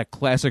has that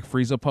classic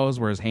Frieza pose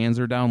where his hands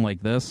are down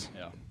like this.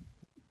 Yeah.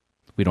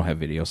 We don't have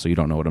video, so you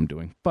don't know what I'm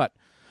doing. But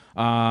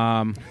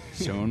Soon.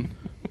 Soon,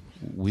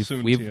 we've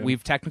TM.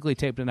 we've technically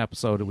taped an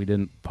episode, and we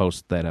didn't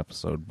post that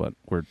episode, but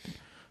we're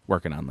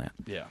working on that.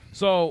 Yeah.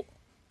 So,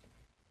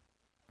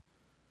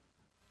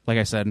 like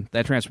I said,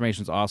 that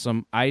transformation's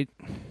awesome.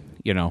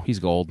 He's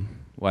gold,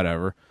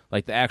 whatever.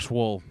 Like, the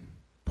actual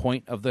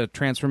point of the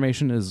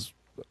transformation is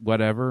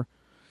whatever.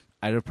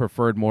 I'd have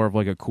preferred more of,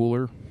 like, a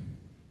cooler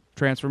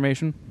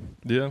transformation.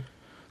 Yeah.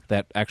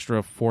 That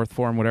extra fourth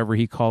form, whatever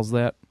he calls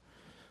that,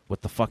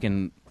 with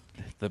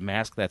the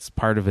mask that's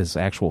part of his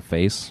actual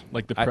face.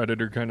 Like the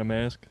Predator kind of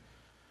mask.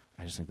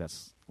 I just think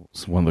that's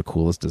one of the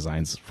coolest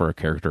designs for a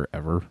character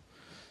ever.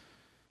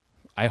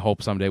 I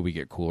hope someday we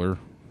get cooler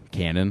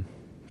canon,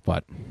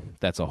 but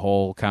that's a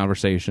whole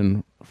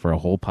conversation for a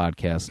whole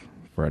podcast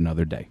for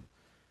another day.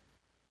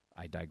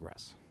 I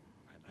digress.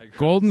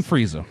 Golden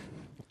Frieza.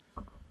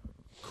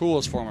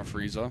 Coolest form of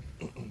Frieza.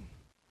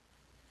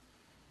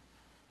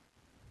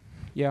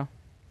 Yeah.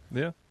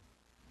 Yeah.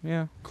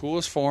 Yeah.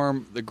 Coolest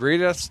form. The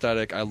great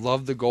aesthetic. I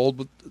love the gold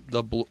with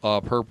the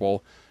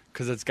purple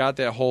because it's got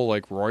that whole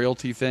like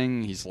royalty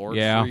thing. He's Lord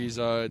Yeah.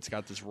 Frieza. It's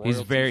got this royalty.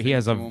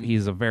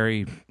 He's a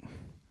very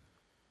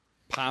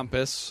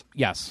pompous.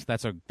 yes,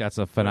 that's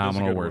a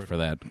phenomenal good word word. for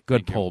that.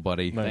 Good Thank you. pull,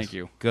 buddy. Nice. Thank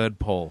you. Good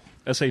pull.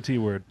 SAT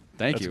word.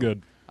 Thank That's you.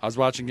 good. I was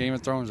watching Game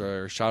of Thrones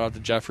earlier. Shout out to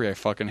Jeffrey. I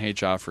fucking hate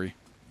Joffrey.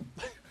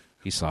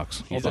 He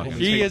sucks. Hold on.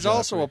 He Take is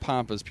also Joffrey. a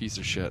pompous piece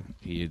of shit.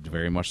 He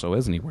very much so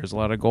is, and he wears a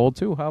lot of gold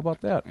too. How about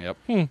that?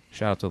 Yep.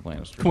 Shout out to the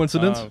Lannister.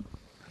 Coincidence?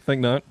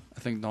 Think not. I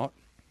think not.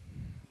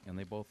 And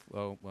they both.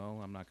 Oh well,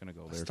 I'm not going to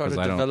go I there started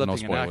I don't. No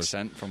developing an spoilers.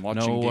 accent from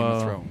watching No, Game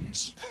of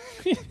Thrones.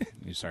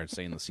 You started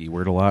saying the c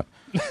word a lot.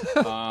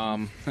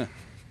 No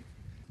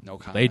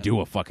comment. They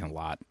do a fucking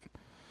lot.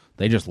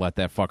 They just let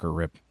that fucker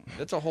rip.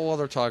 That's a whole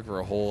other talk for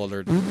a whole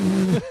other.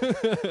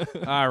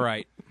 All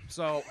right.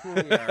 So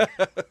here we are.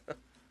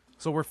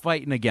 So we're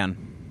fighting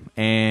again,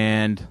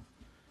 and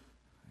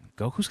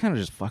Goku's kind of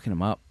just fucking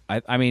him up.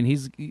 I mean,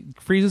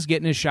 Frieza's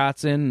getting his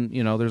shots in.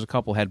 You know, there's a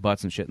couple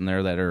headbutts and shit in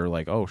there that are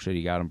like, oh shit,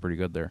 he got him pretty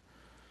good there.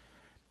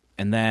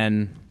 And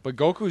then, but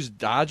Goku's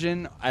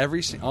dodging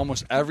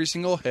almost every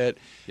single hit.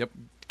 Yep.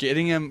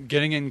 Getting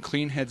in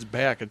clean hits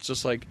back. It's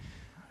just like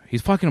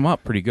he's fucking him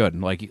up pretty good.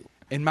 Like,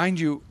 and mind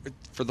you,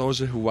 for those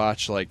who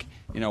watch, like,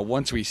 you know,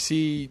 once we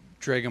see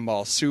Dragon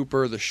Ball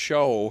Super, the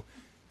show,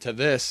 to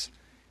this,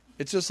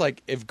 it's just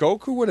like if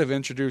Goku would have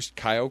introduced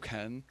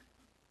Kaioken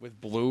with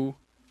Blue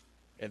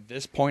at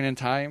this point in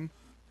time,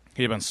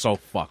 he'd have been so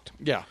fucked.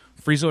 Yeah.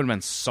 Frieza would have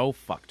been so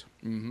fucked.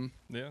 Mm-hmm.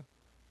 Yeah.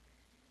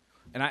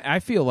 And I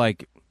feel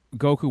like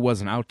Goku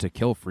wasn't out to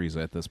kill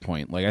Frieza at this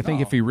point. Like, I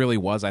think if he really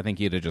was, I think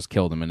he'd have just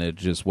killed him and it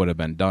just would have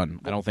been done.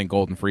 I don't think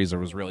Golden Frieza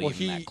was really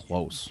even that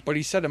close. But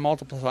he said it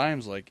multiple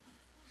times, like,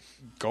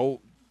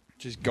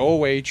 just go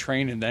away,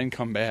 train, and then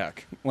come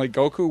back. Like,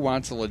 Goku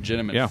wants a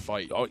legitimate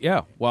fight. Oh,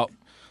 yeah. Well,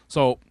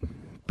 so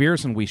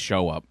Beerus and we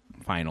show up,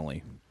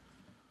 finally.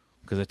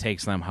 Because it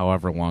takes them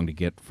however long to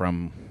get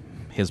from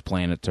his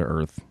planet to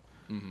Earth.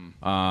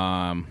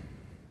 Mm-hmm.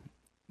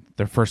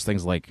 Their first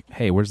thing's like,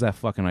 hey, where's that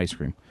fucking ice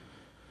cream?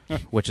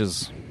 Which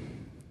is,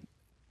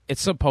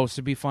 it's supposed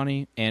to be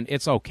funny, and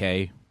it's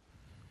okay.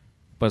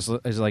 But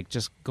it's like,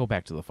 just go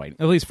back to the fight.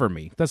 At least for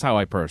me. That's how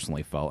I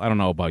personally felt. I don't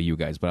know about you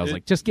guys, but I was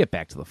like, just get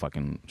back to the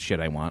fucking shit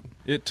I want.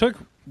 It took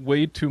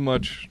way too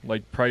much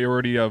like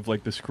priority of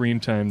like the screen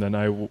time than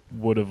I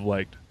would have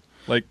liked.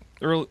 Like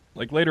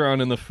later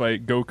on in the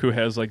fight, Goku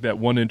has like that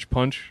 1-inch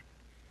punch.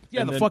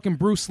 Yeah, the fucking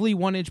Bruce Lee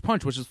 1-inch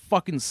punch, which is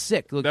fucking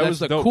sick. Look, that's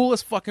the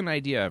coolest fucking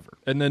idea ever.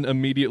 And then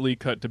immediately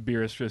cut to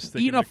Beerus just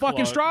eating a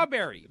fucking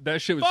strawberry.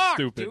 That shit was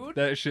stupid. Dude.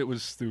 That shit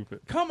was stupid.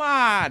 Come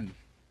on.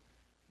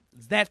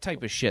 It's that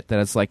type of shit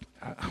that it's like,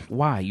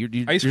 why?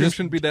 Ice cream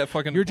shouldn't be that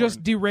fucking You're important.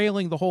 just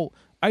derailing the whole...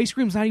 Ice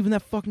cream's not even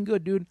that fucking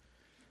good, dude.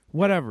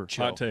 Whatever.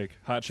 Chill. Hot take.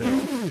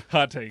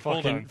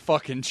 Hold on.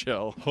 Fucking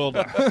chill. Hold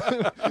on.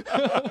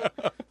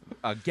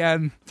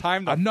 Again,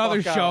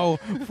 another show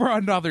for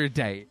another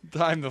day.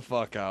 Time the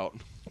fuck out.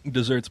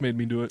 Desserts made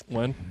me do it.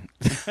 When?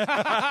 Shout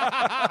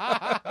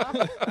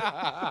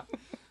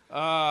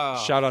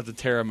out to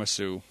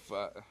tiramisu.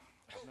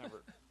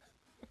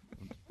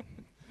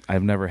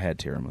 I've never had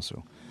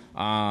tiramisu.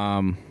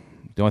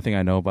 The only thing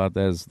I know about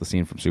that is the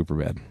scene from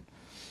Superbad.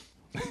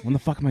 When the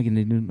fuck am I going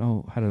to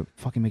know how to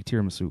fucking make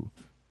tiramisu?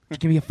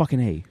 Just give me a fucking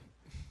A.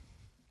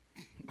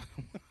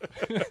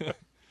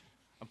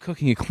 I'm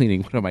cooking and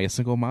cleaning. What am I, a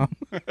single mom?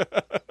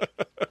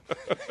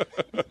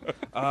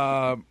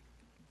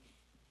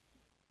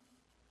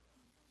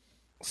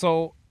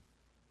 So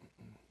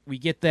we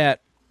get the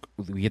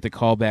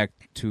callback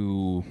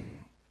to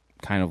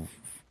kind of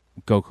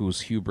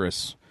Goku's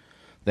hubris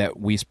that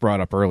Whis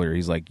brought up earlier.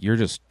 He's like, you're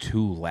just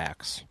too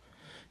lax,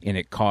 and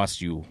it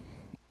costs you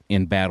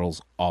in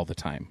battles all the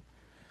time.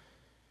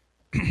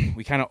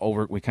 We kind of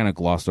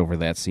glossed over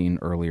that scene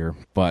earlier,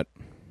 but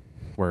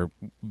where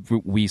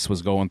Whis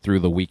was going through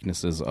the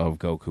weaknesses of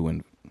Goku,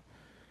 and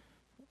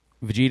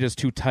Vegeta's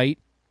too tight,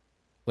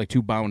 like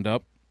too bound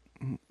up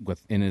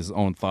in his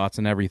own thoughts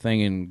and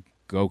everything, and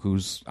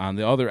Goku's on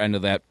the other end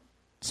of that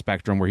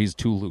spectrum where he's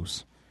too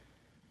loose.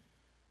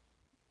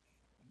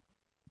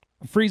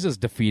 Frieza's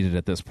defeated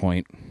at this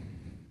point.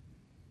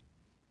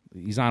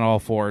 He's on all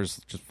fours,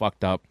 just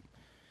fucked up.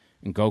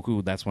 And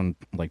Goku, that's when,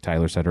 like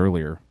Tyler said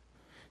earlier,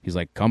 he's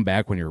like, come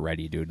back when you're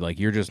ready, dude. Like,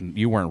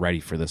 you weren't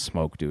ready for this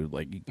smoke, dude.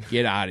 Like,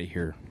 get out of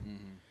here.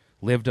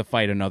 Live to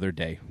fight another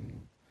day.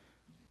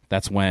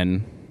 That's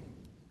when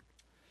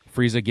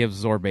Frieza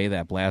gives Zorbei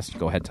that blast.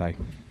 Go ahead, Ty.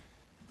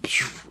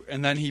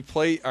 And then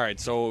all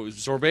right, so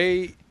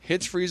Zorbei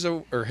hits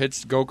Frieza, or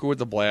hits Goku with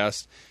the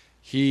blast.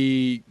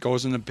 He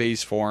goes into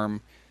base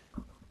form.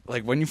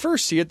 Like, when you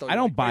first see it, though, I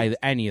don't buy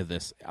any of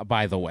this,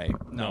 by the way.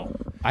 No.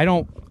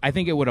 I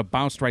think it would have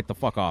bounced right the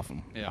fuck off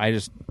him. Yeah. I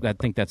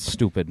think that's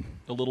stupid.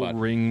 The little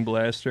ring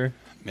blaster.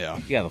 Yeah.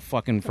 Yeah, the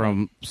fucking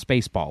from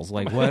Spaceballs.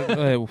 Like,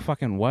 what?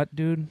 Fucking what,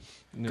 dude?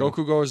 No.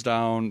 Goku goes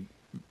down.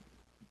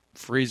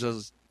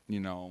 Frieza's,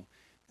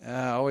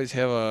 always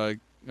have a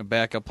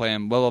backup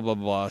plan, blah, blah,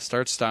 blah, blah.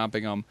 Starts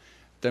stomping him.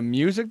 The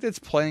music that's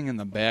playing in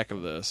the back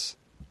of this,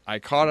 I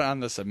caught it on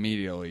this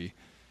immediately,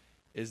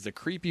 is the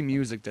creepy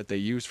music that they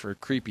use for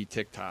creepy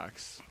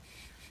TikToks.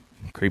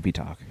 Creepy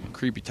talk.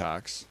 Creepy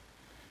talks.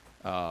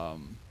 Yeah.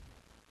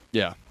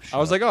 I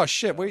was like, oh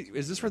shit, wait,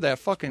 is this where that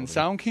fucking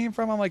sound came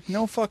from? I'm like,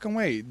 no fucking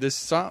way. This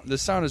sound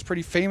is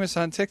pretty famous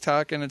on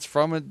TikTok, and it's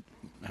from an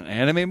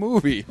anime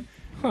movie.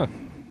 Huh.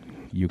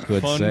 You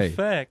could Fun say.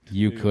 fact.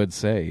 You could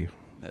say.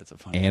 That's a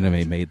fun Anime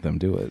fact. made them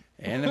do it.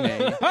 Anime made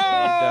them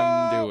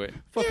do it.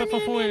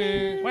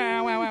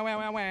 Wow, wow, wow, wow,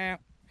 wow, wow.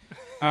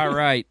 All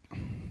right.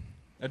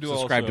 I do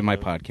Subscribe also to my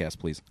have podcast,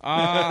 please.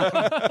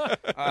 I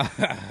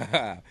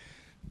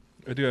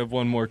do have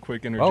one more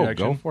quick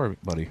interjection. Oh, go for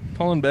it, buddy.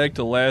 Pulling back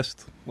to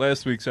last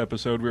week's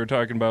episode, we were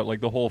talking about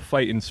like the whole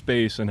fight in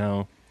space and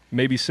how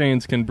maybe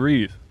Saiyans can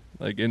breathe,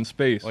 like in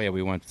space. Oh yeah,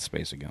 we went to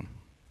space again.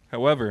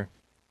 However,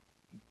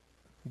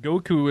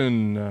 Goku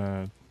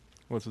and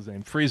what's his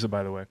name? Frieza,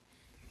 by the way,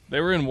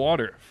 they were in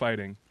water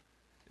fighting,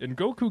 and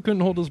Goku couldn't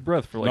hold his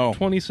breath for like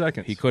 20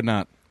 seconds. He could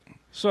not.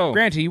 So,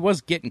 granted, he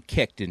was getting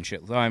kicked and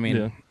shit. I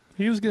mean,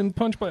 he was getting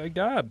punched by a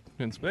god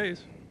in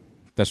space.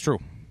 That's true.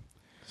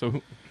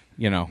 So,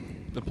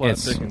 the plot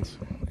thickens.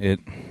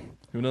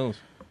 Who knows?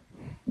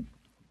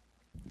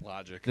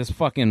 Logic. This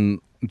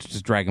fucking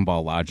just Dragon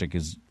Ball logic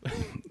is,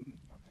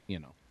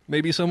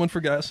 Maybe someone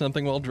forgot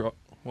something while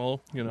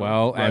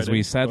Well, as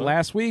we said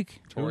last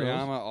week,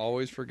 Toriyama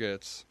always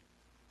forgets.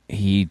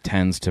 He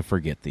tends to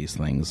forget these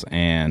things,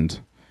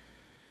 and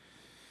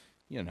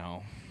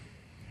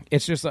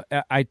it's just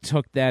I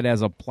took that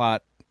as a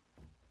plot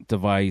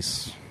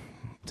device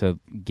to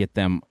get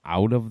them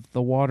out of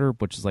the water,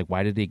 which is like,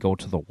 why did they go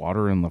to the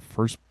water in the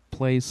first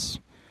place?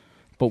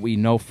 But we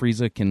know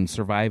Frieza can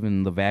survive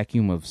in the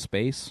vacuum of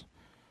space,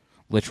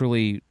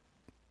 literally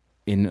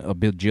in a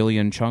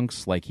bajillion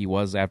chunks, like he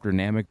was after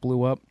Namek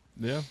blew up.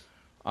 Yeah.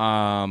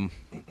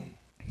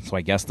 So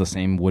I guess the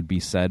same would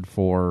be said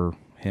for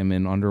him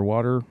in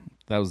underwater.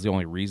 That was the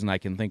only reason I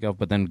can think of.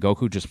 But then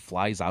Goku just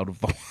flies out of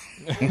the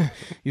water.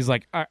 He's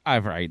like,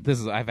 I've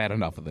had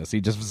enough of this. He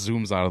just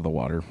zooms out of the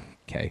water.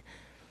 Okay.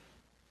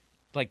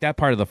 Like, that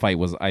part of the fight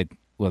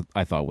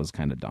I thought was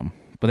kind of dumb.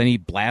 But then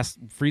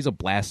Frieza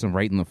blasts him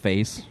right in the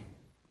face.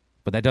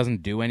 But that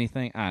doesn't do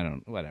anything.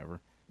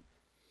 Whatever.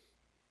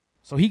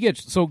 So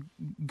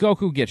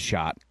Goku gets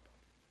shot.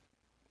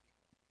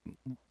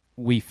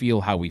 We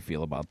feel how we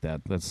feel about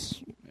that.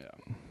 That's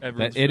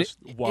everyone's just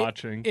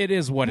watching. It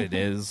is what it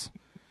is.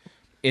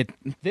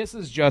 This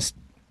is just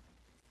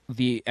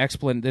the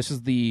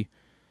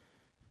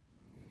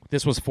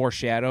This was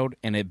foreshadowed,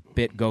 and it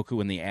bit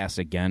Goku in the ass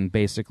again.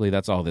 Basically,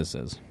 that's all this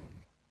is.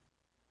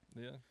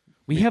 Yeah.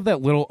 We have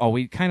that little. Oh,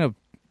 we kind of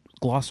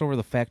gloss over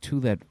the fact too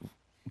that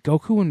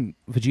Goku and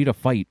Vegeta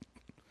fight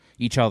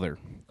each other.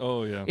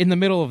 Oh yeah. In the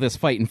middle of this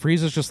fight, and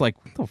Frieza's just like,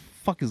 "What the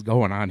fuck is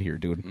going on here,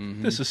 dude?"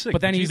 Mm-hmm. This is sick.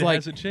 But then Vegeta he's like,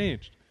 hasn't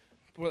changed.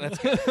 Well,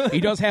 he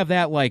does have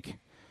that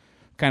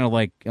kind of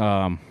like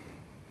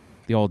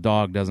the old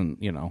dog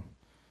doesn't,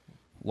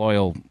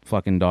 loyal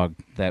fucking dog.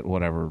 That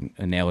whatever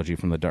analogy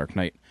from The Dark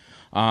Knight.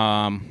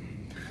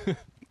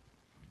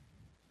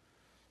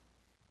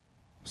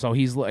 So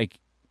he's like,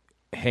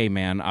 "Hey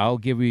man, I'll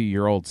give you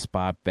your old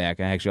spot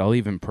back. Actually, I'll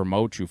even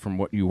promote you from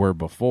what you were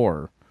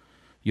before.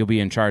 You'll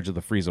be in charge of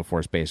the Frieza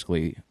Force."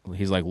 Basically,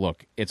 he's like,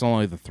 "Look, it's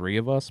only the three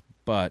of us,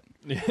 but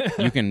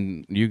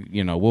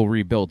we'll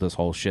rebuild this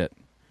whole shit."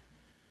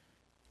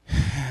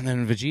 And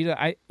then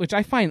Vegeta, which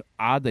I find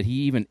odd that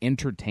he even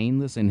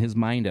entertained this in his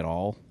mind at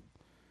all.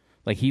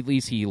 Like, at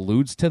least he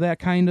alludes to that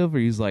kind of, or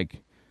he's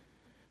like,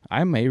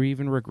 I may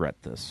even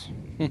regret this.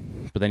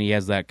 But then he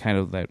has that kind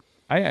of that.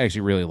 I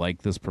actually really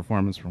like this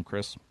performance from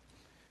Chris.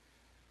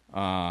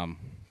 Where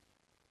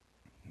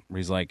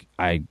he's like,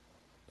 I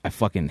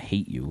fucking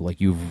hate you. Like,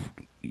 you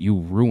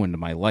ruined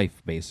my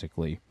life,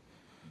 basically.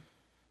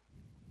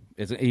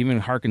 It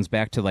even harkens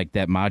back to like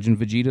that Majin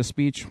Vegeta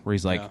speech where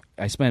he's like,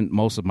 I spent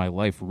most of my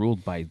life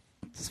ruled by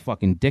this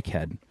fucking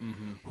dickhead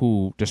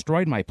who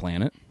destroyed my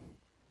planet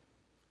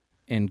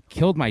and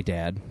killed my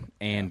dad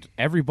and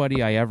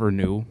everybody I ever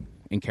knew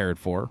and cared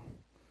for.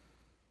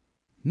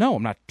 No,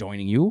 I'm not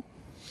joining you.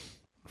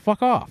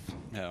 Fuck off.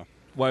 Yeah.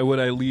 Why would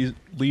I lead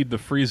the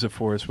Frieza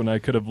Force when I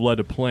could have led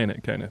a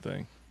planet, kind of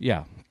thing?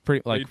 Yeah,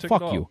 pretty like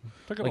fuck you.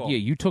 Like, yeah,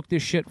 you took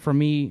this shit from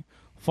me.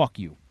 Fuck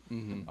you.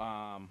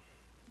 Mm-hmm.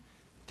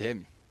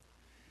 Damn.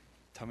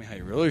 Tell me how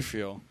you really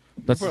feel.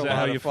 Is that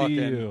how you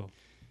feel?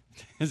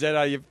 Is that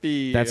how you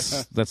feel?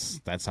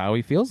 That's how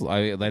he feels.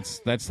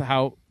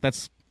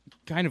 That's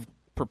kind of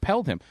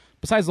propelled him.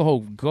 Besides the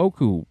whole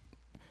Goku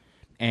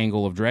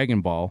angle of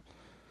Dragon Ball,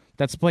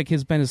 that's like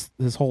his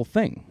whole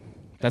thing.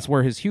 That's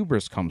where his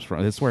hubris comes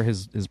from. That's where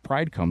his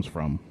pride comes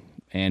from.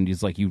 And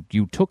he's like,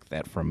 you took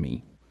that from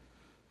me.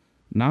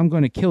 Now I'm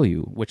going to kill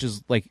you, which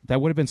is like, that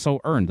would have been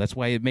so earned. That's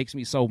why it makes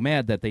me so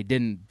mad that they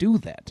didn't do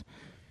that.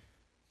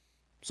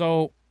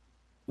 So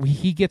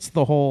he gets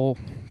the whole,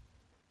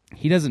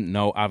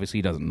 obviously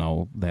he doesn't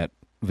know that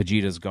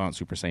Vegeta's gone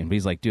Super Saiyan, but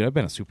he's like, dude, I've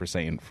been a Super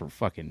Saiyan for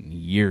fucking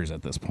years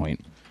at this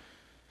point.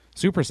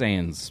 Super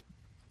Saiyan's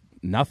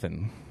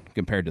nothing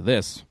compared to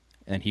this,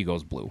 and he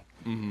goes blue.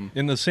 Mm-hmm.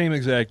 In the same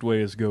exact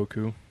way as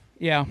Goku.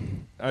 Yeah.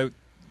 I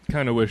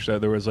kind of wish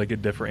that there was like a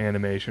different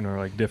animation or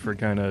like different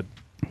kind of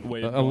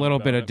way of a little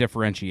bit of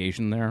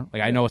differentiation there.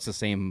 Like, I know it's the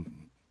same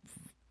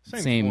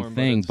form,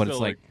 thing, but it's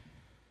like,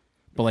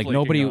 but like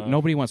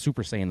nobody wants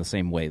Super Saiyan the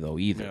same way though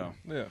either.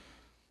 Yeah. At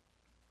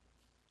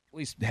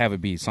least have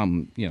it be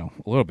something,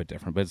 a little bit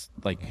different. But it's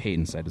like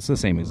Hayden said, it's the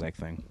same exact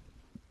thing.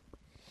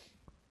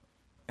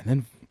 And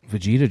then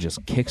Vegeta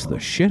just kicks the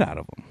shit out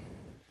of him.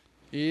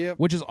 Yep.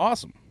 Which is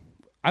awesome.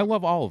 I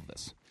love all of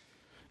this.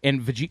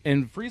 And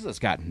Frieza's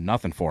got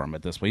nothing for him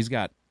at this point. He's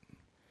got,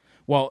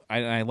 well,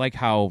 I like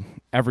how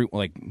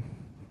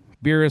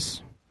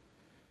Beerus,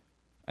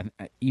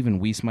 even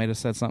Whis might have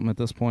said something at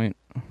this point.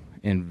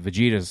 And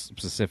Vegeta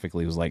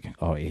specifically was like,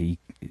 oh,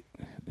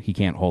 he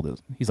can't hold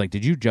it. He's like,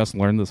 did you just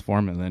learn this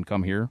form and then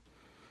come here?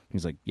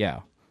 He's like, yeah.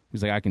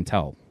 He's like, I can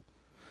tell.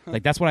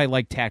 Like, that's what I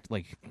like,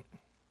 like,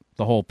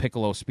 the whole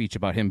Piccolo speech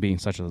about him being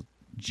such a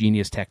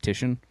genius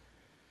tactician.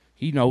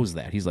 He knows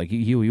that. He's like,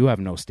 you have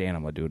no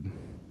stamina, dude.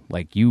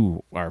 Like,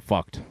 you are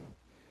fucked.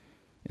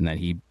 And then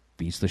he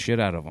beats the shit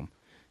out of him.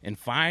 And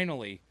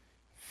finally,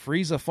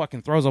 Frieza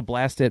fucking throws a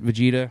blast at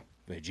Vegeta.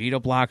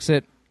 Vegeta blocks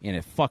it, and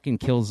it fucking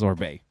kills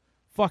Zorbei.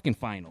 Fucking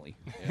finally.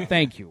 Yeah.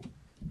 Thank you.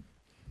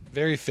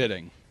 Very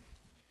fitting.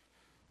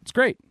 It's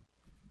great.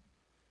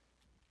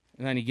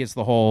 And then he gets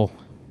the whole,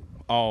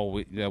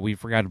 we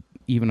forgot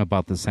even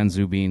about the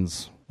Senzu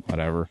beans,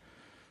 whatever.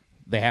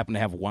 They happen to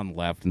have one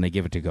left, and they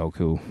give it to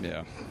Goku.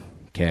 Yeah.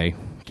 Okay.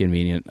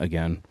 Convenient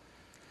again.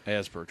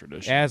 As per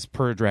tradition. As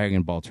per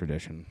Dragon Ball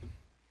tradition.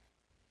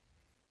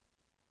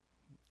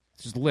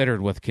 It's just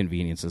littered with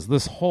conveniences.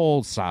 This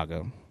whole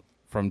saga,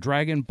 from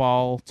Dragon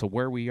Ball to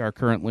where we are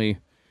currently,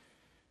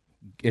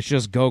 it's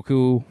just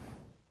Goku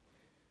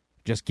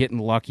just getting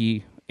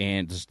lucky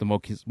and just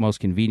the most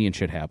convenient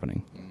shit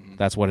happening.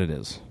 That's what it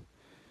is.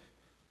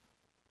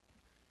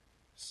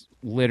 It's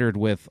littered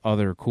with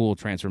other cool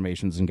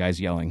transformations and guys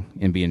yelling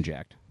and being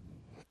jacked.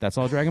 That's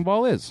all Dragon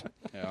Ball is.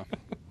 Yeah.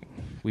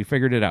 We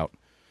figured it out.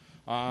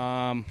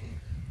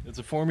 It's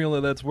a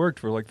formula that's worked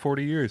for like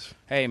 40 years.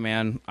 Hey,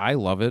 man, I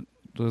love it.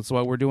 That's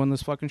what we're doing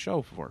this fucking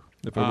show for.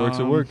 If it works,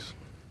 it works.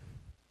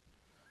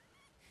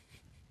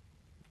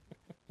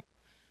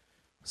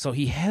 So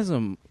he has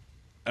him,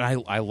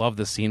 and I love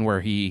the scene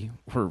where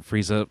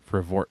Frieza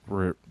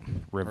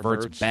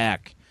reverts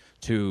back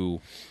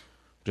to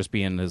just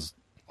being his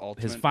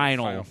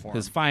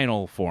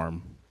final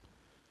form,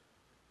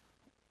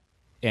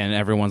 and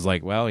everyone's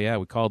like, "Well, yeah,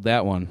 we called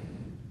that one."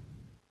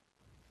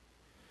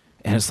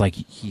 And it's like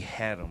he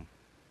had him,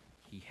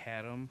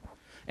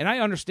 and I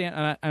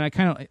understand,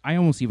 and I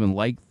almost even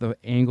like the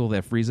angle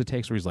that Frieza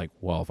takes, where he's like,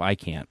 "Well, if I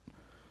can't,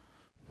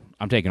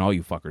 I'm taking all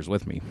you fuckers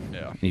with me."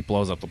 Yeah. And he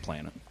blows up the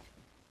planet.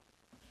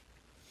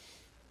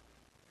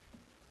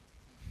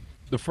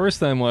 The first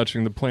time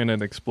watching the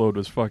planet explode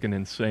was fucking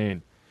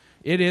insane.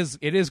 It is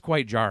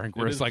quite jarring,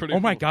 where it's like,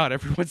 oh my god,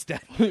 everyone's dead.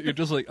 You're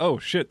just like, oh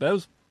shit, that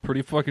was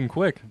pretty fucking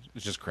quick.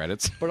 It's just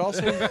credits. But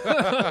also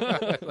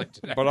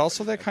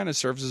that kind of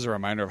serves as a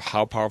reminder of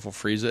how powerful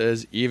Frieza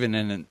is, even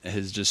in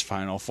his just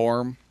final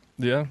form.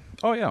 Yeah.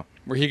 Oh yeah.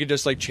 Where he could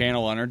just like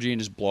channel energy and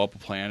just blow up a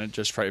planet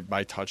just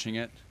by touching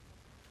it.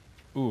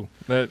 Ooh,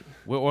 that.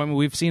 Well, I mean,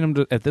 we've seen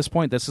him at this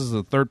point. This is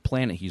the third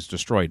planet he's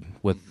destroyed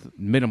with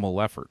minimal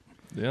effort.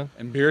 Yeah.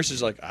 And Beerus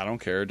is like, I don't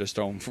care, just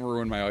don't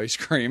ruin my ice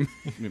cream.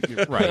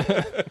 Right.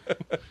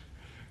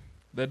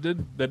 That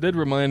did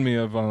remind me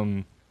of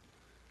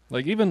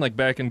like even like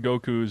back in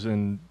Goku's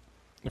and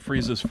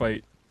Frieza's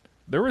fight,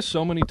 there were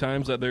so many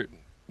times that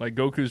like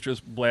Goku's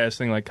just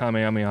blasting like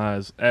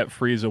Kamehamehas at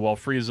Frieza while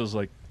Frieza's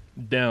like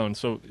down.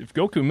 So if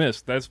Goku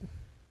missed, that's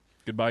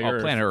goodbye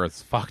Earth. Planet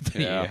Earth's fucked.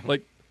 Yeah.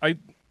 Like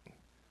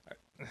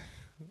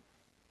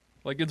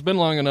it's been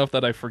long enough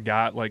that I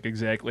forgot like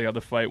exactly how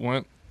the fight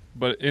went.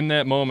 But in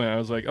that moment, I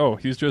was like, "Oh,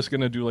 he's just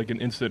gonna do like an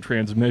instant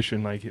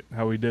transmission, like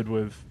how he did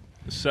with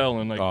Cell,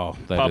 and like pop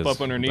up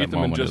underneath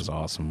him and just is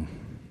awesome.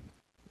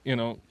 You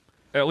know,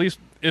 at least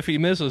if he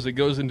misses, it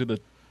goes into the,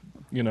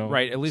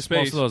 right. At least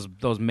space. most of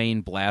those main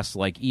blasts,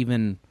 like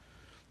even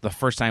the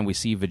first time we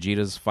see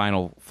Vegeta's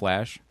final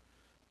flash,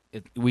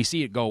 we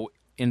see it go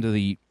into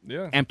the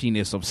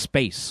emptiness of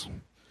space,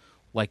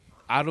 like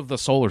out of the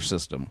solar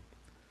system.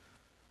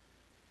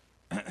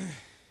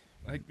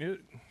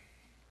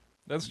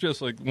 That's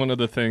just like one of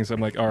the things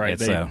I'm like, all right,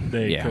 they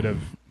could have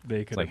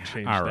changed all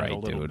that right, a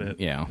little dude. bit.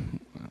 Yeah.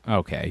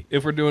 Okay.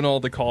 If we're doing all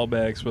the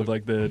callbacks with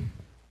like the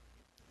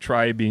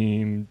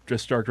Tri-Beam,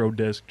 just Destructo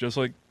Disc, just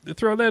like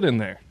throw that in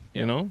there,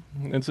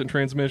 instant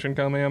transmission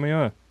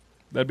Kamehameha.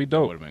 That'd be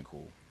dope. Would have been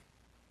cool.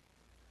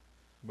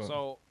 But.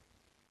 So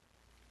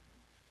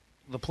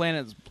the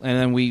planets, and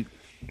then we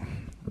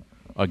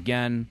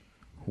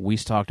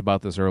talked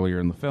about this earlier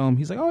in the film.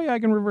 He's like, oh, yeah, I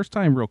can reverse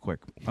time real quick.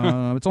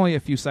 It's only a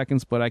few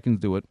seconds, but I can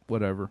do it.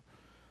 Whatever.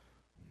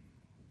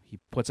 He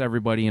puts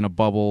everybody in a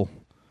bubble.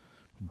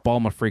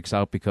 Bulma freaks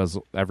out because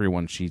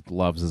everyone she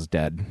loves is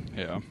dead.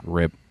 Yeah.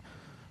 Rip.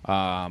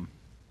 And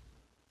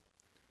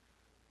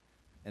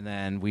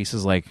then Whis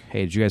is like,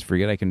 hey, did you guys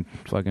forget I can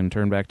fucking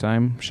turn back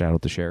time? Shout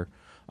out to Cher.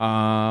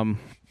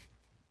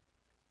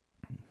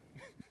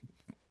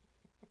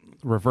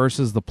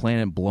 Reverses the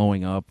planet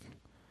blowing up.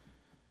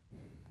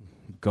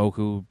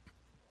 Goku,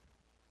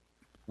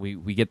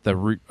 we get the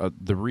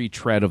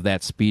retread of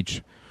that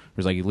speech.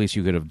 It's like, at least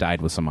you could have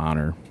died with some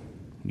honor,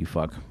 you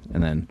fuck.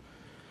 And then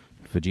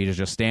Vegeta's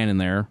just standing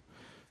there.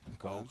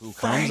 Goku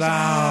comes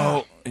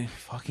out,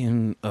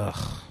 fucking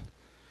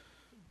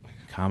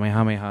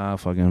Kamehameha,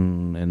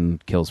 fucking,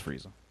 and kills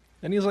Frieza.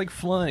 And he's like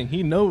flying.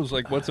 He knows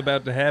like what's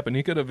about to happen.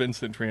 He could have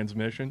instant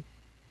transmission,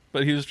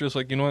 but he was just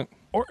like, you know what?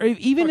 Or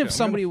even if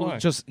somebody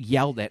just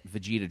yelled at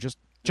Vegeta, just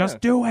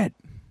do it.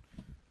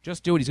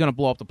 Just do it. He's going to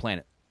blow up the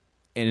planet.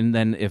 And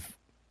then if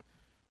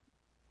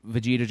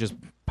Vegeta just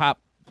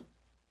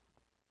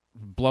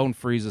blown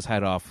Frieza's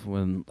head off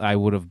when I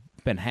would have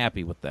been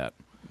happy with that.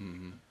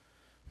 Mm-hmm.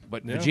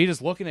 But Yeah.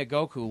 Vegeta's looking at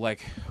Goku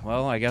like,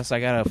 well, I guess I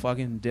gotta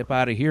fucking dip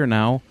out of here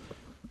now.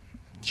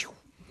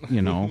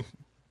 You know.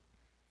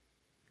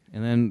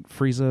 And then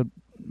Frieza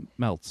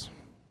melts.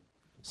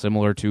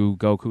 Similar to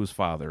Goku's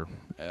father.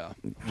 Yeah.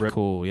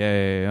 Cool.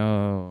 Yay.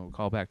 Oh,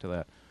 call back to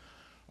that.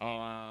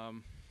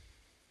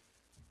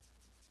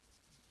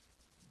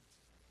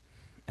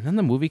 And then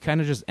the movie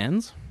kind of just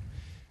ends.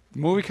 The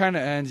movie kind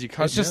of ends. You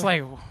cut. It's just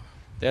like,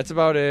 That's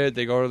about it.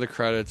 They go to the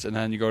credits, and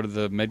then you go to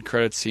the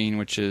mid-credit scene,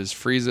 which is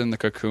Frieza in the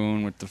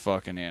cocoon with the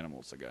fucking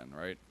animals again,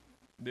 right?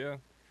 Yeah.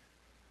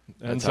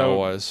 That's how it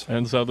was.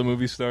 Ends how the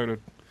movie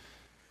started.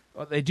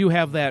 they do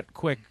have that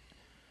quick,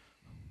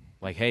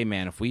 like, hey,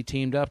 man, if we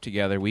teamed up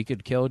together, we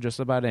could kill just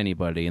about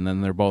anybody. And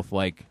then they're both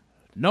like,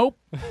 nope.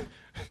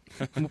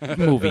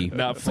 Movie.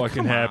 Not fucking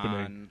Come happening.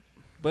 on.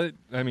 But,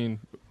 I mean,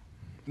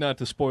 not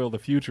to spoil the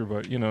future,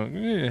 but, you know,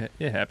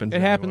 it happens.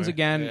 It happens anyway.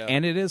 again, Yeah.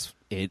 and it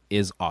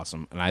is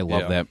awesome. And I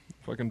love Yeah. that.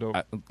 Fucking dope.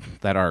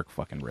 That arc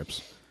fucking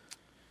rips.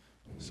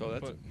 So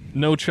that's But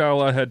no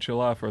Chala head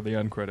Chala for the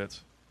end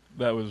credits.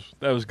 That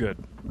was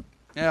good.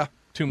 yeah.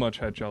 Too much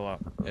head Chala.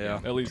 Yeah.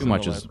 At least Too in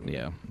much the is, last-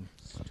 yeah.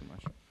 Too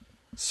much.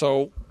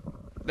 So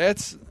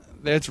that's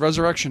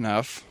Resurrection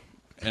F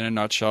in a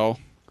nutshell.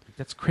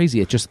 That's crazy.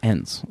 It just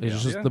ends. It's Yeah.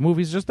 just Yeah. the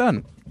movie's just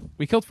done.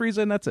 We killed Frieza,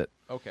 and that's it.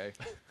 Okay.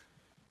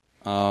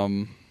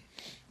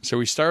 So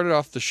we started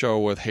off the show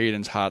with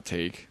Hayden's hot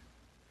take.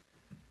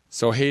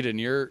 So Hayden,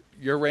 your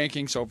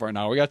ranking so far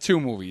now. We got 2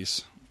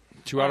 movies.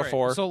 2 out of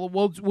 4. So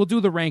we'll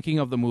do the ranking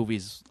of the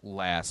movies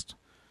last.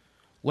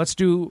 Let's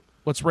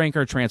rank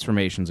our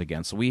transformations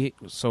again.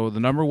 So the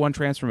number 1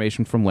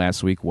 transformation from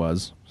last week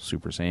was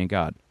Super Saiyan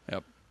God.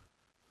 Yep.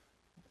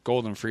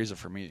 Golden Frieza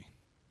for me.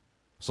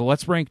 So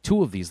let's rank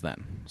 2 of these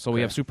then. So we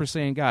Okay. have Super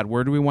Saiyan God.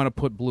 Where do we want to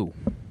put Blue?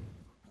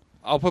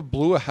 I'll put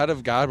Blue ahead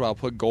of God, but I'll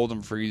put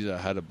Golden Frieza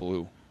ahead of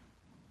Blue.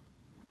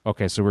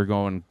 Okay, so we're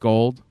going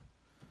Gold,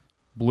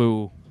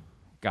 Blue,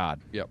 God.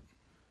 Yep.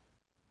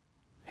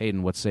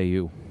 Hayden, what say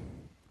you?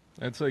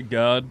 I'd say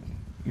God,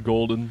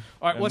 Golden.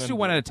 All right, and let's then do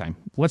one at a time.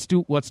 Let's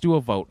do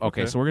a vote.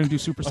 Okay, Okay. so we're gonna do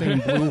Super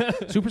Saiyan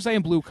Blue. Super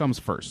Saiyan Blue comes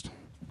first.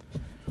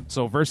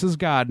 So versus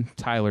God,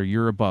 Tyler,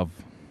 you're above.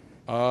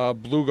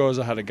 Blue goes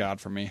ahead of God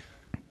for me.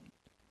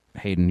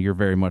 Hayden, you're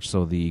very much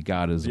so the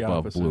God is the above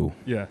opposite. Blue.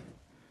 Yeah.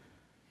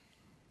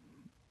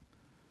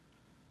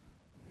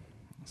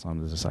 It's on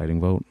the deciding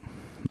vote.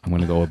 I'm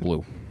gonna go with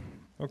Blue.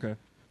 Okay.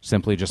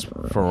 Simply just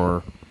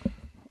for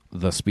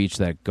the speech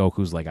that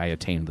Goku's like, I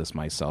attained this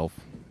myself.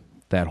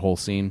 That whole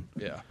scene.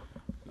 Yeah.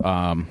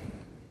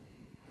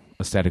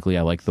 Aesthetically,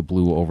 I like the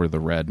blue over the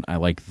red. I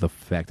like the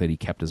fact that he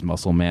kept his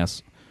muscle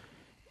mass,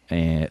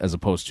 as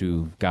opposed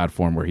to God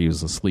form, where he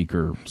was a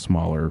sleeker,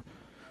 smaller.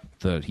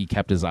 He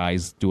kept his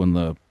eyes doing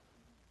the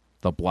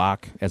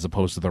block as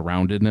opposed to the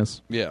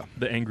roundedness. Yeah.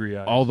 The angry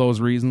eye. All those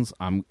reasons,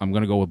 I'm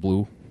going to go with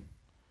blue.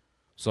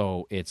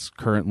 So it's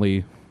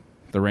currently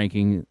the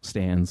ranking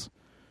stands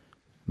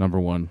number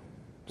 1,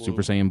 Blue.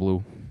 Super Saiyan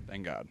Blue,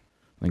 Thank God.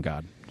 then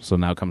God. So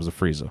now comes the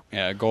Frieza.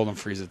 Yeah, Golden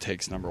Frieza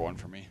takes number 1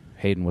 for me.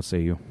 Hayden, what say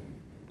you?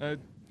 Uh,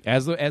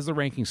 As the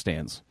ranking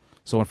stands.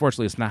 So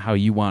unfortunately, it's not how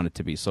you want it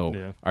to be. So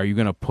Yeah. are you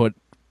going to put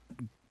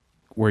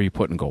where are you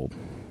putting Gold?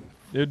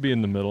 it'd be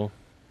in the middle.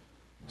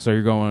 So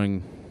you're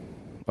going.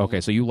 Okay,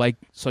 so you like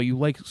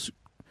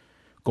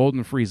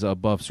Golden Frieza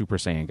above Super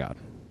Saiyan God.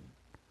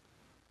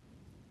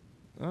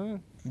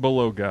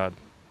 Below God.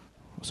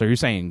 So you're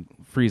saying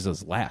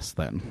Frieza's last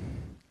then?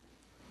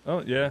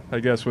 Oh, yeah. I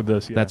guess with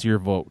this, yeah. That's your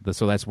vote.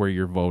 So that's where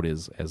your vote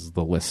is as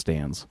the list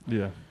stands.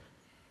 Yeah.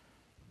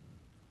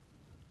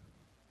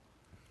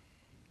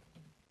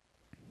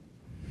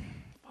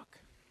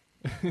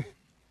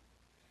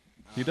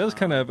 He does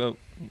kind of have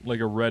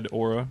a red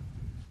aura.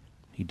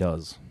 He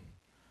does.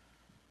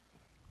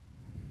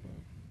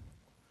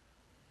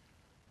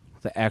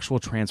 The actual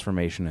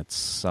transformation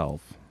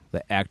itself,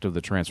 the act of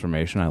the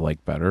transformation, I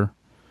like better.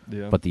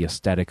 Yeah. But the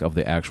aesthetic of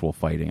the actual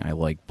fighting, I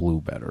like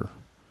blue better.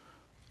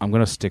 I'm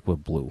going to stick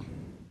with blue.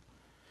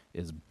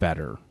 Is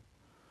better.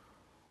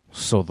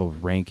 So the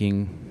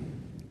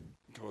ranking.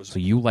 So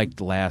you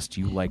liked last,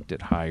 you liked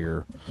it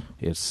higher.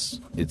 It's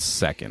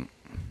second.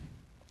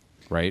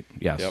 Right?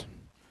 Yes. Yep.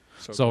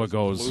 So it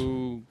goes-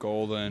 Blue,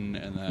 Golden,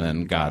 and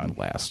Then God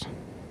last.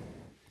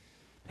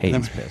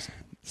 Hayden's pissed.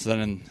 So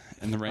then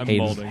in the I'm ranking,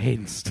 molding.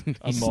 Hayden's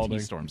I'm he molding.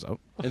 storms out.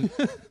 in,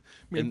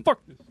 Man, fuck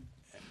this.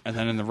 and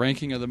then in the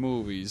ranking of the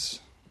movies,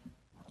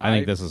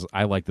 I think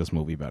I like this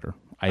movie better.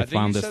 I think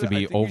found you this said to it- be I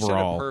think you said it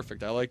overall.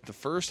 perfect. I like the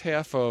first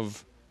half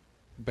of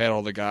Battle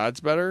of the Gods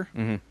better,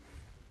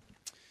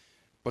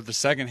 but the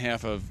second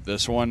half of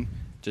this one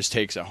just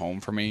takes it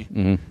home for me.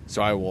 Mhm.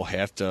 So I will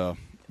have to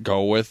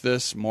go with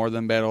this more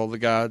than Battle of the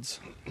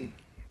Gods.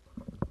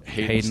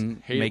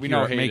 Hayden, we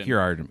know Hayden. make your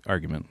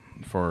argument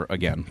for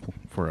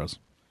us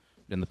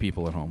and the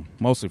people at home.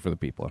 Mostly for the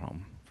people at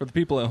home. For the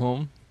people at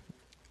home,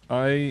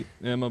 I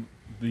am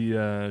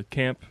the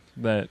camp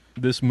that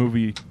this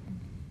movie,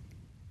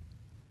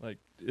 like,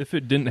 if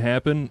it didn't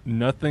happen,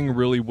 nothing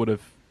really would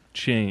have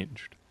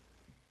changed.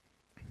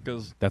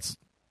 Because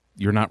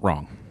you're not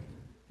wrong.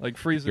 like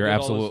Frieza, You're did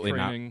absolutely all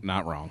his training.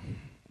 not wrong.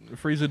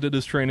 Frieza did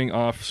his training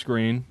off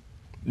screen,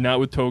 not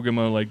with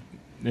Togama like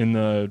in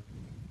the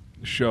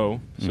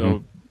show.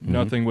 So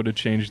nothing would have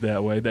changed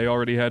that way. They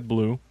already had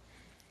Blue.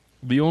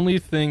 The only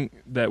thing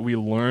that we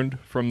learned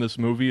from this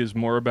movie is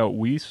more about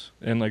Whis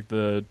and like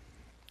the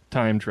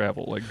time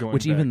travel, like going.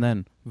 Which back. even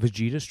then,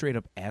 Vegeta straight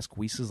up asked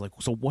Whis, like,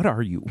 "So what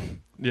are you?"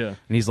 Yeah, And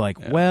he's like,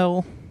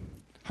 "Well,"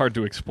 hard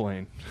to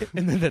explain.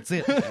 and then that's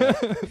it.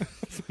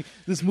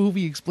 This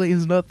movie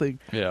explains nothing.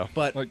 Yeah.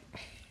 But Like-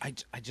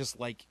 I just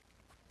like.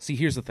 See,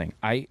 here's the thing.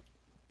 I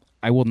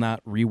will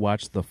not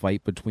rewatch the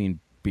fight between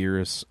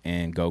Beerus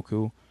and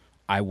Goku.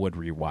 I would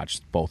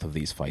rewatch both of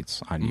these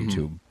fights on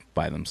YouTube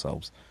by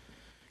themselves.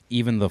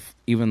 Even the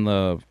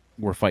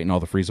we're fighting all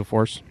the Frieza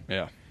Force.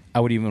 Yeah. I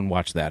would even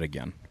watch that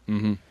again.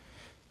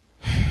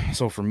 Mm-hmm.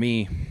 So for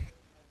me,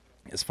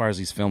 as far as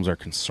these films are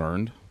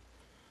concerned,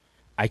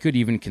 I could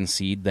even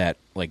concede that,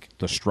 like,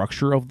 the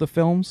structure of the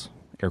films,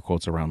 air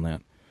quotes around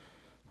that,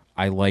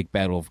 I like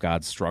Battle of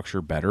Gods'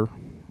 structure better.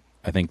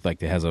 I think,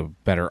 like, it has a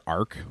better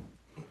arc.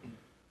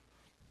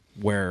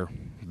 Where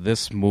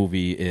this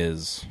movie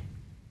is...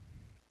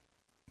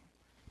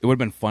 It would have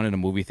been fun in a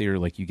movie theater,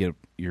 like, you get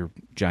your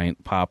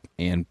giant pop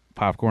and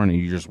popcorn and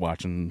you're just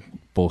watching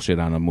bullshit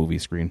on a movie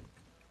screen.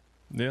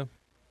 Yeah,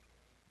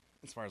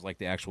 As far as, like,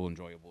 the actual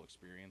enjoyable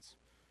experience.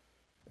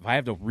 If I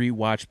have to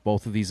rewatch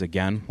both of these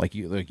again, like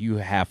you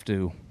have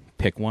to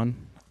pick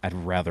one, I'd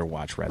rather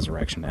watch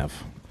Resurrection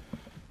F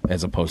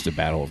as opposed to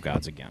Battle of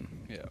Gods again.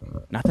 Yeah.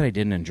 Not that I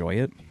didn't enjoy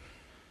it,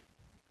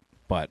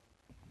 but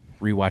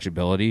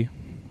rewatchability,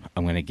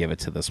 I'm going to give it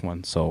to this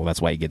one. So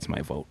that's why it gets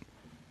my vote.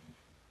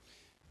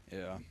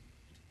 Yeah.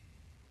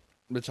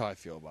 That's how I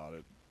feel about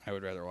it. I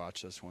would rather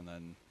watch this one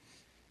than...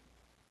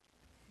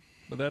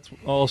 but that's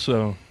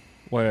also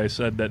why I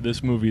said that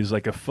this movie is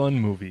like a fun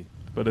movie,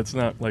 but it's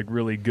not like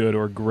really good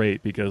or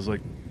great because like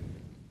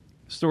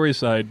story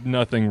side,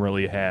 nothing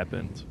really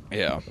happens.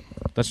 Yeah.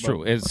 That's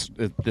true.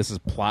 This is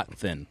plot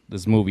thin.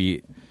 This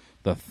movie,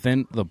 the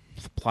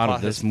plot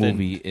of this is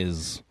movie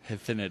is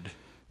Thinned.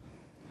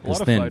 A lot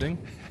of thinned. fighting,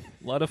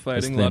 a lot of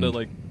thinned.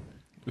 like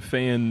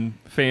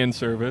fan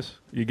service.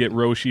 You get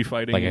Roshi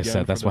fighting. Like I again said,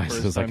 for that's the why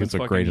first it's like time it's in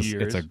a fucking greatest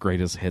years. it's a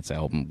greatest hits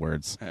album where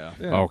it's Yeah.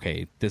 Yeah.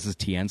 okay, this is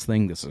Tien's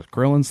thing, this is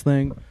Krillin's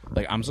thing.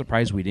 Like, I'm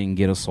surprised we didn't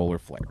get a solar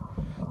flare.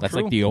 That's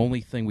True. like the only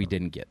thing we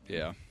didn't get.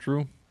 Yeah.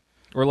 True.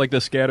 Or like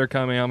the scatter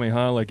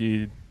Kamehameha, like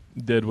he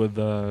did with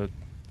the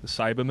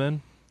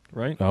Cybermen,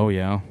 right? Oh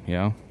yeah,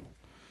 yeah.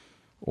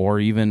 Or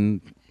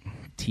even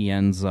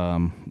Tien's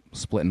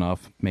splitting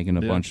off, making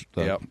a Yeah. bunch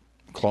of Yep.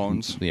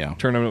 Clones. yeah.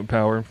 Tournament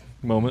power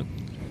moment.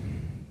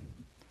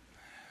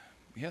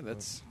 Yeah,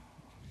 that's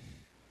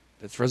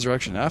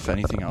Resurrection F.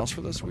 Anything else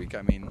for this week?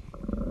 I mean,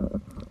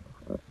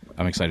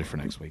 I'm excited for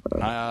next week.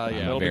 yeah.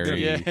 That'll be very-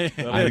 good. Yeah.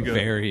 That'll be I'm good.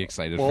 very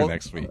excited Well, for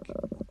next week.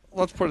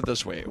 Let's put it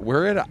this way: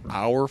 we're at an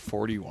hour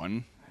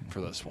 41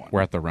 for this one,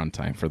 We're at the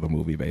runtime for the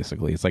movie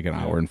basically. It's like an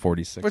hour and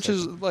 46. which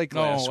is like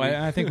no, last week.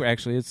 I think we're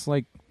actually it's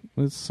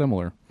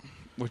similar.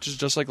 Which is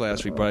just like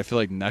last week, but I feel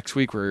like next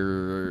week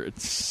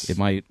It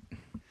might.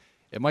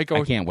 it might go.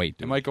 I can't wait. It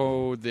Dude. might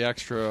go the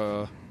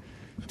extra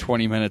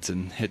 20 minutes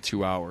and hit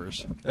 2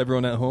 hours.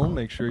 Everyone at home,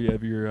 make sure you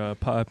have your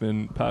pop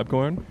and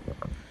popcorn.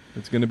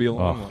 It's going to be a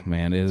long Oh one.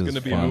 man, it is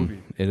gonna be a fun.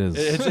 movie. It is.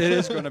 It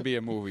is going to be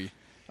a movie.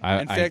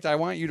 I, In fact, I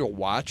want you to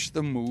watch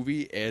the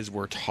movie as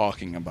we're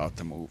talking about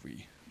the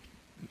movie.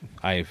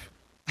 I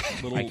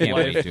Little can't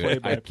live wait, dude. I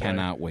play-by-play.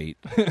 cannot wait.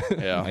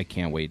 Yeah. I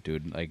can't wait,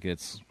 dude. Like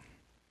it's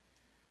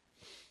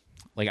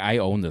like I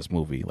own this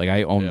movie. Like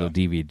I own Yeah.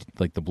 the DVD,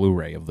 like the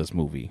Blu-ray of this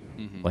movie.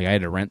 Mhm. Like I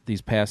had to rent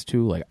these past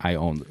two. Like I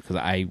own because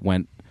I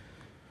went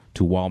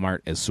to Walmart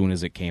as soon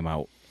as it came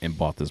out and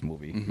bought this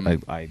movie.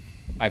 Mhm.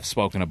 I've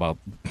spoken about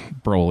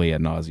Broly ad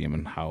nauseum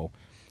and how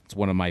it's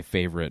one of my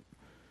favorite.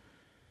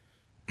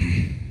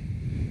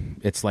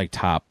 It's like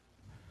top,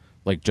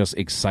 like just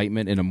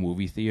excitement in a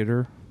movie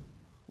theater.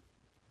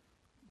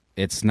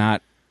 It's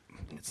not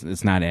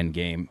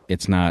Endgame.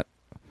 It's not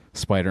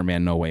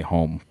Spider-Man No Way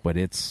Home, but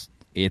it's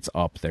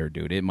up there,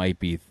 dude.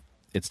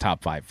 It's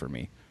top 5 for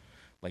me.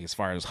 Like as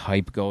far as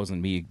hype goes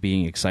and me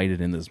being excited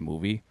in this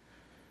movie,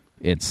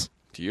 it's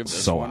Do you have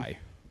this so one? high.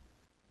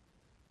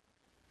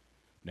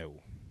 No,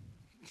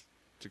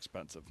 It's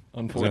expensive.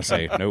 I was gonna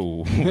say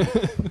no.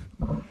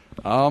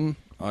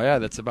 Oh yeah,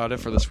 that's about it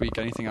for this week.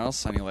 Anything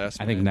else? Any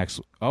last? I think minute?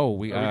 next. Oh,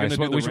 we Are we gonna do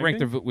the we should rank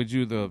ranking? we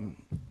do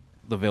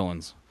the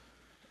villains.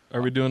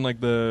 Are we doing like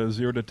the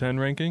 0 to 10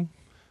 ranking?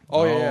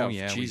 Oh yeah,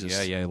 yeah,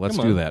 Jesus. yeah. Let's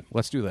Come do on. that.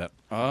 Let's do that.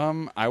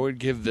 I would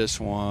give this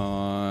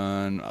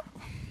one a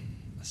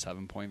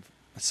 7.7.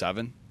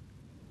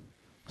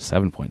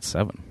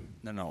 7.7.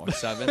 No, a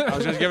 7. I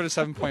was gonna give it a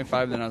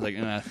 7.5. Then I was like,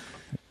 nah.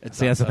 It's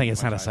See, not that's the thing.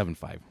 It's not a 7.5.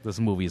 7.5. This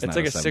movie is It's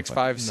not like a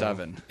 7.5.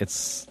 6.57.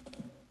 It's.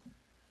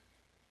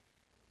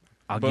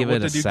 I'll But give what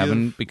it a did you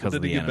 7 give- because what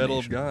of did the you give Battle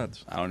of animation.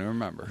 Gods? I don't even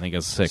remember. I think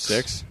it's 6.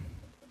 6.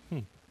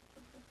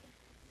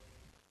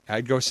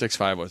 I'd go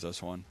 6.5 with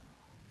this one.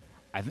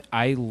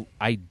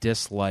 I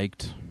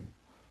disliked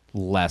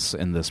less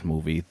in this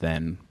movie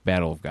than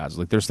Battle of Gods.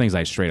 Like, there's things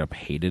I straight up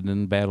hated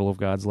in Battle of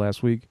Gods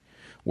last week,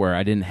 where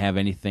I didn't have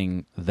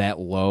anything that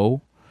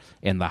low,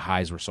 and the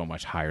highs were so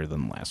much higher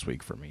than last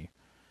week for me.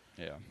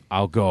 Yeah.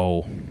 I'll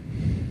go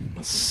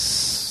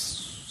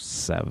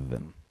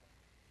 7.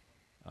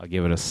 I'll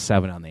give it a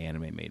 7 on the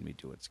Anime Made Me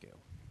Do It scale.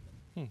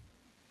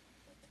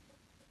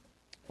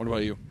 What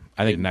about you?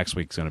 I think next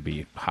week's going to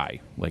be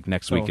high. Like,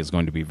 next week is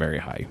going to be very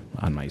high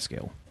on my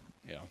scale.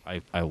 Yeah.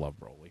 I love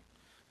Broly.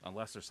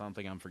 Unless there's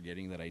something I'm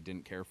forgetting that I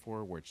didn't care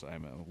for, which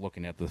I'm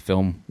looking at the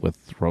film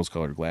with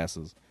rose-colored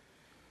glasses.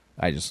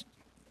 I just,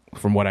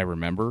 from what I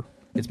remember,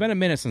 it's been a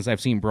minute since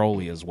I've seen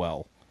Broly as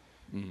well.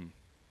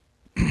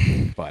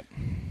 But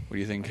what do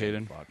you think,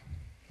 Hayden?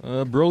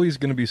 Broly's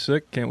going to be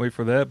sick. Can't wait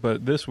for that.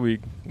 But this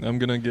week, I'm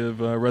going to give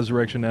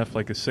Resurrection F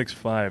like a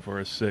 6.5 or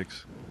a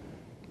 6.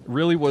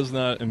 Really was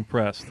not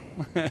impressed.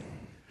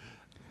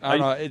 I don't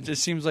know. It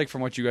just seems like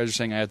from what you guys are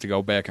saying, I have to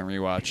go back and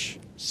rewatch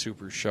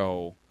Super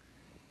Show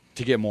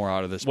to get more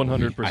out of this.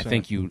 100%. I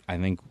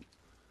think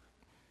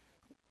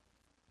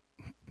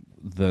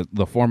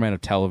the format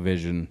of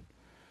television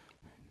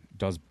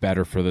does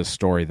better for this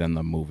story than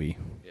the movie.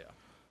 Yeah.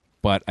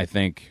 But I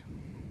think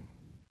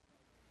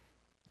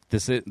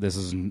this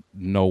is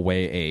no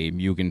way a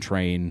Mugen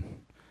Train.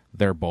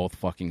 They're both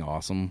fucking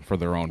awesome for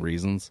their own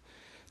reasons.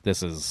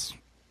 This is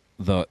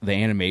the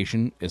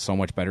animation is so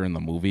much better in the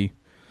movie,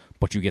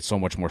 but you get so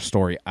much more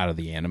story out of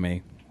the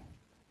anime.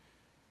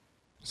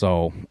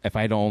 So if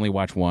I had to only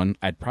watch one,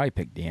 I'd probably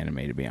pick the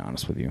anime, to be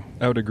honest with you.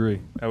 I would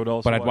agree. I would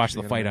also. But I'd watch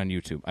the fight on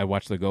YouTube. I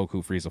watched the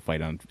Goku Frieza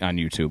fight on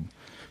YouTube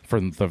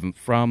from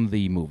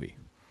the movie.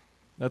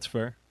 That's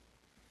fair.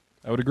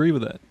 I would agree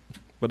with that.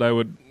 But I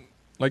would,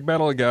 like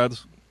Battle of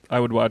Gods, I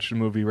would watch the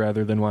movie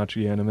rather than watch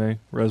the anime.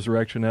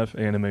 Resurrection F,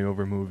 anime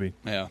over movie.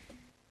 Yeah.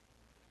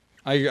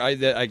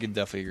 I could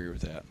definitely agree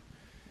with that.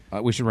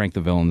 We should rank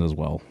the villains as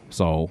well.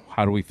 So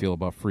how do we feel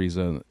about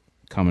Frieza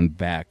coming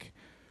back?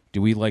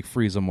 Do we like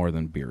Frieza more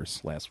than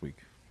Beerus last week?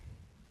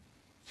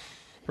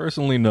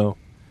 Personally, no.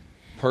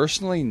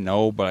 Personally,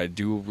 no, but I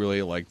do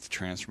really like the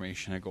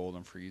transformation of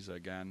Golden Frieza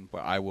again.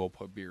 But I will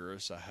put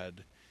Beerus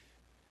ahead.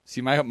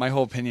 See, my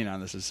whole opinion on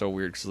this is so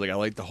weird because like I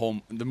like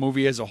the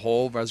movie as a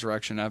whole,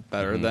 Resurrection F,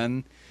 better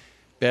than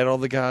Battle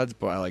of the Gods,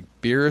 but I like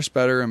Beerus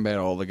better in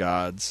Battle of the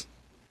Gods.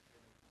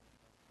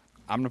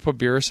 I'm gonna put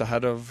Beerus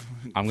ahead of.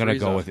 I'm gonna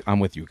go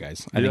with you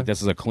guys. I think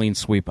this is a clean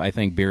sweep. I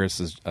think Beerus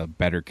is a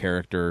better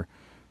character.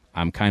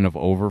 I'm kind of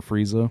over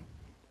Frieza.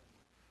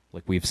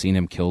 Like, we've seen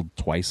him killed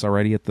twice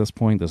already at this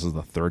point. This is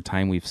the third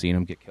time we've seen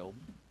him get killed.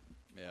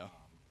 Yeah.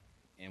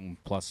 And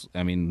plus,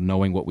 I mean,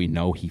 knowing what we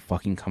know, he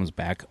fucking comes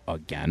back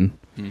again.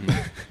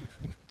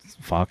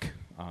 Fuck.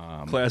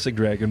 Classic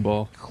Dragon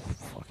Ball.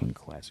 Fucking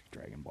classic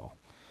Dragon Ball.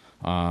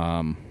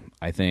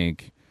 I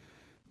think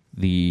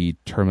the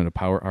Tournament of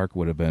Power arc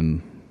would have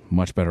been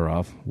much better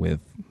off with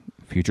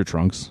Future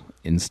Trunks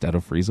instead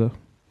of Frieza.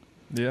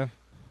 Yeah.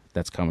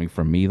 That's coming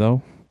from me,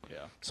 though.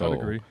 Yeah. So I'd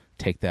agree.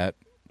 Take that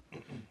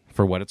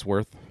for what it's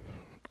worth.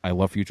 I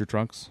love Future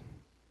Trunks.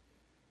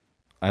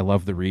 I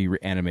love the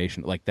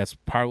reanimation. Like, that's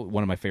probably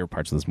one of my favorite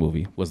parts of this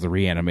movie was the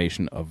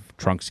reanimation of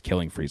Trunks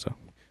killing Frieza,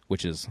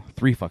 which is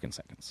 3 fucking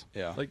seconds.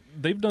 Yeah. Like,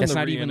 they've done That's the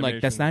not even like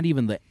that's not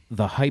even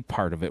the hype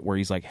part of it where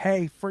he's like,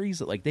 "Hey,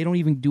 Frieza!" Like, they don't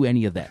even do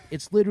any of that.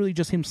 It's literally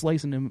just him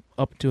slicing him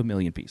up to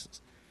 1,000,000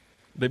 pieces.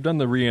 They've done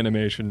the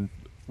reanimation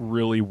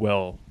really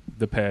well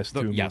the past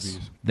two Yes,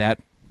 movies.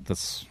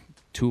 that's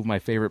 2 of my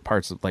favorite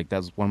parts.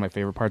 That's one of my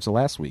favorite parts of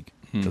last week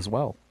as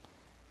well.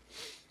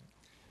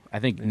 I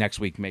think next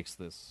week makes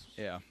this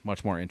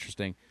much more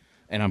interesting,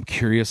 and I'm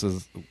curious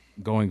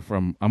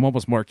I'm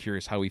almost more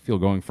curious how we feel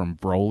going from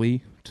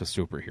Broly to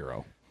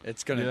superhero.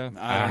 It's gonna.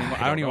 Yeah.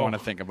 I don't even want to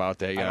think about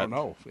that yet. I don't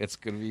know. It's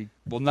gonna be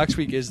Well, next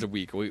week is the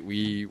week.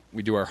 We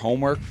do our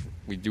homework,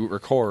 we do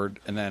record,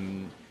 and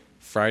then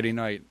Friday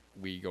night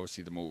we go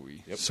see the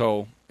movie. Yep.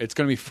 So it's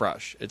gonna be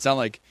fresh. It's not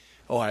like,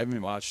 oh, I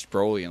haven't watched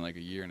Broly in like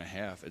a year and a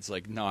half. It's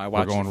like, no, I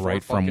watched. We're going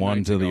right from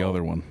one to the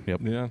other one.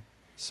 Yep. Yeah.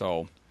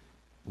 So,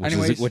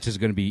 which is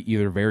going to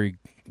be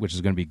which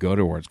is going to be good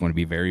or it's going to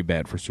be very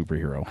bad for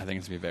superhero. I think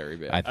it's going to be very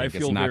bad. I think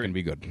it's not going to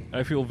be good.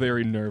 I feel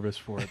very nervous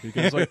for it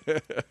because like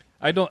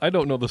I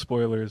don't know the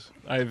spoilers.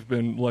 I've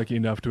been lucky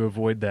enough to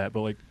avoid that,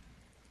 but like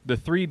the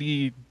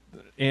 3D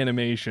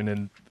animation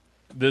in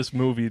this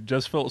movie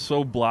just felt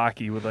so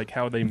blocky with like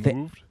how they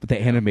moved. But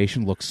the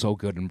animation looks so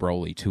good in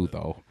Broly too,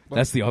 though.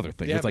 That's the other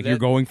thing. Yeah, it's like you're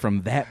going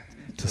from that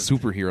to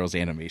superheroes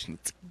animation.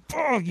 It's,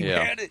 you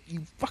had it.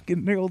 You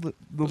fucking nailed it.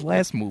 The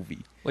last movie.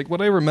 Like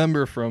what I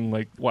remember from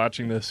like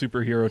watching the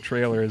superhero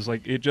trailer is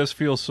like it just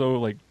feels so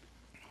like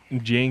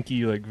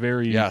janky, like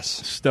very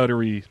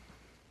stuttery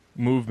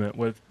movement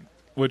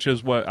which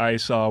is what I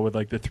saw with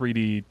like the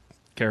 3D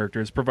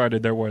characters,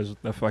 provided there was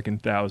a fucking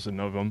 1,000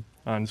 of them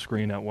on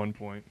screen at one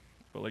point.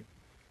 But like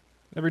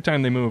every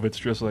time they move, it's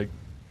just like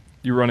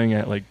you're running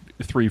at like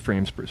 3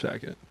 frames per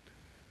second.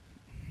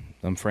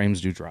 Them frames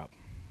do drop.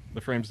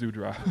 The frames do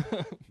drop.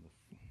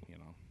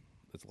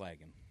 It's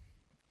lagging.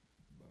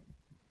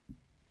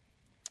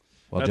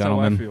 Well, That's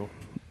gentlemen, how I feel.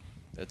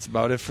 That's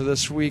about it for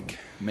this week.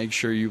 Make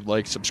sure you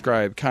like,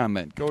 subscribe,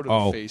 comment, go to the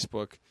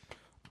Facebook.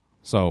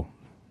 So,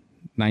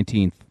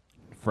 19th,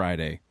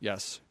 Friday.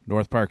 Yes.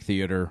 North Park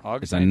Theater.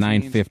 August It's a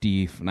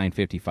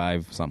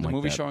 9:55, something like that. The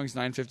movie showing's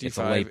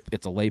 9:55.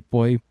 It's a late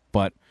boy,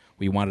 but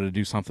we wanted to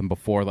do something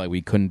before that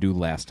we couldn't do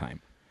last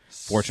time.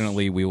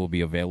 Fortunately, we will be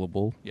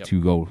available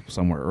to go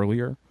somewhere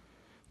earlier.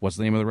 What's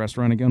the name of the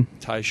restaurant again?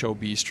 Tai Show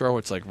Bistro.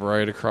 It's like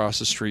right across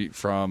the street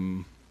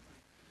from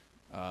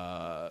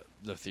the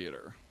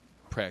theater,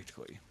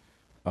 practically.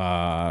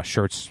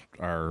 Shirts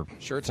are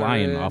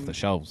flying off the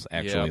shelves,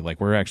 actually. Yep.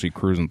 Like, we're actually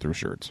cruising through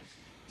shirts.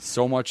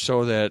 So much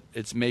so that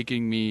it's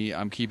making me,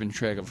 I'm keeping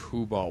track of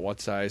who bought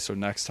what size, so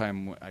next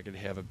time I could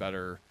have a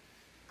better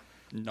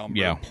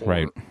number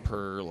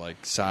per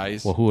like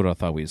size. Well, who would have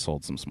thought we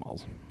sold some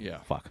smalls? Yeah.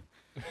 Fuck.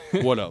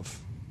 Would have.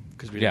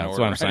 Because we didn't that's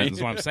what I'm order saying. any.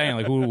 That's what I'm saying.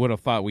 Like, who would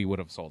have thought we would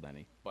have sold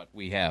any? But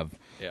we have.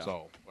 Yeah.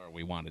 So, or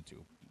we wanted to.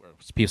 Or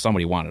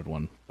somebody wanted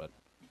one, but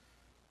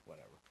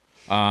whatever.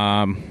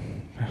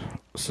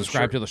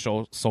 Subscribe to the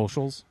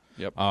socials.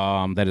 Yep.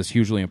 That is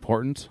hugely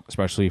important,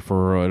 especially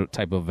for a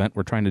type of event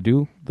we're trying to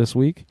do this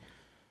week.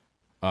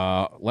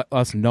 Let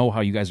us know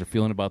how you guys are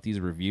feeling about these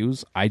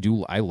reviews. I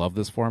love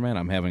this format.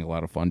 I'm having a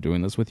lot of fun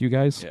doing this with you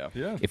guys.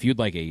 Yeah. If you'd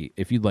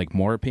like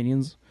more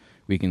opinions,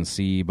 we can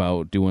see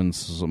about doing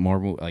some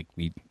more.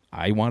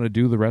 I want to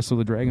do the rest of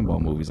the Dragon Ball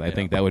movies. I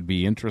think that would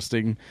be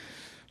interesting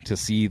to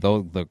see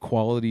the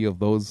quality of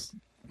those,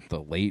 the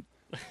late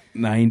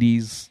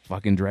 90s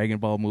fucking Dragon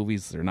Ball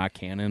movies. They're not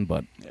canon,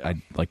 but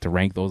I'd like to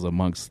rank those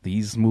amongst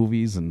these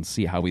movies and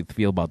see how we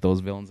feel about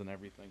those villains and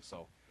everything.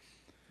 So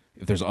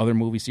if there's other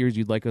movie series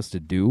you'd like us to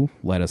do,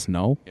 let us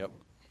know. Yep.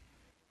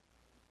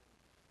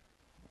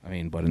 I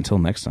mean, but until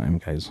next time,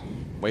 guys.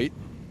 Wait.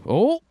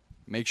 Oh!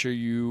 Make sure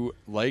you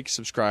like,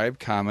 subscribe,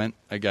 comment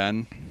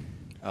again.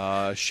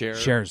 Share.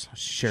 Shares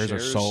are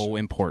so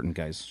important,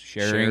 guys.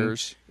 Sharing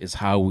is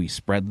how we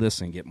spread this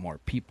and get more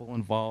people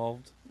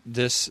involved.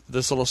 This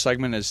little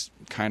segment is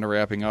kind of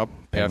wrapping up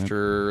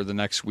after the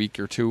next week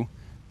or two.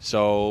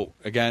 So,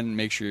 again,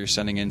 make sure you're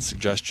sending in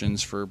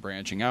suggestions for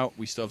branching out.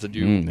 We still have to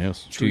do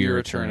To Your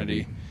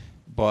Eternity,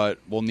 but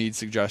we'll need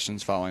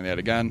suggestions following that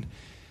again.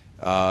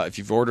 If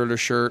you've ordered a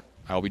shirt,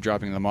 I'll be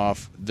dropping them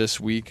off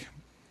this week.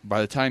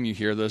 By the time you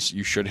hear this,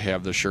 you should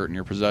have the shirt in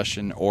your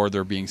possession, or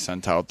they're being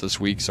sent out this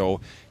week,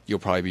 so you'll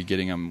probably be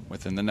getting them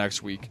within the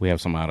next week. We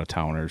have some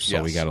out-of-towners,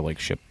 so we got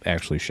to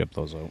actually ship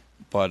those out.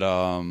 But,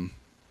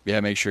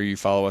 make sure you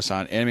follow us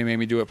on Anime Made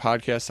Me Do It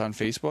podcast on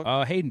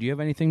Facebook. Hayden, do you have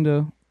anything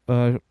to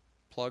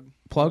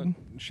plug?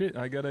 Shit,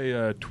 I got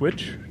a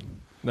Twitch.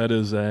 That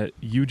is at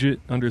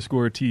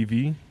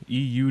Ugit_TV,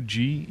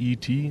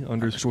 EUGET_TV.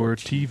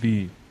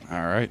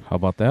 All right. How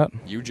about that?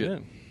 Ugit. Yeah.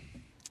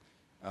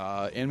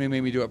 Anime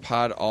Made Me Do It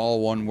pod,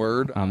 all one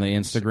word. On the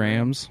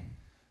Instagrams.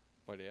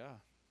 But yeah,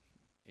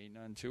 ain't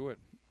nothing to it.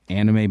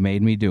 Anime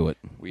Made Me Do It.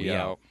 We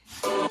out.